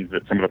 That means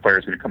that some of the fire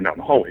is going to come down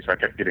the hallway. So I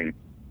kept hitting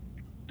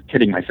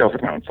myself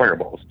with my own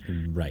fireballs,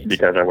 right?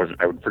 Because I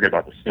would forget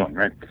about the ceiling,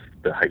 right,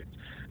 the height.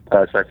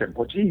 So I said,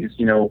 well, geez,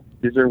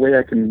 is there a way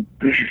I can,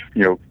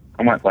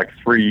 I want like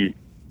 3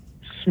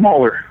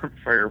 smaller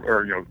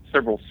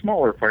several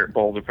smaller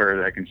balls of fire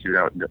that I can shoot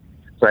out.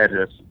 So I had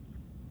this.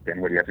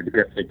 And what do you have to do? You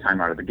have to take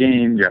time out of the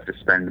game. You have to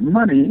spend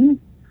money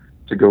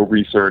to go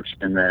research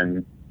and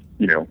then,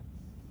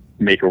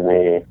 make a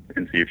roll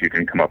and see if you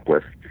can come up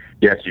with.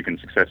 Yes, you can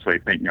successfully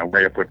think,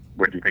 write up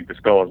what do you think the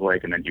spell is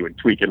like, and then you would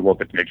tweak it a little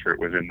bit to make sure it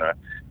was in the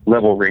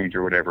level range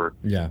or whatever.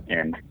 Yeah.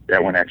 And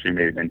that one actually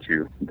made it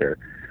into there.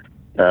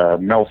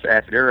 Melf's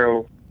Acid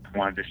Arrow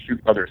wanted to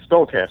shoot other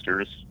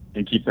spellcasters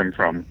and keep them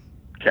from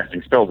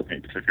casting spells at me,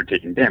 because if you're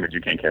taking damage,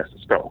 you can't cast a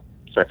spell.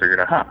 So I figured,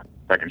 if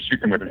I can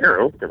shoot them with an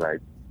arrow, because I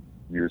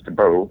used a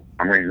bow,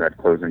 I'm ready to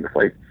close into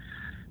fight.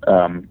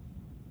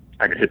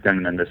 I could hit them,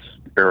 and then this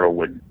arrow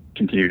would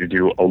continue to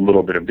do a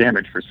little bit of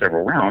damage for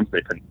several rounds.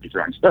 They couldn't be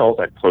throwing spells.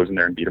 I'd close in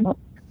there and beat them up.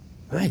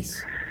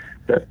 Nice.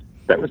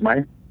 That was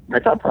my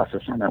thought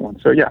process on that one.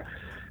 So yeah.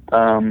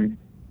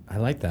 I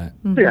like that.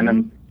 Mm-hmm. Yeah, and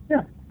then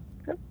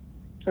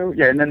So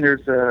yeah, and then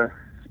there's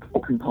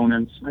spell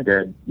components. I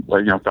did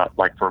thought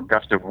like for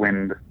Gust of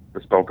Wind,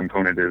 the spell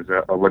component is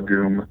a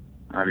legume,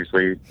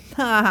 obviously.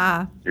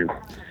 to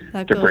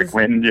break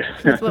wind. Yeah.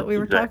 That's what we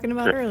were talking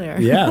about earlier.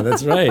 Yeah,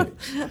 that's right.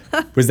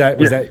 Was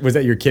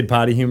that your kid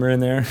potty humor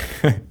in there?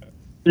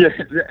 Yeah,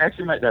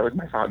 actually, that was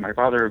my father. My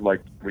father,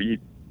 like, he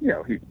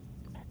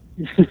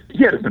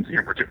had a sense of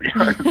humor too.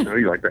 So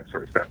he liked that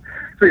sort of stuff.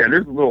 So yeah,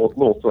 there's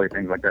little silly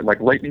things like that. Like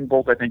lightning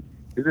bolt, I think,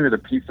 isn't it a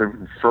piece of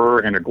fur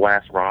and a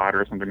glass rod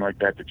or something like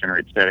that to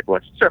generate static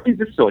electricity? So it's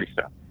just silly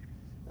stuff.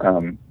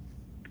 So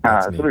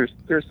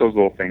there's those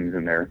little things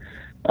in there.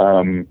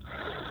 Do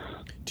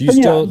you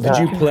still? Did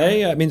you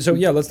play? I mean, so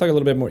yeah, let's talk a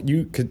little bit more.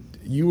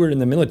 You were in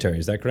the military,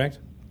 is that correct?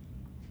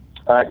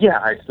 Yeah,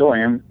 I still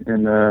am.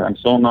 I'm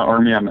still in the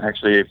Army. I'm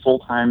actually a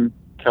full-time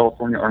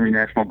California Army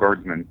National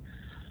Guardsman.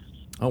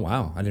 Oh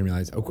wow, I didn't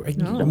realize. Oh, great.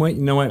 No. You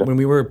know what? When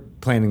we were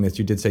planning this,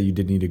 you did say you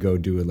did need to go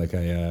do like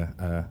a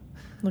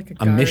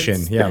mission,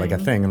 guards yeah, like a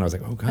thing. thing, and I was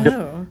like, oh god,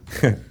 Oh,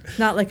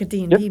 not like a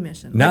D&D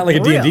mission. not like a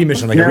for D&D real.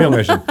 mission, like a real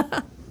mission.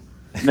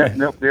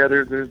 No, yeah,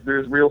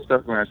 there's real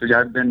stuff going on. So yeah,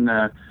 I've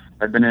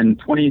been in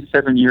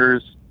 27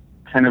 years.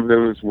 10 of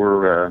those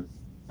were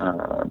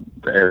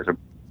as a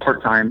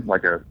part-time,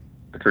 like a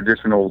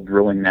traditional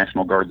drilling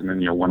National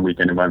Guardsman. 1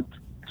 weekend a month,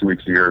 2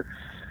 weeks a year,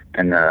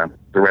 and the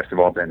rest have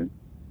all been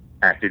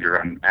active or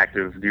on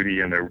active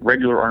duty in the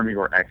regular Army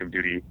or active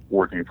duty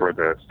working for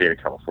the state of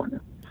California.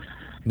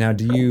 Now,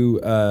 do you?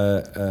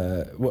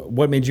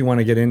 What made you want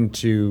to get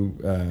into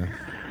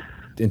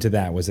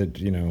that? Was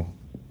it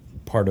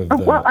part of the?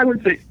 Well, I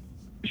would say,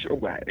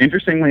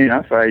 interestingly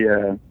enough,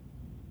 I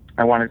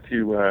wanted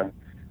to,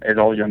 as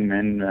all young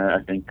men,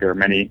 I think, or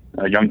many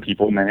young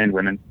people, men and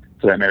women,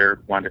 for that matter,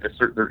 wanted to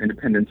assert their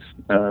independence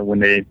when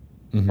they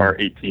are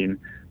 18.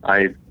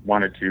 I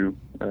wanted to,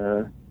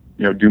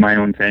 do my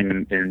own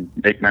thing and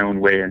make my own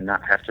way and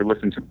not have to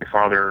listen to my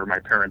father or my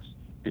parents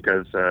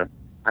because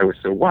I was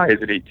so wise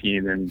at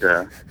 18. And,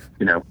 so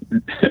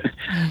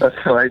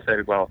I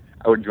said, well,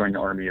 I would join the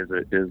Army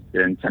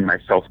and send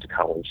myself to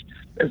college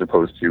as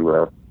opposed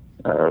to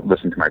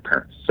listen to my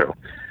parents. So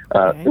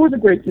it was a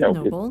great,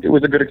 it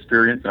was a good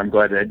experience. I'm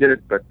glad that I did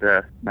it, but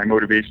my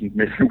motivations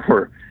maybe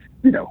were,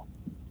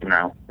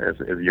 now as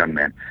a young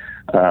man.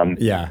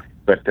 Yeah.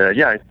 But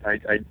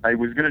I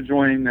was going to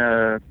join.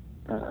 I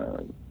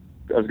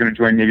was going to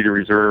join maybe the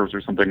reserves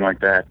or something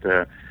like that.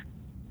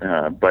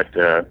 But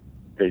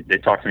they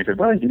talked to me and said,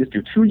 "Well, you can just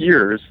do 2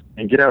 years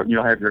and get out, and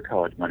you'll have your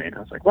college money." And I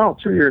was like, "Well,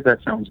 2 years,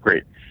 that sounds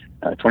great."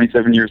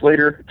 27 years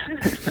later,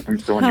 I'm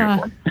still in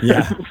uniform.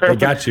 Yeah, they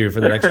got you for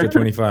that extra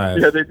 25.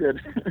 Yeah, they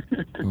did.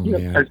 Oh,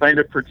 man. I signed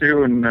up for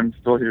 2, and I'm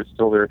still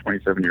there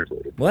 27 years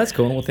later. Well, that's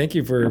cool. Well, thank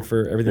you for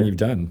everything you've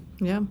done.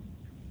 Yeah.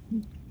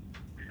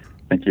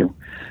 Thank you.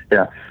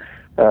 Yeah.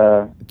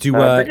 Do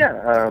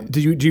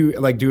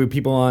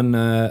people on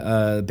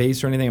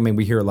base or anything? I mean,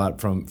 we hear a lot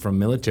from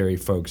military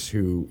folks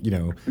who,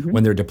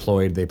 when they're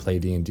deployed, they play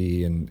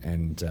D&D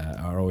and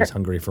are always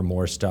hungry for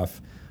more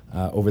stuff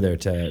over there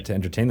to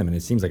entertain them. And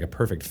it seems like a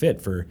perfect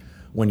fit for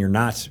when you're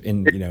not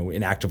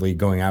in actively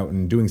going out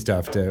and doing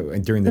stuff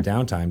during the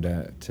downtime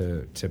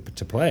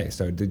to play.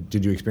 So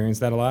did you experience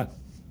that a lot?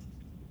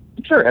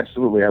 Sure,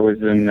 absolutely. I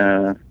was in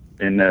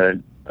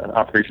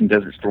Operation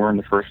Desert Storm,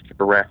 the first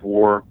Iraq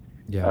War.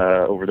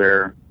 Over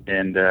there,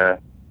 and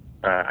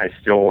I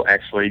still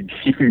actually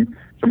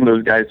some of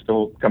those guys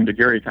still come to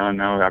GaryCon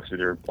now. Obviously,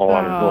 they're all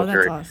out of the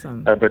military. That's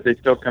awesome. But they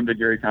still come to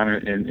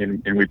GaryCon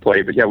and we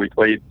play. But yeah, we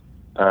played.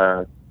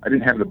 I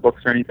didn't have the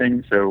books or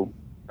anything, so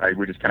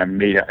we just kind of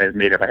made up.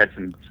 I had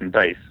some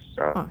dice,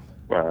 some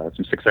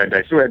 6-sided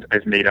dice. So I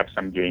just made up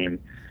some game,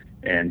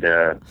 and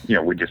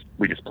we just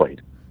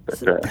played. But,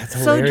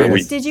 so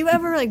did you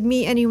ever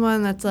meet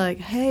anyone that's like,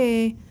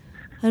 hey,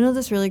 I know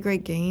this really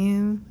great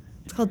game.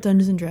 It's called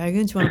Dungeons and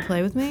Dragons. You want to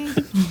play with me?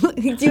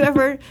 Have you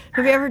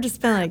ever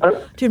just been like,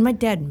 dude, my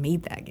dad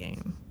made that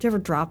game? Did you ever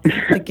drop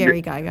the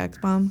Gary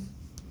Gygax bomb?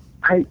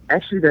 I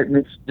actually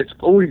it's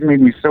always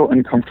made me so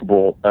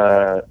uncomfortable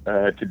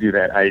to do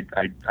that. I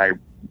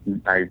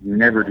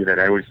never do that.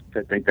 I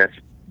think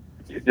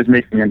it just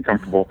makes me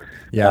uncomfortable.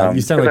 Yeah,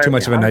 you sound like too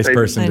much of a nice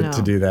person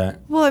to do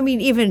that. Well, I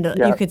mean, even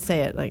you could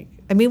say it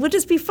it would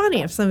just be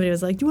funny if somebody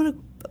was like, "Do you want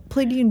to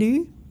play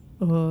D&D?"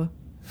 Or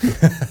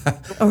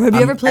have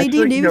you ever played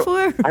D&D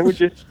before? I would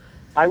just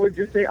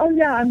say, "Oh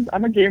yeah,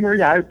 I'm a gamer."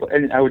 Yeah,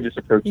 and I would just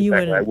approach it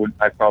that way.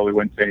 I probably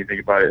wouldn't say anything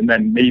about it, and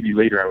then maybe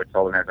later I would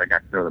tell them as I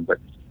got to know them. But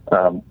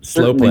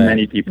certainly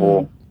many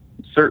people,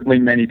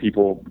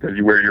 because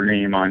you wear your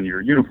name on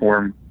your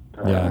uniform,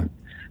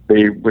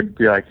 they would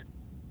be like,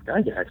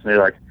 "Gygax," and they're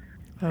like,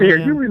 "Hey, are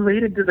you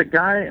related to the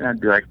guy?" And I'd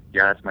be like,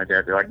 "Yeah, that's my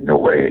dad." They're like, "No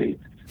way!"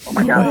 Oh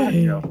my God!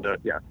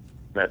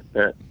 That,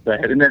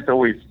 and that's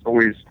always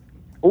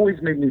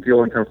made me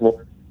feel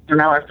uncomfortable. So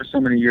now, after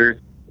so many years,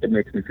 it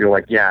makes me feel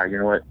like, yeah, you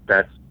know what?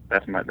 That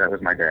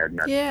was my dad. And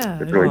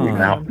that's really me.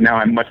 Now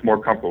I'm much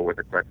more comfortable with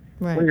it. But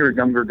when you're a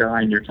younger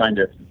guy and you're trying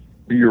to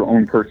be your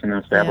own person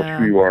and establish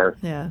who you are,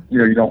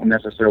 you don't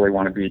necessarily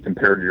want to be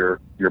compared to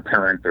your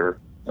parent or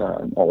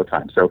all the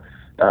time. So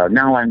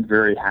now I'm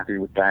very happy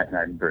with that, and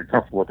I'm very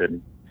comfortable with it.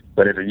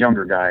 But as a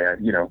younger guy,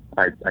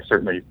 I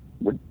certainly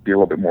would be a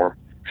little bit more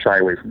shy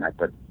away from that.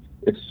 But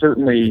it's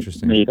certainly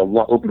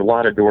opened a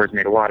lot of doors,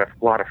 made a lot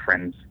of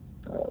friends,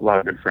 a lot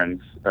of good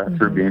friends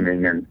through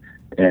gaming,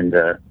 and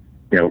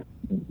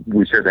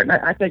we share that. And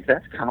I think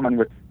that's common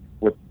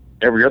with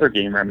every other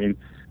gamer. I mean,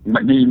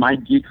 my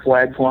geek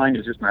flag flying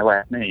is just my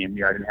last name.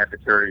 I didn't have to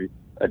carry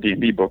a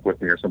D&D book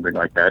with me or something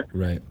like that.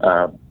 Right.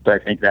 But I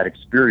think that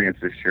experience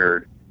is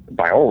shared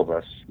by all of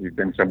us. We've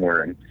been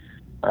somewhere, and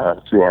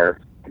through our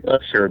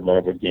shared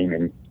love of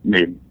gaming,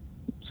 made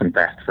some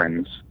fast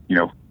friends,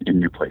 in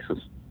new places.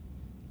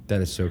 That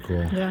is so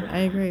cool. Yeah, I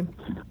agree.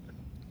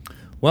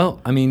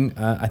 Well, I mean,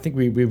 I think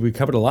we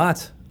covered a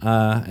lot.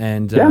 I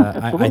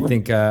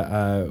think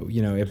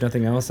if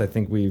nothing else, I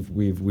think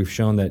we've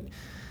shown that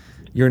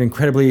you're an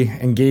incredibly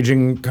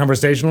engaging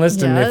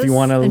conversationalist, and if you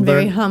want to learn,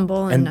 very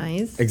humble and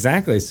nice.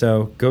 Exactly.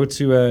 So go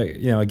to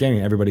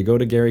again, everybody go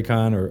to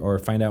GaryCon or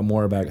find out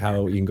more about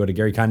how you can go to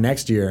GaryCon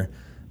next year.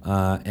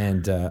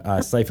 And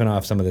siphon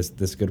off some of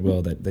this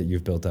goodwill that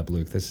you've built up,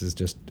 Luke. This is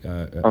just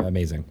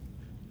amazing.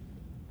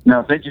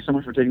 No, thank you so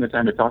much for taking the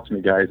time to talk to me,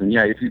 guys. And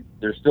yeah,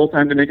 there's still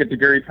time to make it to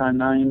GaryCon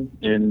 9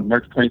 in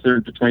March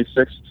 23rd to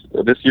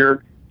 26th this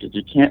year. If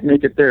you can't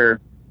make it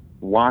there,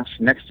 watch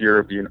next year.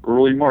 It'll be in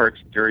early March,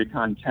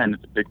 GaryCon 10.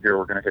 It's a big year.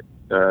 We're going to hit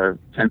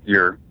 10th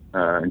year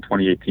in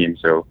 2018.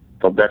 So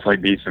there'll definitely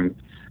be some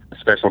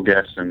special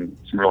guests and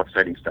some real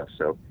exciting stuff.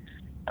 So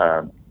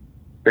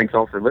thanks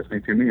all for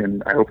listening to me,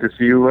 and I hope to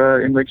see you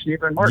in Lake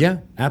Geneva in March. Yeah,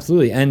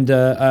 absolutely. And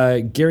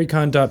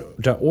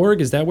GaryCon.org,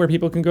 is that where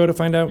people can go to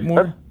find out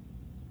more?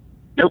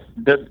 Nope,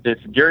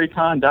 it's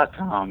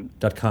GaryCon.com.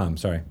 .com,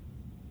 sorry.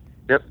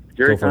 Yep,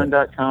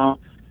 GaryCon.com.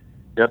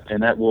 Yep,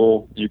 and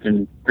you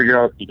can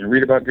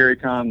read about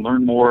GaryCon,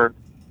 learn more,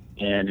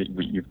 and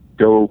you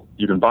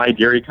can buy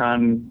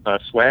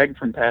GaryCon swag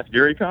from past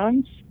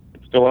GaryCons.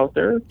 It's still out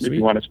there. Sweet. If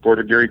you want to sport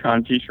a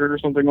GaryCon t-shirt or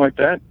something like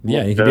that.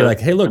 Yeah, you can be like,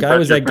 hey, look, I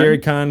was at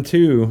GaryCon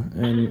too.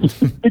 And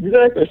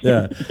exactly.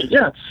 Yeah.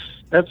 Yeah,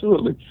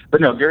 absolutely. But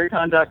no,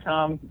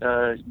 GaryCon.com,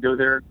 go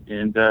there,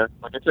 and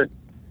like I said,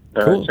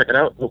 cool. Check it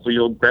out. Hopefully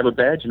you'll grab a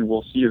badge, and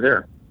we'll see you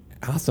there.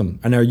 Awesome.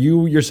 And are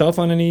you yourself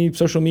on any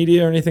social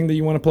media or anything that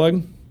you want to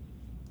plug?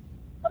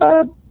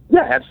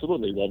 Yeah,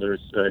 absolutely. Well,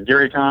 there's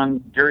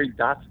GaryCon,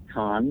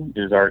 Gary.con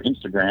is our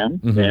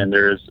Instagram, and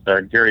there's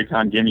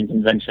GaryCon Gaming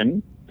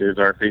Convention is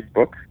our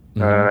Facebook,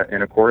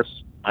 and of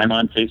course, I'm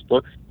on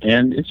Facebook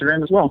and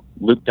Instagram as well.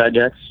 Luke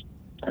Gygax.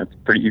 It's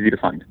pretty easy to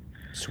find.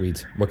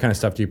 Sweet. What kind of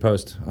stuff do you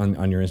post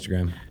on your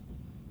Instagram?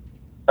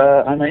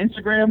 On my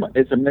Instagram,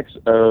 it's a mix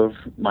of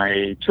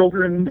my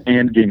children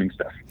and gaming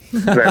stuff.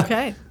 So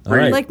Okay. All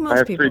right. Like most I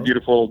have people. 3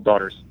 beautiful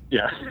daughters.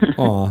 Yeah.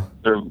 Aw.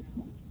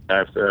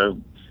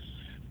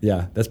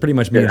 Yeah, that's pretty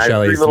much me and I have 3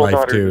 Shelly's little life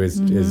daughters.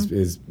 too.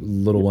 Is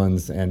little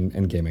ones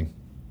and gaming.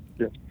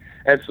 Yeah,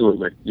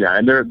 absolutely. Yeah,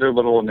 and they're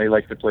little and they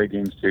like to play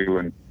games too,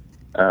 and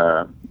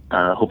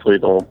hopefully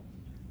they'll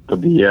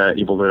be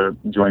able to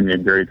join me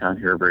at GaryCon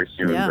here very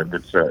soon. Yeah.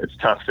 But it's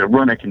tough to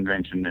run a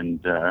convention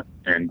and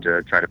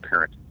try to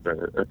parent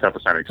the tough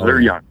assignment because they're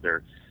young.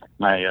 They're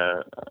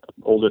my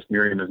oldest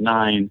Miriam is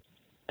 9,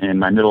 and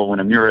my middle one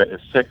Amira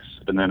is 6,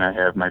 and then I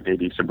have my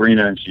baby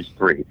Sabrina and she's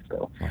 3.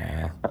 So.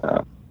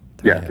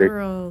 Yeah, they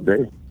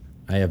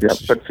I have. Yeah,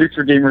 but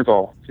future gamers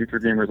all,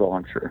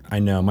 I'm sure. I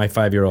know my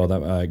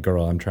 5-year-old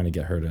girl. I'm trying to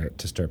get her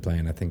to start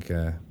playing. I think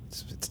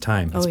it's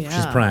time. Oh, yeah.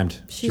 She's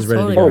primed. She's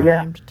ready totally to go.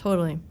 primed.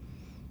 Totally.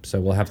 So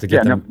we'll have to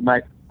get them.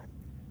 No,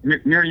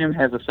 Miriam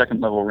has a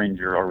 2nd level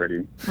ranger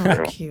already. Oh,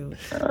 so, cute.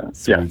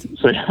 Yeah,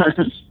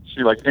 so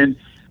she likes, and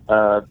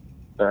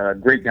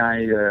great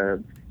guy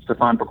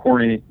Stefan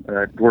Pokorny,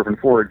 Dwarven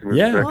Forge, was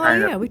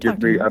kind of we give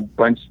talked me to a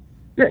bunch.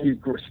 Yeah,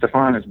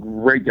 Stefan is a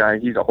great guy.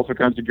 He also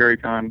comes to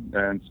GaryCon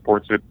and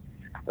supports it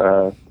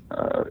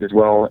as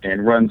well,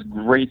 and runs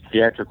great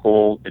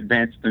theatrical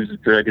Advanced Dungeons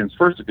 & Dragons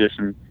First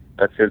Edition.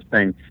 That's his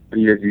thing. But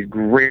he has these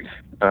great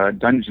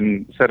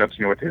dungeon setups,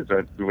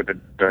 with the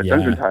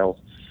dungeon tiles.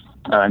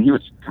 And he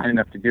was kind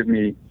enough to give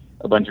me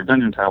a bunch of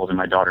dungeon tiles, and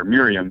my daughter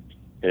Miriam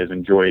has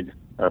enjoyed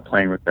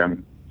playing with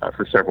them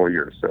for several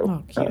years.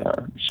 So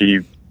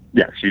she's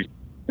she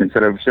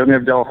doesn't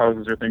have doll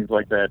houses or things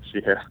like that.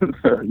 She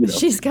has,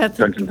 she's got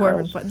the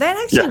dwarven. That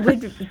actually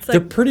would. It's like, they're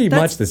pretty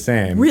much the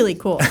same. Really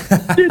cool.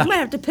 I might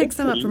have to pick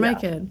some up for my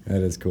kid.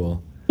 That is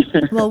cool.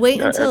 Well,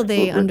 wait until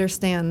they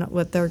understand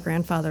what their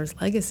grandfather's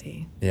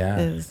legacy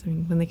is. I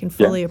mean, when they can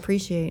fully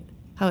appreciate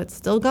how it's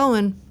still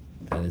going.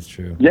 That is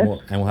true. Yes.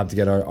 And we'll have to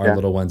get our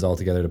little ones all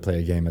together to play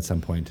a game at some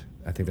point.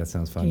 I think that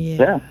sounds fun.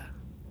 Yeah.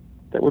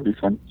 That would be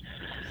fun.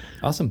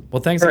 Awesome.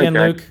 Well, thanks again,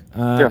 Luke.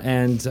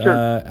 And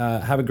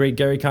have a great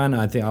GaryCon.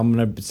 I think I'm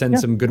going to send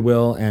some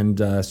goodwill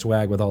and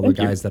swag with all the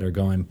guys that are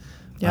going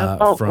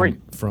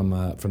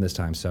from this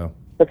time. So.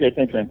 Okay,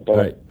 thanks, man. Bye. All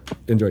right.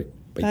 Enjoy.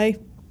 Bye.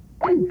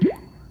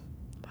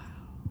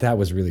 That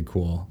was really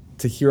cool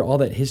to hear all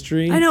that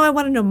history. I know. I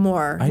want to know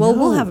more.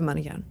 We'll have him on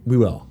again. We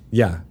will.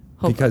 Yeah.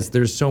 Hopefully. Because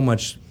there's so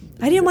much.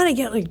 I didn't want to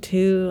get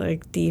too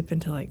deep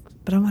into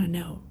but I want to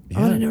know. Yeah.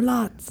 I want to know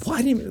lots. Well,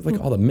 I didn't even,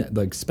 all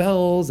the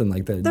spells and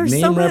the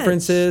name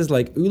references,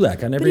 like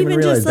Ulek. I never even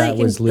realized that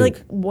was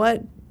Luke.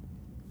 What,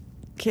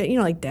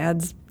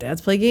 dads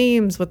play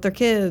games with their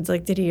kids.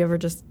 Did he ever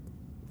just,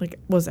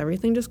 was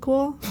everything just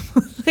cool?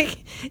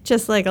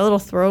 Just a little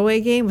throwaway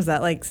game? Was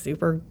that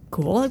super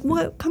cool?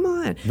 What? Come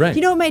on. Right.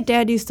 You know what my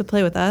dad used to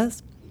play with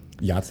us?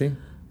 Yahtzee?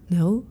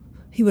 No.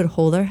 He would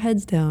hold our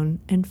heads down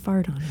and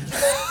fart on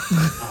us.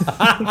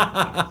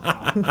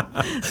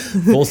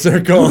 Full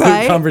circle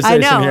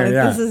conversation I know. here.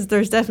 Yeah.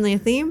 There's definitely a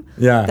theme.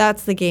 Yeah.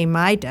 That's the game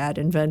my dad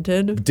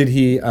invented. Did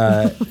he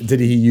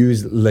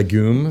use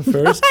legume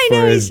first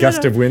for his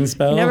gust of wind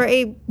spell? He never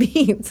ate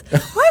beans. Why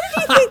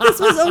did he think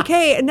this was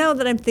okay? And now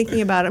that I'm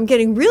thinking about it, I'm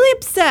getting really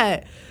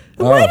upset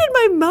Why did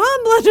my mom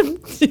let him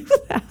do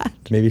that?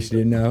 Maybe she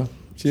didn't know.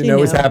 She didn't know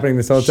what was happening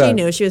this whole time. She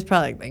knew. She was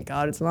probably like, thank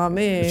God it's not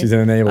me. She's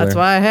an enabler. That's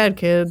why I had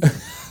kids.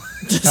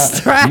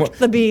 Distract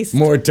the beast.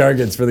 More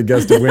targets for the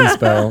gust of wind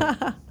spell.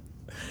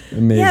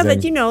 Amazing. Yeah,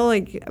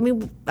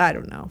 but I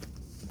don't know.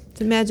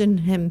 To imagine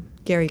him,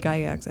 Gary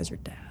Gygax, as your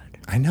dad.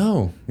 I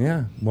know.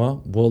 Yeah.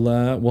 Well,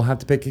 we'll have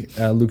to pick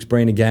Luke's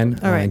brain again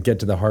and get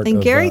to the heart. And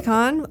of Gary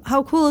Con,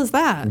 how cool is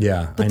that?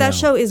 Yeah, but I that know.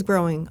 show is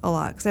growing a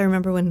lot because I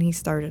remember when he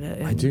started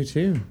it. I do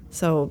too.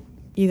 So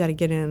you got to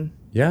get in.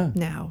 Yeah.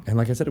 Now. And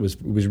like I said, it was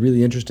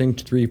really interesting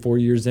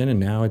 3-4 years in, and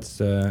now it's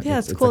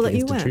it's cool like that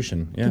an you institution.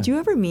 went. Yeah. Did you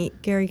ever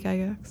meet Gary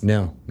Gygax?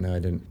 No, I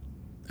didn't.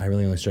 I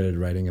really only started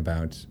writing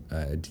about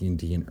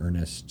D&D in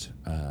earnest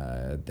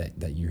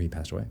that year he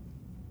passed away.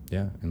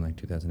 Yeah, in like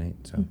 2008.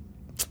 So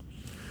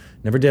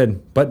never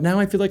did. But now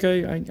I feel like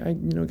I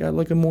got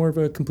like a more of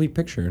a complete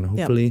picture, and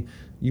hopefully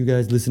you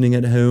guys listening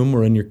at home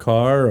or in your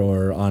car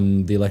or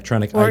on the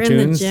electronic Or iTunes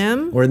in the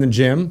gym. or in the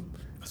gym.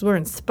 Because we're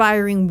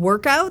inspiring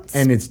workouts.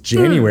 And it's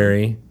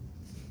January.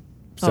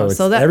 So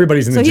that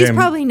everybody's in the gym. So he's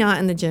probably not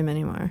in the gym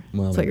anymore.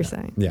 Well, That's what maybe you're not.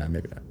 saying. Yeah,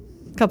 maybe not.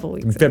 A couple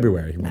weeks. In ago.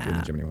 February, he won't be in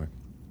the gym anymore.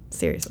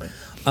 Seriously.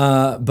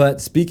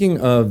 But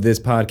speaking of this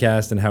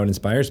podcast and how it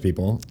inspires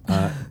people,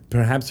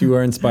 perhaps you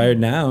are inspired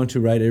now to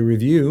write a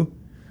review.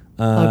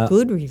 A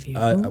good review.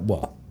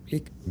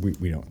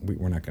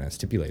 We're not going to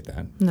stipulate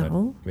that.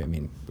 No. But, I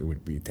mean, we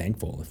would be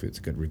thankful if it's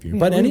a good review. Yeah,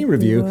 but any we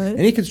review, would.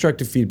 any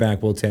constructive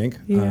feedback we'll take.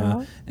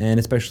 Yeah. And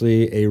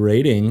especially a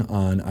rating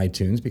on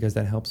iTunes, because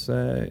that helps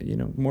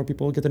more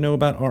people get to know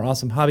about our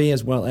awesome hobby,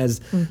 as well as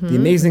the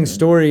amazing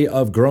story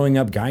of growing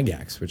up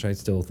Gygax, which I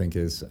still think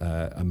is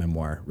a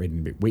memoir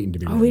waiting to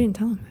be written. we didn't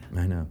tell him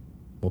that. I know.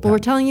 But we're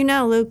telling you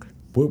now, Luke.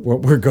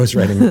 We're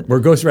ghostwriting. We're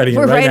ghostwriting it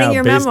We're right writing now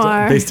your based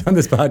memoir. on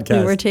this podcast.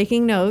 We were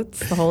taking notes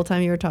the whole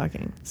time you were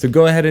talking. So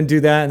go ahead and do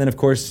that. And then, of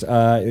course,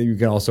 you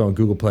can also on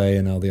Google Play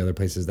and all the other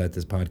places that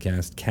this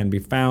podcast can be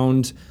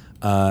found.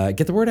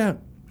 Get the word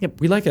out.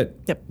 Yep. We like it.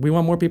 Yep. We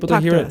want more people to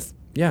Talk hear to it. us.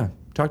 Yeah.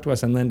 Talk to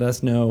us and let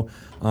us know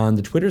on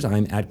the Twitters.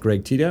 I'm at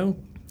Greg Tito.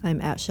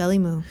 I'm at Shelly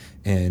Moo.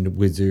 And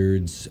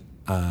Wizards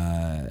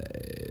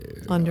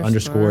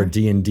Underscore.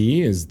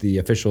 D&D is the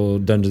official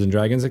Dungeons &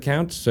 Dragons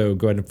account. So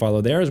go ahead and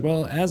follow there, as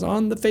well as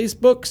on the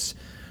Facebooks,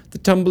 the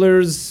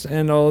Tumblrs,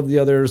 and all of the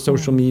other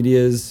social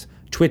medias.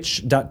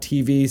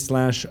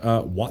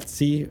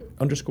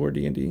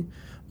 Twitch.tv/Watsy_D&D.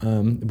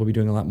 We'll be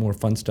doing a lot more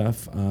fun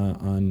stuff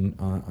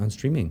on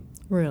streaming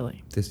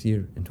Really? this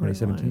year in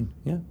 2017.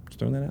 Yeah, just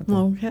throwing that out there.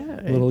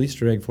 Okay. A little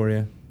Easter egg for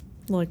you.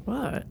 Like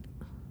what?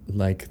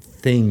 Like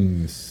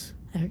things.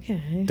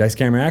 Okay. Dice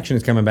Camera Action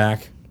is coming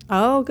back.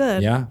 Oh,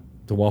 good. Yeah,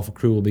 the Waffle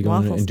Crew will be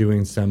going Waffles. and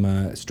doing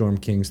some Storm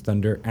King's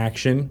Thunder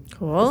action.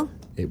 Cool.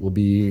 It will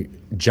be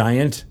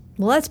giant.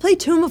 Well, let's play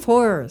Tomb of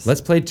Horrors.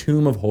 Let's play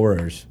Tomb of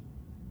Horrors.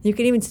 You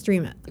can even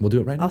stream it. We'll do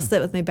it right now. I'll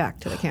sit with my back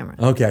to the camera.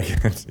 Okay.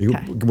 You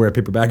can wear a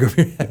paper bag over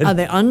your head.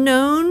 The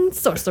unknown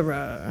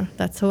sorcerer.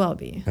 That's who I'll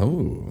be.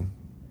 Oh,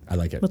 I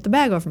like it. With the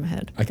bag over my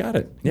head. I got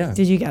it. Yeah.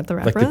 Did you get the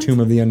reference? Like the Tomb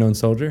of the Unknown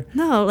Soldier?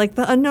 No, like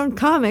the unknown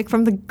comic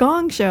from the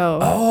Gong Show.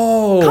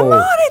 Oh. Come on,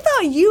 I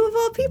thought you of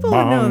all people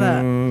would know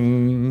that.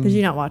 Bong. Did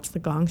you not watch the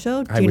Gong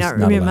Show? Do I you was not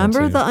not allowed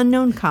remember to. the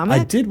unknown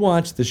comic? I did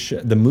watch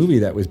the movie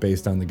that was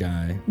based on the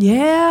guy,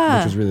 Yeah.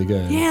 which was really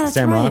good. Yeah, that's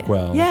Sam right.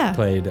 Rockwell Yeah.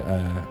 played,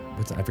 I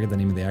forget the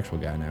name of the actual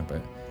guy now,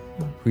 but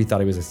he thought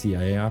he was a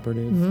CIA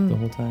operative the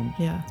whole time.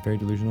 Mm-hmm. Yeah. It's very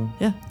delusional.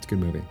 Yeah. It's a good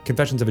movie.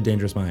 Confessions of a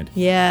Dangerous Mind.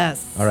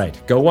 Yes. All right,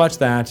 go watch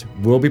that.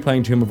 We'll be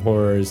playing Tomb of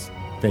Horrors.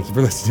 Thank you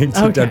for listening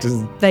to Okay.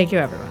 Dungeons Thank you,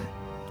 everyone.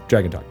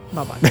 Dragon Talk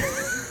Bye-bye.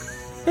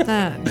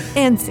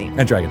 And scene.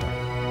 and Dragon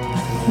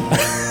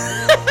Talk.